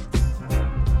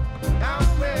 How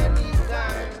many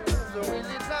times will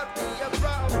it not be a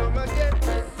problem again?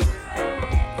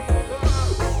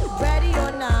 Ready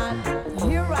or not,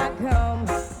 here I come.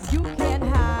 You can't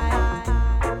hide.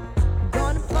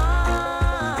 Gonna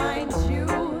find you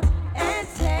and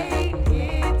take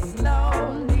it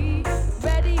slowly.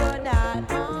 Ready or not,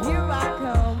 here I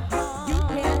come. You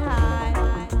can't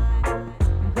hide.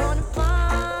 Gonna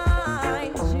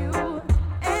find you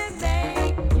and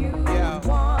make you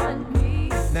want me.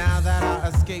 Now that I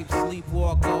escape, sleep,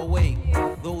 walk, awake.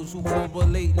 Those who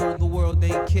correlate know the world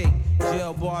ain't cake.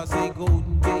 Jail bars ain't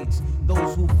golden gates.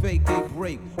 Those who fake, they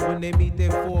break. When they meet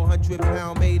their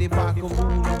 400-pound mate, if I could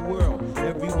rule the world,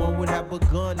 everyone would have a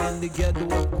gun and together,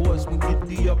 of course, we get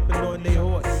the up and on their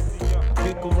horse.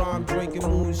 Kick around drinking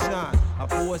moonshine. I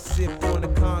pour a sip on the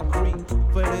concrete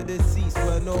for the deceased.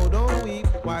 But no, don't weep.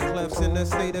 Wyclef's in a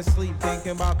state of sleep,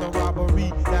 thinking about the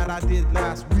robbery that I did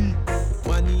last week.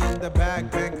 Money in the bag,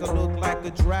 banker look like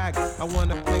a drag. I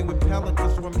wanna play with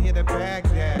pelicans from here to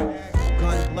Baghdad.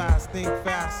 Gun blast, think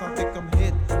fast, I think I'm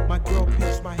hit. My girl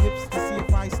pinched my hips to see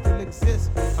if I still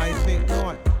exist. I think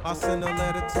not. I'll send a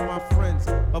letter to my friends.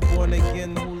 A born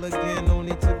again hooligan,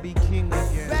 only to be king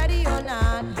again. Ready or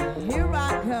not, here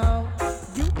I come.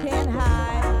 You can't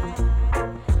hide.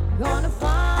 Gonna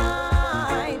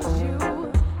find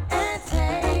you and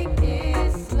take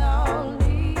it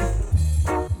slowly.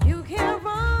 You can't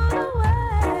run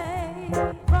away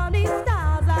from these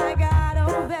stars I got,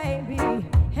 oh baby.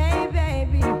 Hey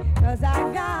baby, 'cause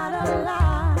I got a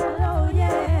lot, oh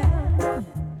yeah.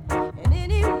 And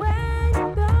anywhere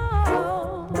you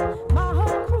go, my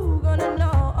whole crew gonna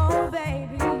know, oh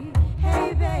baby.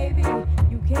 Hey baby,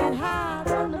 you can't hide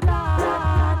from the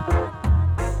block.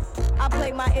 I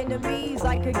play my enemies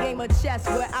like a game of chess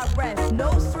where I rest.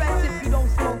 No stress if you don't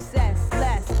smoke cess.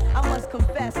 Less, I must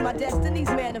confess, my destiny's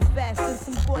manifest. In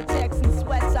some vortex and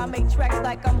sweats, I make tracks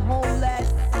like I'm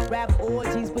homeless. Rap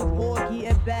orgies with Porgy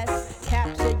and Bess.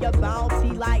 Capture your bounty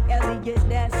like Elliot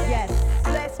Ness. Yes,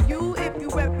 bless you if you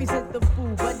represent the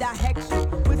fool, but I hex you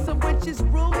with some riches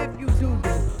brew if you do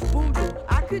voodoo.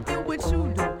 I could do what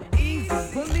you do, easy,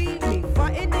 believe me.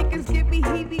 Frontin' niggas give me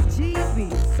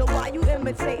heebie-jeebies. So why you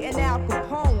imitating Al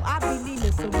Capone? I be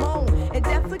Nina Simone and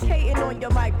defecating on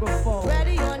your microphone.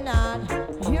 Ready or not,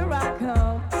 here I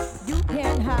come. You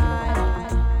can't hide.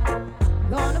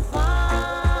 Gonna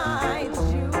find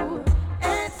you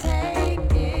and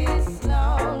take it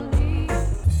slowly.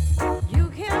 You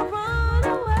can't run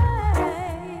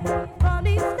away from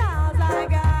these stars I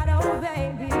got, oh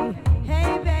baby.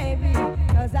 Hey baby,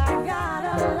 'cause I got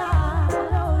a lot,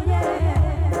 oh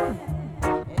yeah.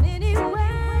 And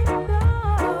anywhere you go,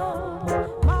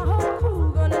 my whole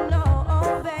crew gonna know,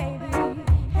 oh baby.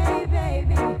 Hey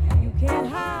baby, you can't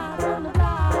hide from the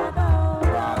block, oh.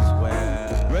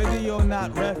 Roswell. Ready or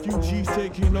not, refugees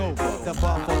taking over. The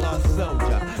Buffalo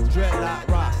Soldier, dreadlock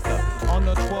roster. On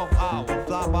the 12th hour,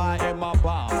 fly by in my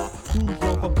bomber. Cruise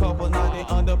over cover, now they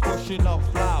under pushing up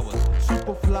flowers.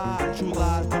 Super fly, true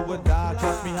lies do or die.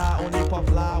 Trust me, high only puff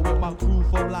fly with my crew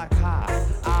from like high.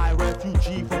 I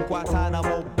refugee from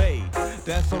Guantanamo Bay.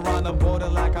 Dance around the border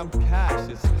like I'm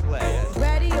Cassius Clay.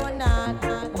 Ready or not,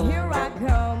 here I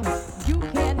come. You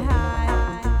can't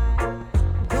hide.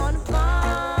 Gonna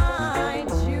find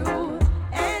you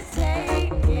and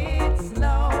take it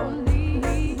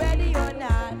slowly. Ready or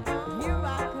not, here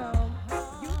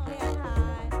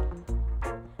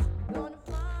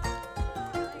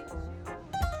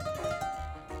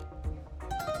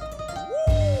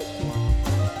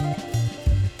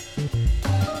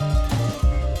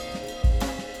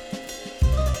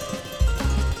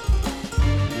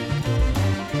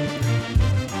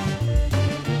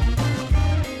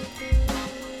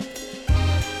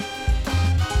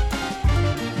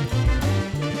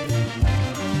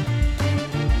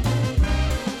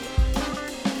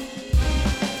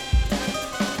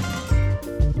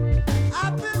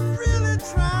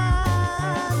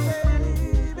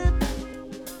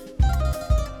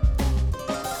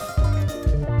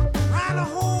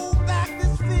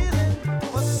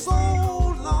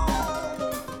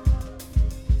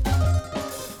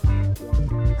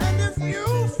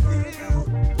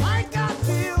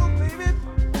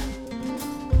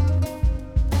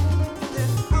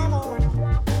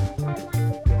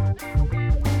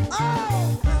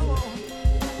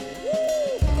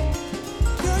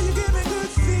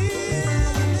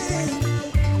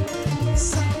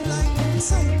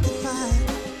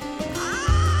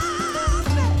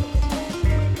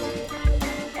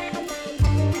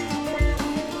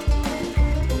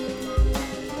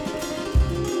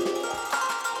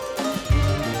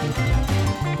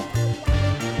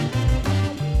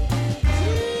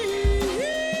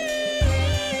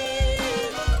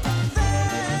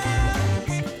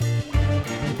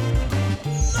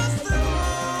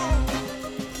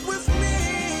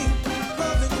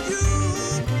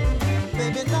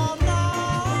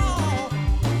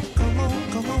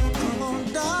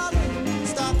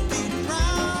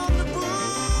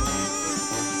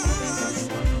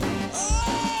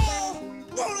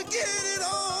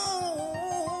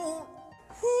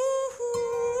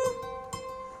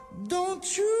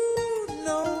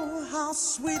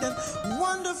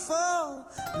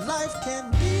life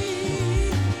can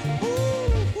be.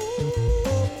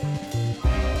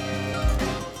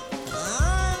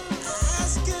 I'm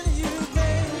asking you,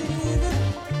 baby,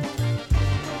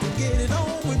 to get it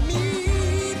on with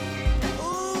me.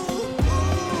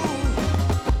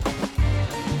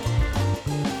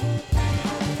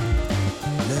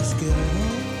 Let's get it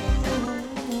on.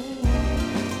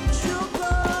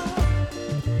 Sugar,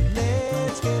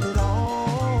 let's get it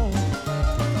on.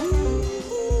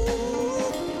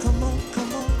 Come on,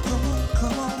 come on, come on,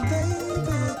 come on,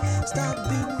 baby. Stop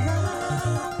beating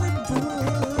around the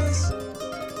bush.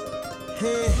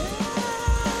 Hey,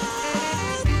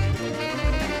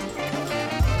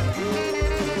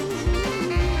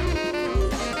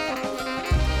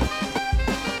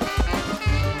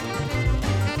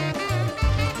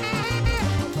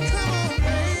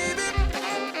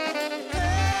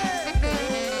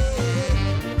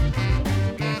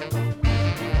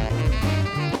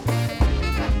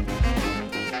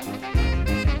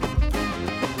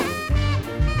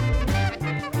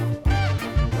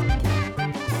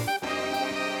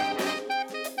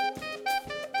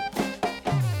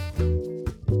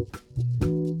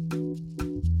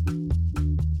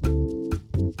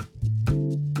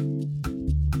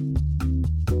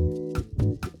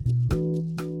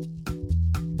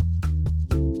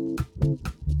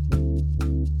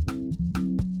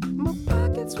 My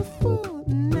pockets were full,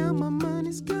 and now my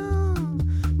money's gone.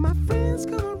 My friends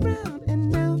come around,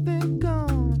 and now they're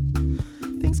gone.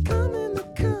 Things come and they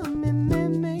come, and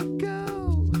then they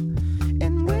go.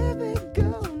 And where they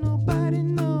go, nobody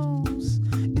knows.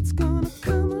 It's gonna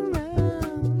come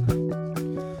around.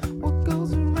 What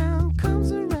goes around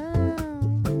comes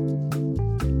around.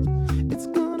 It's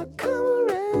gonna come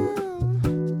around.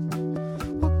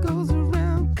 What goes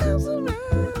around comes around.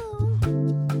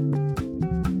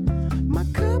 My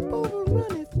cup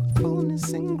overrunneth with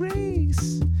fullness and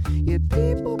grace. Yet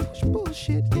people push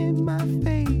bullshit in my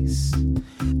face.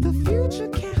 The future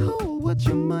can't hold what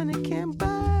your money can't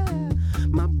buy.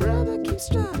 My brother keeps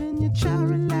striving, your child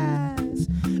relies.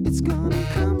 It's gonna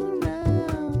come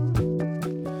around.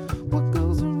 What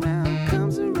goes around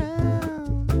comes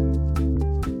around.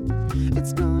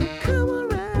 It's gonna come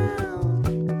around.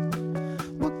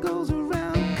 What goes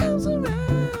around comes around.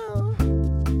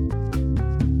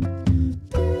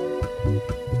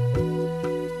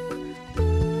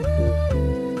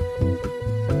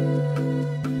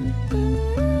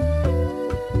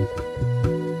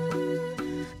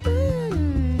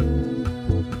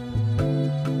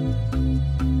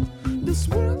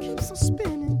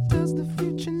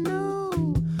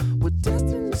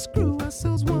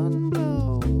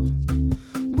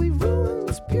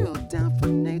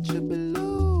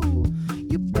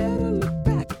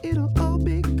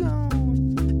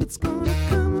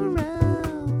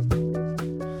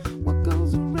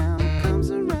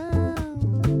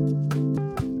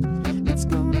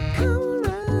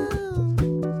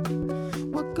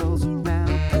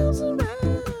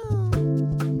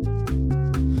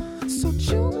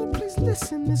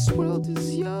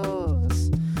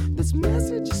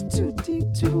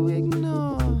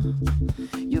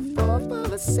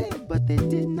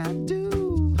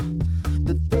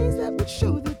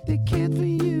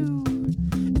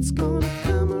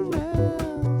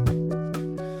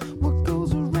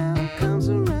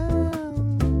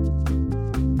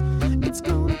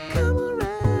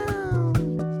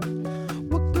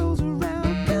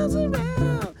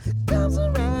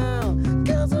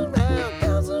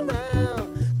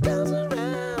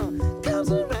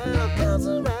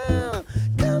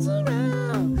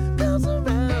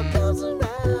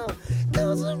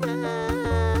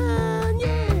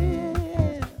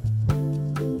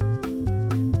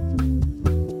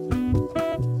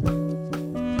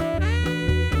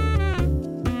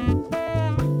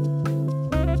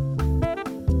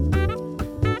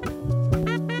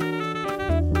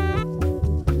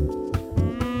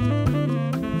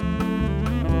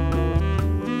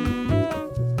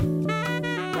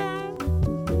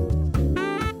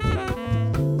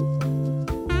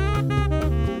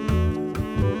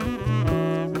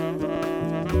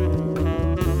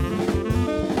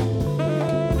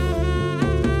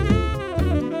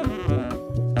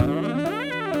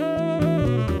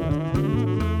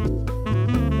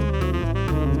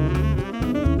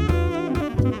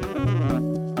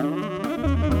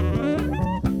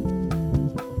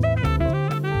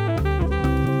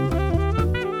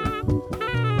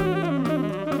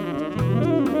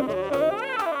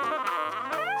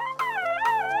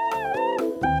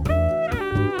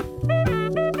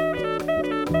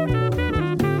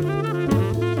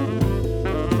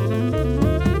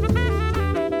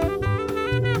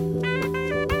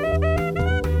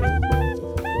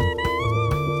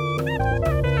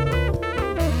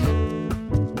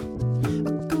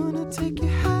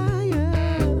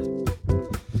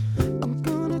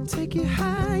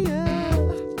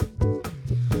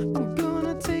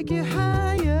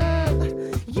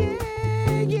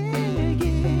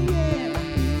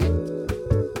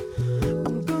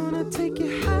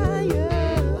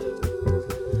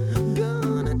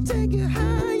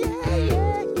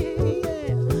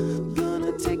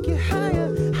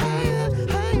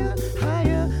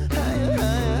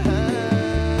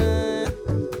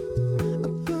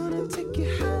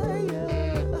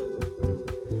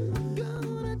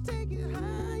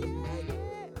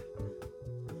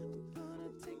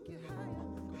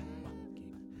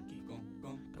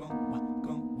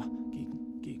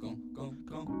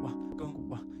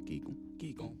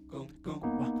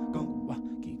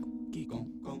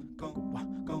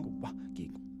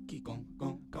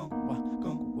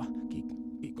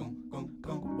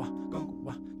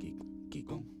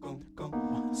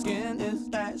 Skin is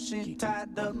ashy,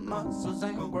 tied up muscles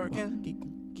ain't working.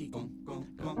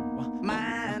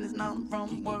 Mind is numb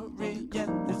from worry, yeah,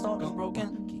 it's all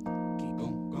broken.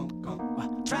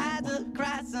 Try to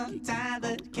cry sometimes,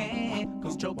 but can't,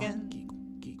 'cause choking.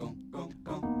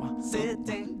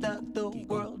 Sitting duck, the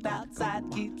world outside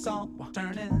keeps on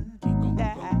turning.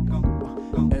 Yeah.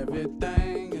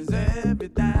 Everything is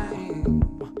everything.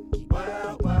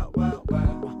 Well, well, well,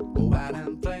 well. Go out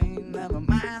and play, never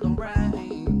mind the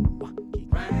rain.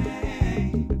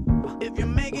 If you're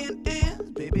making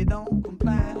ends, baby, don't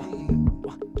complain.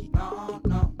 No,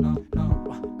 no, no, no.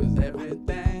 'Cause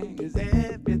everything is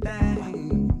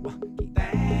everything.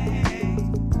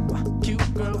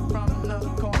 Cute girl from the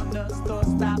corner store,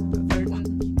 stop flirting.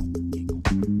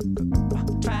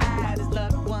 Tried his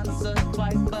luck once or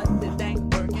twice, but it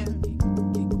ain't working.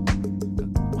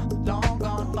 Long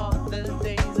gone are the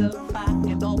days of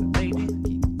high and old lady.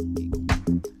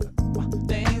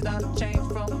 Things done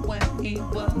changed from when he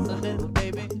was a little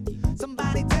baby.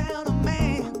 Somebody tell the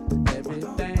man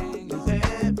everything is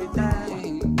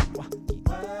everything.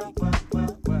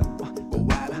 Go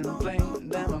out and play,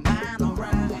 never mind the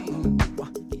rain.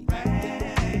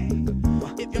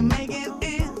 If you're making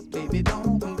ends, baby,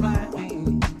 don't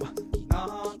complain. No,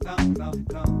 no, no,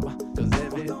 no. 'Cause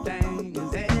everything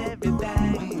is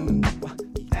everything.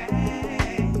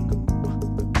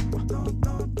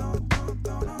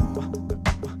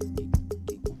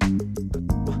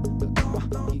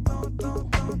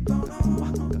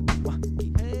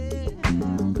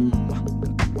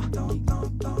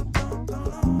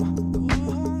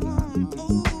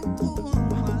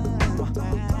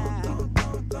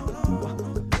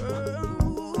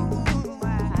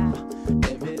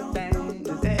 Everything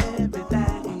is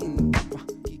everything.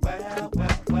 Well,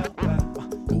 well, well, well.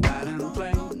 Go out and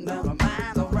play, never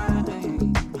mind the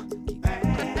rain.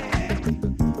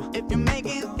 If you're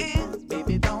making ends,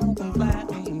 baby, don't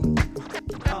complain.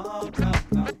 No, no,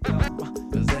 no, no.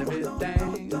 'Cause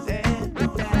everything is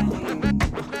everything.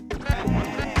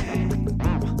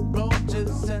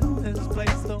 Roaches in this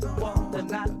place, the water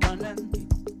not running.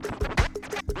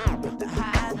 With the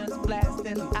hydrants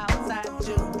blasting outside,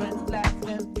 children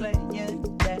laughing, playing, yeah.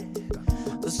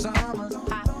 The summer's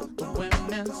hot, the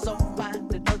women so fine,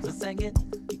 the birds are singing.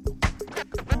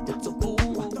 It's a fool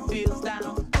who feels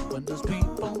down when those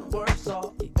people worse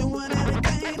off, doing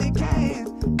everything they can.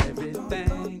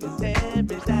 Everything is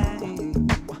everything.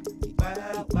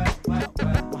 Well, well, well,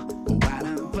 well. Go out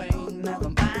and play, never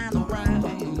mind the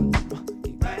rain.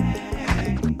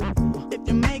 If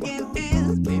you're making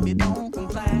ends, baby, don't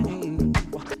complain.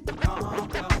 No,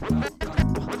 no, no, no.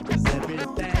 'Cause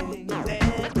everything is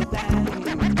everything.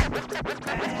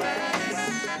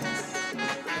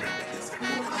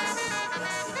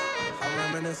 I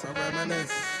reminisce, I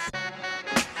reminisce.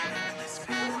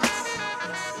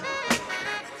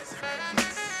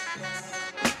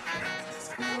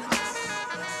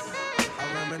 I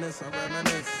reminisce, I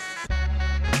reminisce.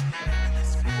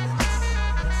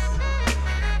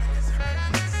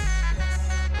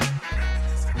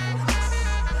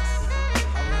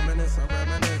 I reminisce, I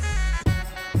reminisce.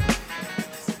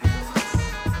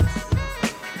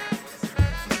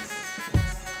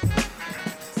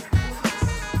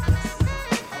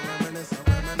 I reminisce, I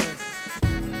reminisce.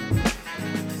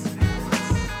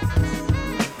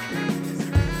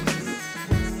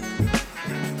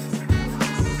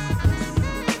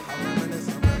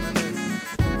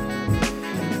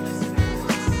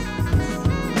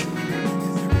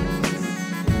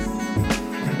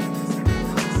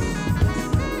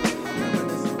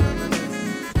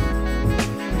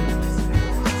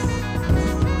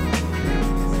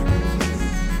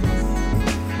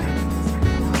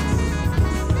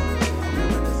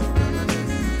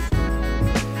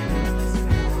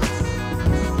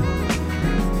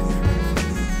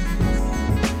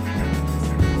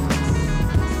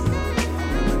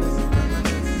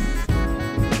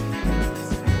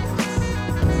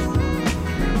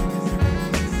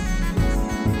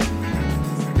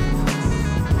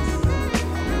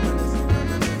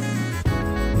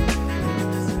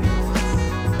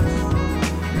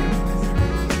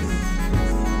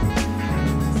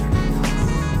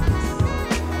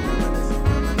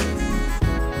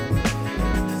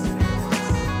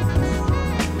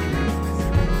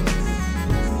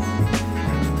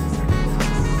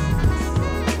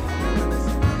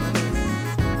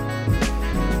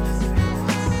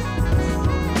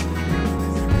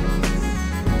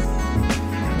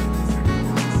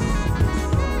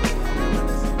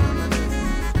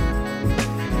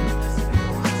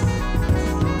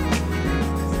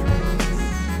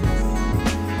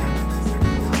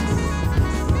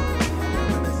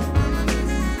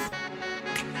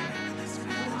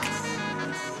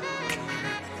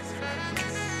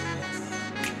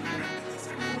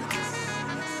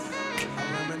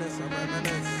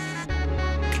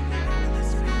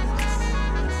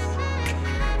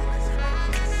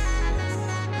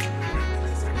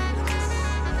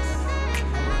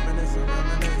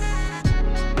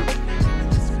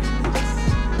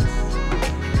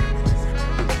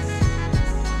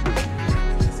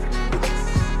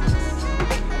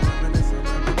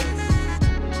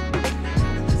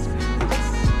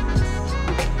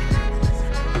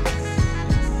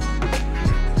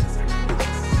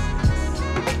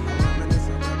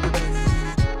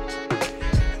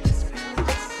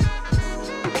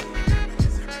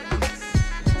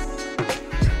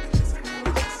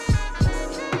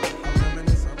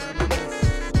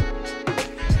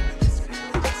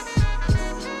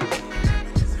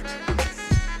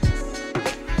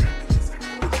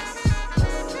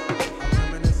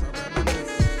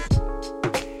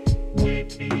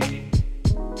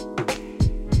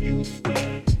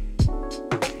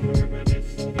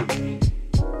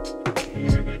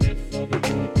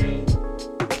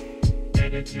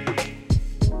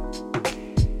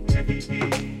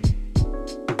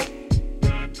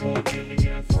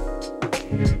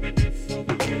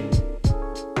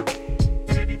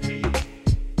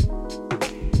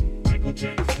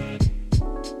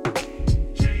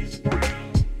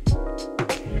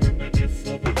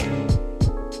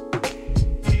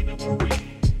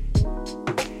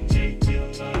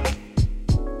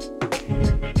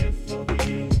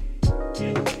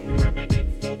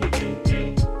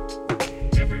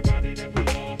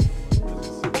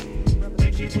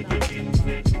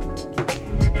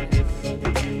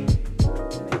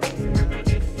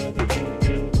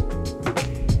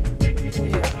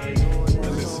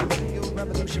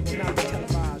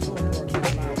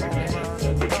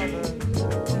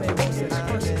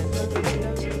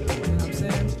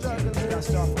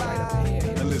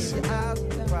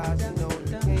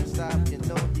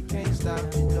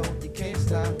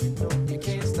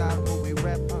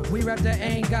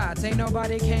 Ain't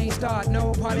nobody can't start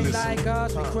no party like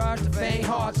us. We crush the faint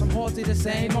hearts from horse to the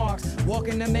same marks.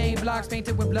 Walking the main blocks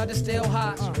painted with blood is still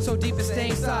hot. So deep it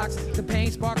stains socks. The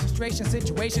pain sparks frustration.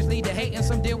 Situations lead to hate and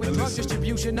some deal with drug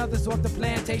distribution. Others off the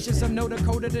plantation. Some know the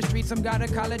code of the street. Some got a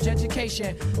college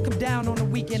education. Come down on the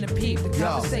weekend and peep the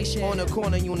conversation. On the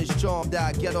corner units charmed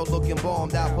out. Ghetto looking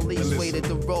bombed out. Police waited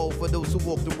the road for those who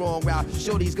walk the wrong route.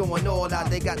 Shorty's going all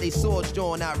out. They got their swords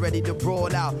drawn out. Ready to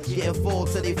brawl out. Getting full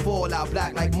till they fall out.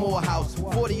 Black like Morehouse.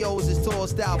 40O's is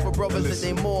tossed out for brothers that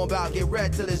they more about. Get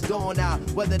red till it's dawn out.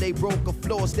 Whether they broke or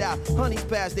flossed out. Honey's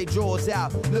past they drawers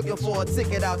out. Looking for a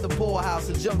ticket out the poorhouse.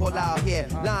 A jungle out here.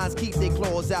 Lions keep their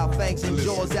claws out. Fangs and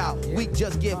jaws out. We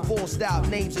just get forced out.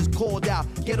 Names is called out.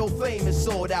 Ghetto fame is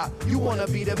sold out. You wanna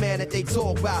be the man that they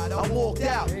talk about. I walked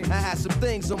out. I had some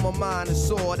things on my mind and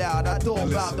sorted out. I thought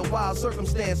about the wild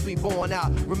circumstance we born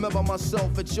out. Remember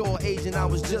myself at your age and I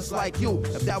was just like you.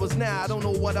 If that was now, I don't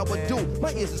know what I would do.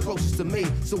 My ears is closest to me.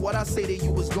 So what I say to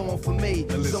you is going for me.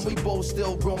 Some we both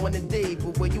still growing today.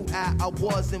 But where you at, I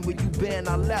was, and where you been,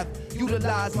 I left.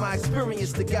 Utilize my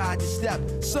experience to guide your step.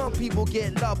 Some people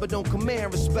get love but don't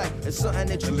command respect. It's something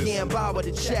that you can't buy with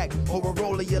a check. Or a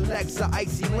roll of your legs, or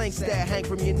icy links that hang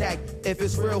from your neck. If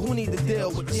it's real, who need to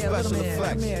deal with the special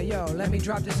effects? Come here, yo, let me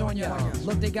drop this on ya.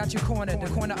 Look, they got you cornered. The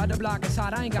corner of the block is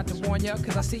hot. I ain't got to warn ya,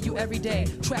 cause I see you every day.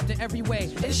 Trapped in every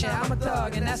way. It's shit, I'm a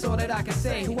thug, and that's all that I can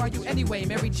say. Who are you anyway?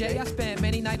 Mary J? I spent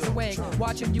many nights awake,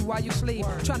 watching you while you sleep,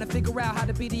 trying to figure out how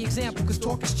to be the example, cause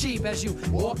talk is cheap as you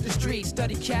walk the street,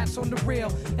 study cats on the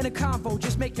real. In a convo,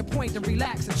 just make your point and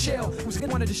relax and chill. Who's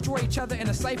gonna wanna destroy each other in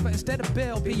a cipher instead of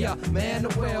Bill? Be a man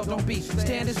of will, don't be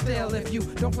standing still. If you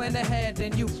don't plan ahead,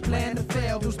 then you plan to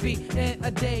fail. You'll be in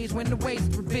a daze when the ways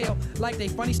reveal like they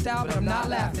funny style, but I'm not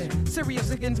laughing.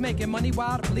 Serious against making money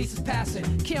while the police is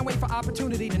passing. Can't wait for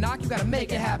opportunity to knock, you gotta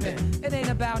make it happen. It ain't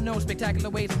about no spectacular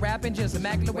ways of rapping, just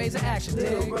immaculate ways of action.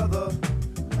 Little brother,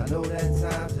 I know that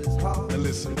times is hard.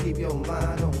 Listen. Keep your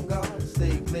mind on God.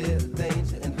 Stay clear of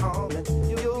danger and harm, and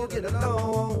you'll get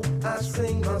along. I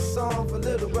sing my song for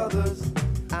little brothers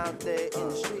out there in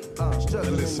the street,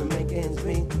 struggling to make ends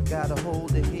meet. Gotta hold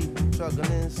the heat,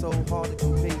 struggling so hard to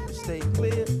compete. But stay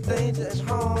clear, danger and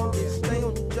harm. Stay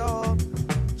on the job,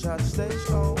 try to stay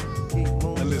strong. Keep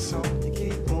moving on, you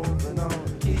keep moving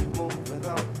on, keep moving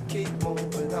on, keep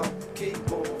moving on, keep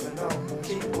moving on,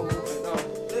 keep moving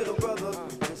on. Little brother,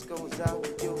 this goes out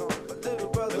to you. But little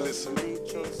brother, lead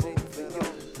can't sing for you.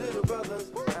 Little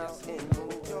brothers out in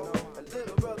New York,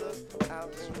 little brothers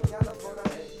out in California.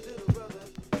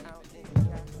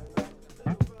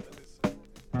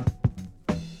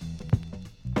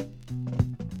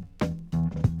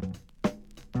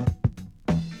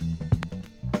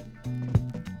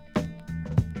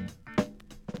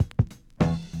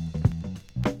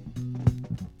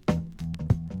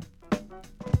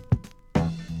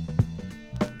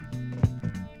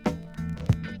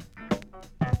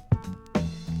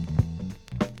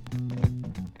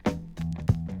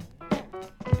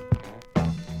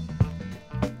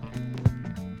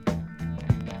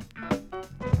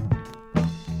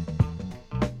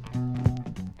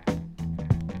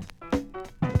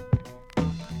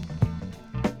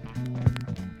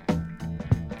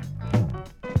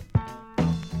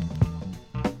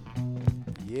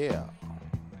 Yeah.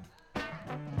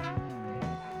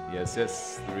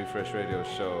 Yes, the Refresh Radio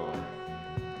Show.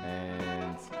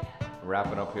 And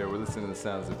wrapping up here, we're listening to the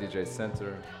sounds of DJ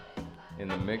Center in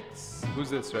the mix. Who's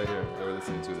this right here that we're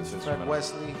listening to? This Fred instrumental?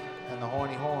 Wesley and the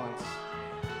Horny Horns.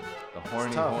 The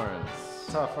Horny tough. Horns.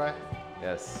 Tough, right?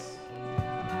 Yes.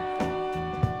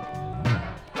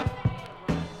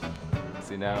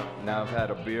 See, now I've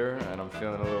had a beer and I'm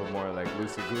feeling a little more like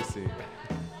loosey-goosey.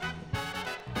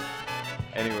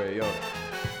 Anyway, yo,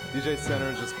 DJ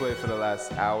Center just played for the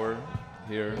last hour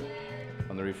here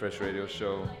on the Refresh Radio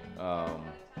Show,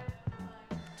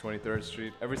 23rd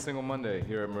Street, every single Monday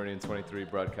here at Meridian 23,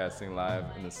 broadcasting live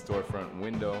in the storefront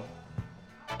window.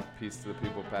 Peace to the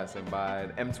people passing by.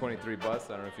 The M23 bus,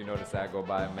 I don't know if you noticed that, go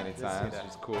by many times, which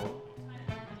is cool.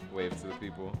 Wave to the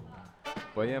people.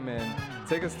 But yeah, man,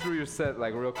 take us through your set,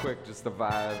 like real quick, just the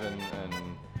vibe and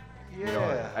you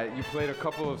know, you played a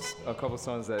couple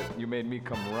songs that you made me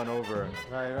come run over,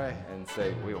 right, and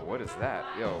say, "Yo, what is that?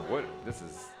 Yo, what? This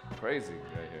is crazy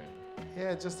right here."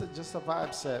 Yeah, just a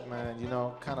vibe set, man. You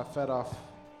know, kind of fed off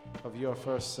of your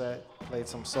first set. Played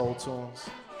some soul tunes.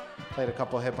 Played a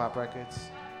couple hip hop records.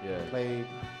 Yeah. Played,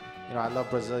 you know, I love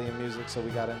Brazilian music, so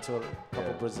we got into a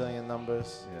couple Brazilian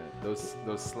numbers. Yeah,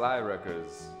 those Sly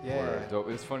records were dope.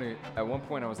 It was funny. At one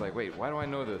point, I was like, "Wait, why do I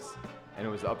know this?" And it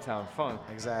was Uptown Funk.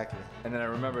 Exactly. And then I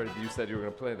remembered you said you were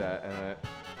gonna play that, and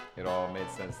it all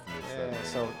made sense to me. Yeah,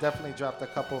 so definitely dropped a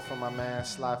couple from my man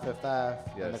Sly Fifth Ave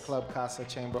and the Club Casa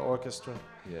Chamber Orchestra.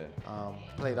 Yeah.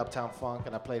 Played Uptown Funk,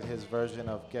 and I played his version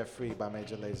of Get Free by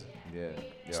Major Lazer. Yeah.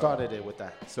 Started it with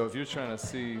that. So if you're trying to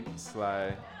see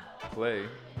Sly play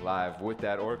live with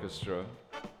that orchestra,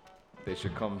 they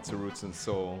should come to Roots and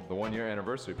Soul, the 1-year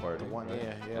anniversary party. The 1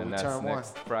 year, yeah. And we that's turn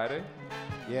next Friday?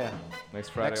 Yeah. Next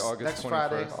Friday, August 21st? Next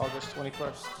Friday, August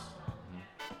 21st.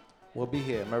 We'll be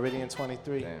here, Meridian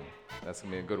 23. Damn, that's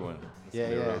going to be a good one. That's Yeah,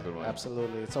 gonna be a real good one.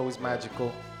 absolutely. It's always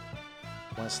magical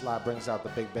when Sly brings out the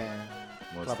big band,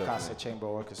 Most Club Casa definitely. Chamber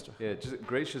Orchestra. Yeah, just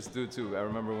gracious dude too. I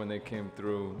remember when they came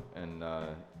through and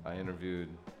I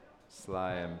interviewed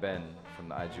Sly and Ben from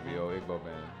the IGBO Igbo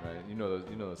band, right? You know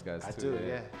those guys I too. do,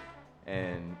 yeah.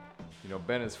 And you know,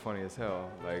 Ben is funny as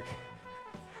hell, like,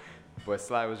 but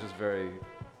Sly was just very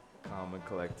calm and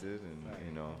collected, and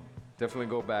you know, definitely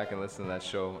go back and listen to that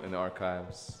show in the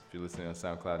archives. If you're listening on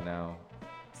SoundCloud now,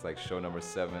 it's like show number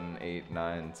 7, 8,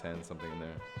 9, 10, something in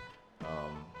there.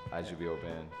 IGBO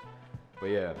band. But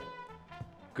yeah,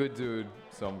 good dude.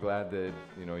 So I'm glad that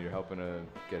you're helping to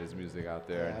get his music out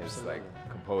there, Yeah, and his absolutely. like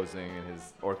composing and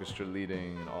his orchestra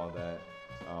leading and all that.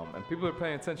 And people are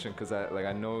paying attention because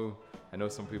I know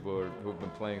some people who've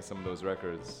been playing some of those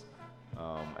records,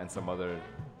 and some other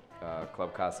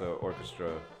Club Casa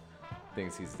orchestra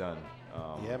things he's done.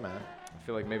 Yeah, man. I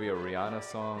feel like maybe a Rihanna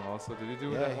song also. Did he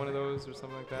do one of those or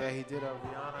something like that? Yeah, he did a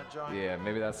Rihanna joint. Yeah,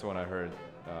 maybe that's the one I heard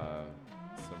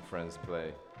some friends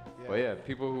play. Yeah. But yeah,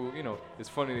 people who, it's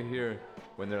funny to hear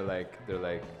when they're like,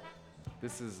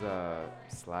 this is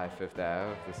Sly Fifth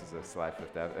Ave, this is a Sly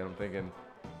Fifth Ave, and I'm thinking,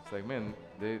 it's like, man,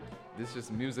 this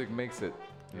just music makes it,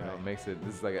 makes it.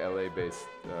 This is like a LA-based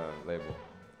label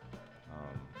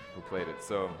who played it.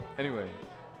 So anyway,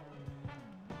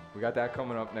 we got that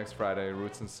coming up next Friday,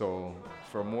 Roots and Soul.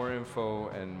 For more info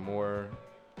and more,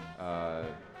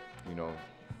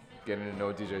 getting to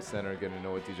know DJ Center, getting to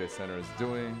know what DJ Center is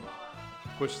doing,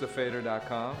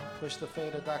 pushthefader.com.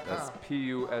 Pushthefader.com. That's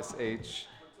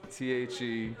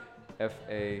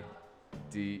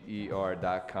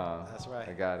PUSHTHEFADER.com. That's right.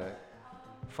 I got it.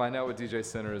 Find out what DJ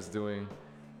Center is doing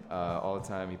all the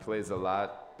time. He plays a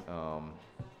lot.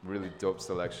 Really dope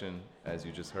selection, as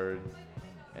you just heard.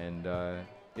 And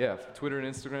yeah, Twitter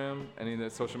and Instagram, any of the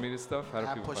social media stuff. How do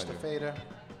At people Push find the you? Fader.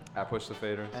 At Push the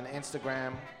Fader. And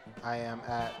Instagram, I am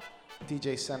at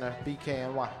DJ Center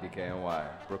BKNY. BKNY,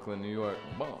 Brooklyn, New York.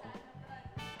 Boom.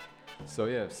 So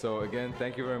yeah, so again,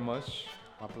 thank you very much.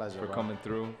 My pleasure, for bro. coming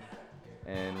through.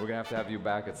 And we're gonna have you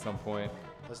back at some point.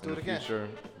 Let's in do it the again. Future,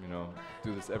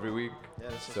 do this every week. Yeah,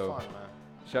 this is So, fun, man.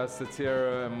 Shouts to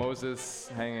Tiara and Moses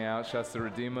hanging out. Shouts to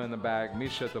Redeema in the back.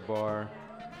 Misha at the bar.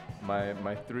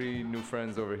 My 3 new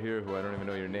friends over here who I don't even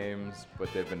know your names,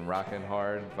 but they've been rocking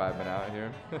hard, vibing out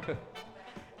here.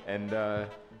 And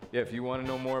yeah, if you want to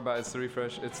know more about It's The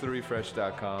Refresh, it's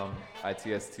therefresh.com.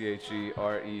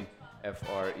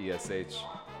 ITSTHEREFRESH.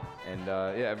 And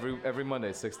yeah, every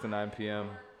Monday, 6 to 9 p.m.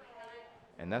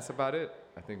 And that's about it.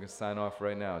 I think we'll sign off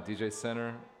right now. DJ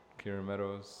Center, Kieran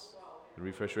Meadows, The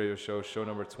Refresh Radio Show, show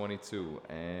number 22,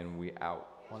 and we out.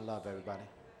 One love, everybody.